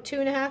to about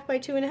 2.5 by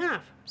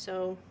 2.5.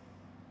 So,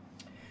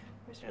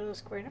 where's our little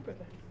square number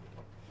then?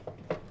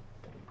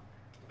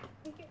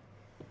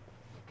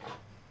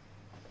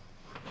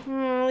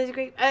 It's a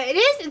great.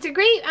 It's a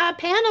great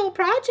panel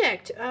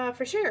project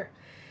for sure.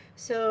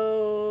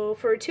 So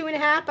for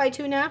 2.5 by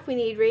 2.5, we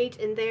need right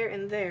in there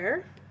and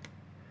there.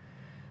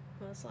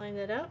 Let's line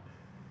that up.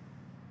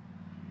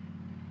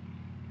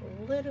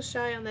 A little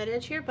shy on that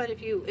edge here, but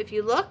if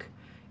you look,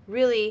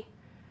 really.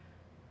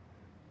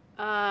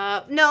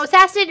 No,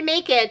 Sass didn't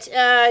make it.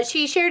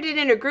 She shared it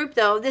in her group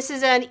though. This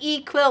is an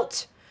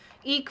e-quilter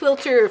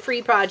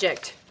free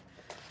project.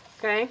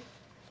 Okay.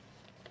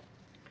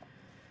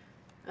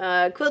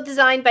 Quilt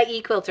designed by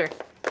eQuilter.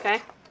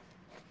 Okay.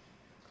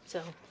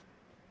 So,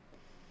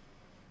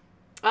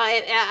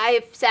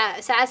 if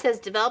Sass has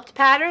developed a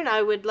pattern,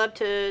 I would love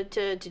to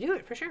do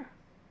it for sure.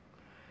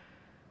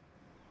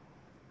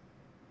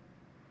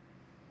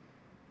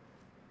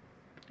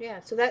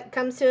 Yeah, so that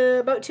comes to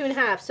about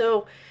 2.5.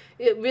 So,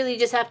 you really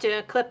just have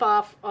to clip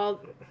off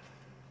all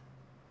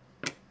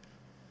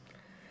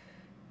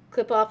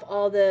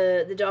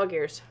the dog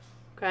ears.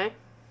 Okay.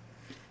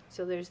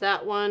 So there's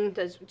that one.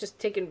 That's just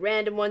taking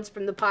random ones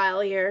from the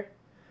pile here.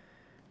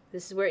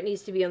 This is where it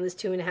needs to be on this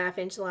 2.5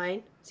 inch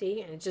line.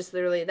 See? And it's just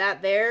literally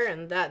that there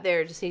and that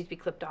there just needs to be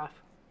clipped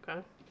off.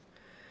 Okay?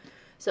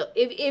 So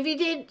if you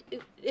did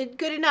it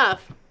good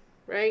enough,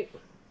 right?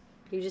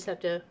 You just have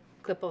to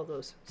clip all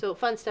those. So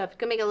fun stuff. It's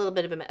going to make a little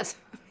bit of a mess.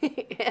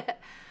 Yeah.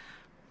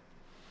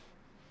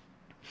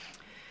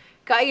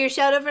 Got your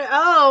shout out for,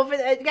 got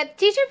the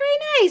t-shirt, very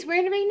nice.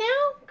 Wearing it right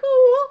now?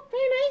 Cool,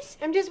 very nice.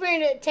 I'm just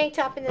wearing a tank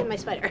top and then my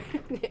sweater.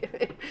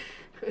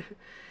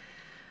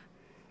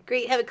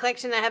 Great, have a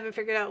collection. I haven't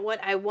figured out what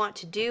I want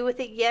to do with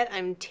it yet.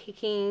 I'm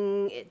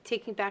taking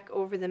back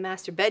over the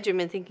master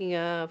bedroom and thinking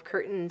of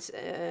curtains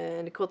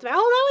and a quilt. Oh,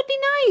 that would be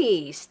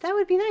nice. That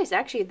would be nice.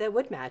 Actually, that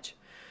would match.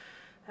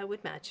 That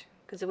would match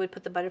because it would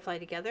put the butterfly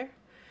together,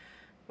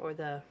 or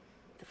the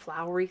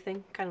flowery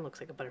thing. Kind of looks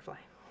like a butterfly.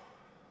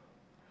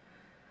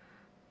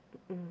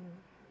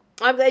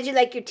 I'm glad you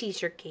like your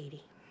t-shirt,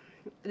 Katie.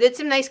 It's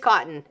some nice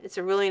cotton. It's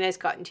a really nice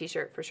cotton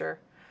t-shirt for sure.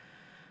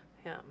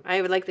 Yeah, I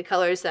would like the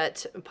colors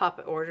that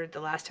Papa ordered the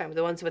last time.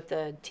 The ones with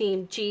the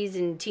team cheese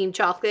and team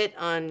chocolate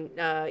on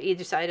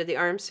either side of the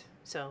arms.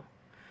 So,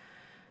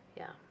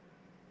 yeah.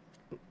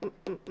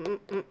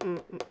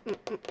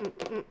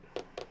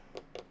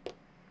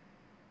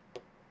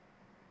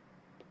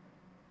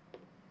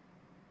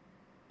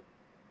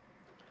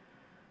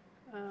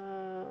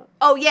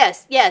 Oh,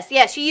 yes.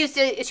 She used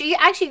it.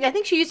 I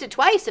think she used it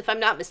twice, if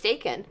I'm not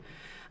mistaken.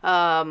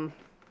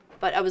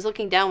 But I was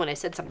looking down when I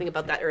said something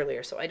about that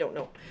earlier, so I don't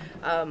know.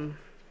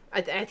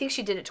 I think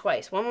she did it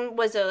twice. One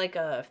was like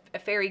a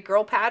fairy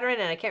girl pattern,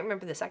 and I can't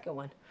remember the second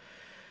one.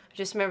 I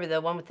just remember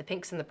the one with the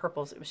pinks and the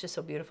purples. It was just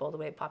so beautiful the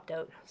way it popped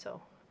out.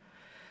 So,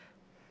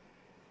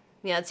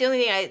 yeah, it's the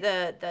only thing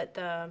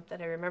that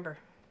I remember.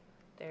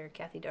 There,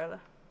 Kathy Darla.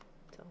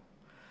 So,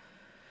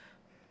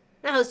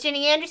 now, how's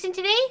Jenny Anderson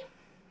today?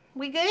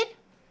 We good?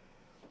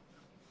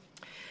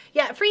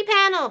 Yeah, free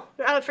panel.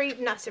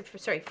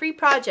 Free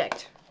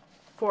project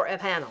for a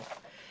panel.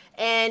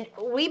 And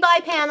we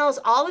buy panels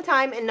all the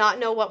time and not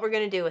know what we're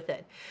going to do with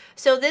it.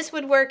 So this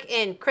would work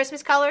in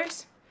Christmas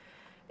colors,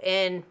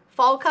 in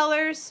fall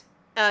colors.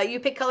 You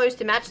pick colors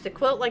to match the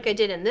quilt like I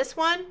did in this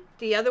one.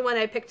 The other one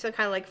I picked kind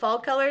of like fall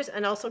colors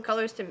and also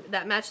colors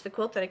that match the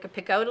quilt that I could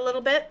pick out a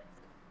little bit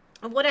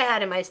of what I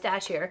had in my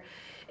stash here.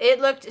 It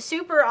looked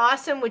super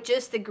awesome with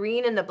just the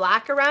green and the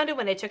black around it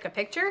when I took a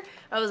picture.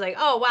 I was like,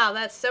 oh wow,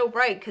 that's so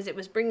bright, because it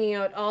was bringing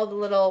out all the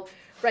little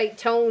bright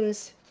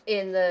tones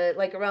in the,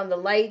 like around the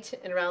light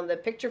and around the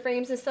picture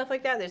frames and stuff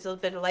like that. There's a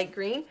little bit of light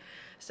green.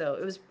 So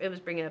it was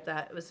bringing up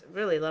that. It was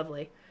really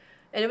lovely.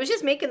 And it was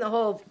just making the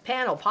whole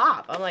panel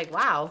pop. I'm like,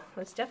 wow,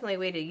 that's definitely a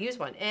way to use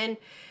one. And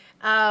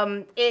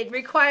it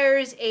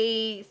requires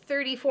a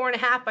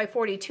 34.5 by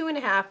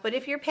 42.5, but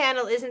if your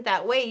panel isn't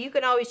that way, you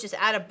can always just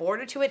add a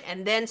border to it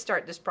and then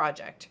start this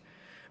project,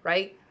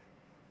 right?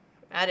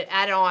 Add it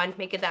on,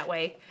 make it that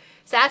way.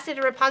 Sass did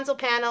a Rapunzel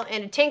panel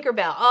and a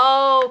Tinkerbell.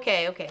 Oh,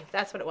 okay,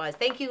 that's what it was.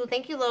 Thank you,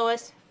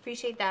 Lois.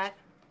 Appreciate that.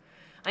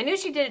 I knew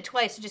she did it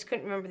twice, I just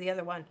couldn't remember the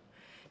other one.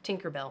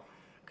 Tinkerbell,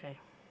 okay.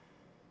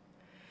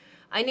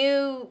 I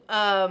knew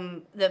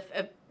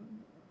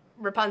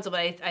Rapunzel, but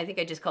I think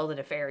I just called it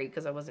a fairy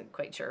because I wasn't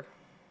quite sure.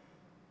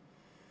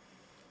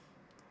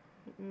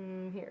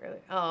 Here.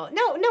 Oh,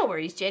 no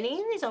worries,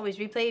 Jenny. There's always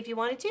replay if you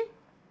wanted to.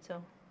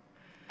 So,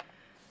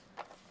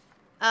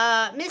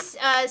 Miss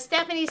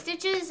Stephanie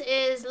Stitches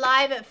is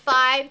live at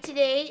 5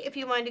 today. If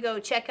you wanted to go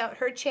check out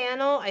her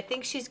channel, I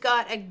think she's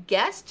got a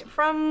guest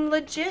from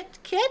Legit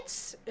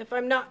Kits, if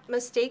I'm not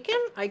mistaken.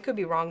 I could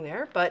be wrong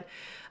there, but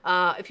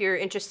if you're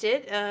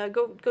interested,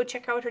 go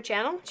check out her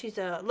channel. She's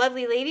a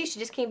lovely lady. She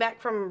just came back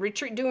from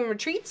doing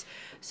retreats,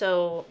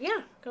 so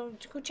yeah, go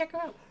check her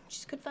out.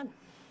 She's good fun.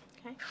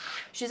 Okay,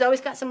 she's always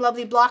got some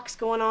lovely blocks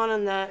going on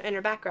in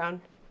her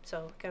background,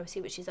 so go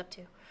see what she's up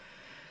to.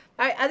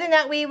 All right, other than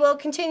that, we will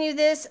continue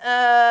this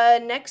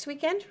next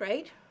weekend,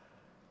 right?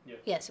 Yeah.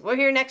 Yes, we're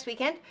here next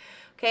weekend.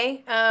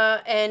 Okay,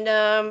 and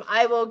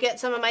I will get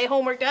some of my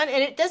homework done.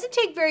 And it doesn't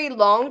take very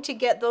long to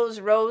get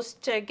those rows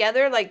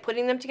together, like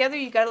putting them together.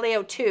 You got to lay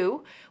out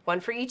 2, 1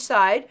 for each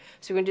side.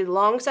 So we're going to do the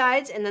long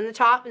sides and then the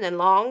top, and then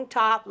long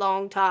top,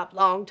 long top,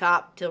 long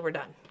top, till we're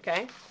done,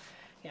 okay?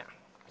 Yeah,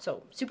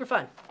 so super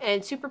fun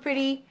and super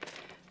pretty.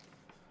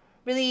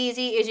 Really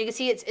easy. As you can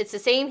see, it's the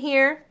same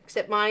here,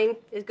 except mine,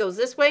 it goes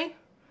this way.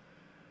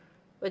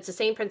 It's the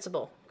same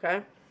principle,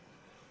 okay?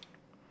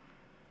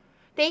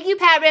 Thank you,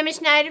 Pat Remy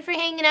Schneider, for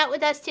hanging out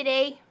with us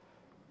today.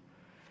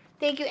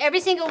 Thank you,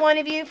 every single one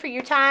of you, for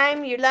your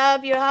time, your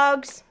love, your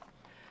hugs,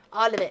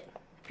 all of it.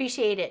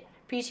 Appreciate it.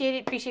 Appreciate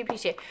it, appreciate it,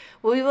 appreciate it.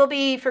 We will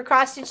be for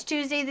Cross Stitch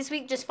Tuesday this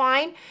week just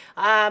fine.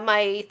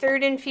 My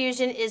 3rd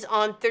infusion is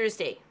on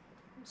Thursday,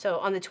 so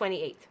on the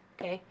 28th,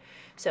 okay?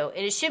 So,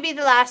 and it should be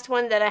the last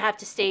one that I have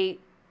to stay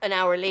an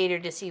hour later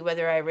to see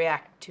whether I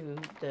react to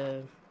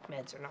the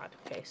meds or not.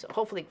 Okay, so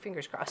hopefully,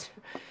 fingers crossed,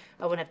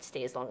 I won't have to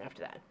stay as long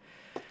after that.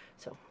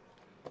 So,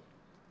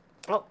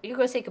 oh, you're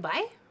going to say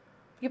goodbye?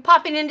 You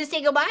popping in to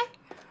say goodbye?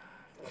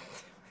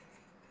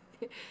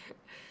 All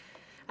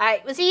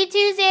right, we'll see you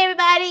Tuesday,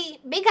 everybody.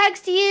 Big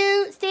hugs to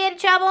you. Stay out of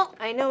trouble.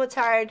 I know it's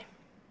hard.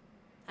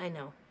 I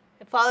know.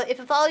 If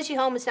it follows you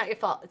home, it's not your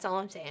fault. That's all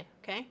I'm saying,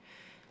 okay?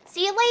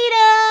 See you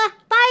later.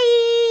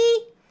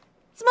 Bye.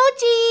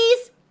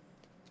 Smoochies.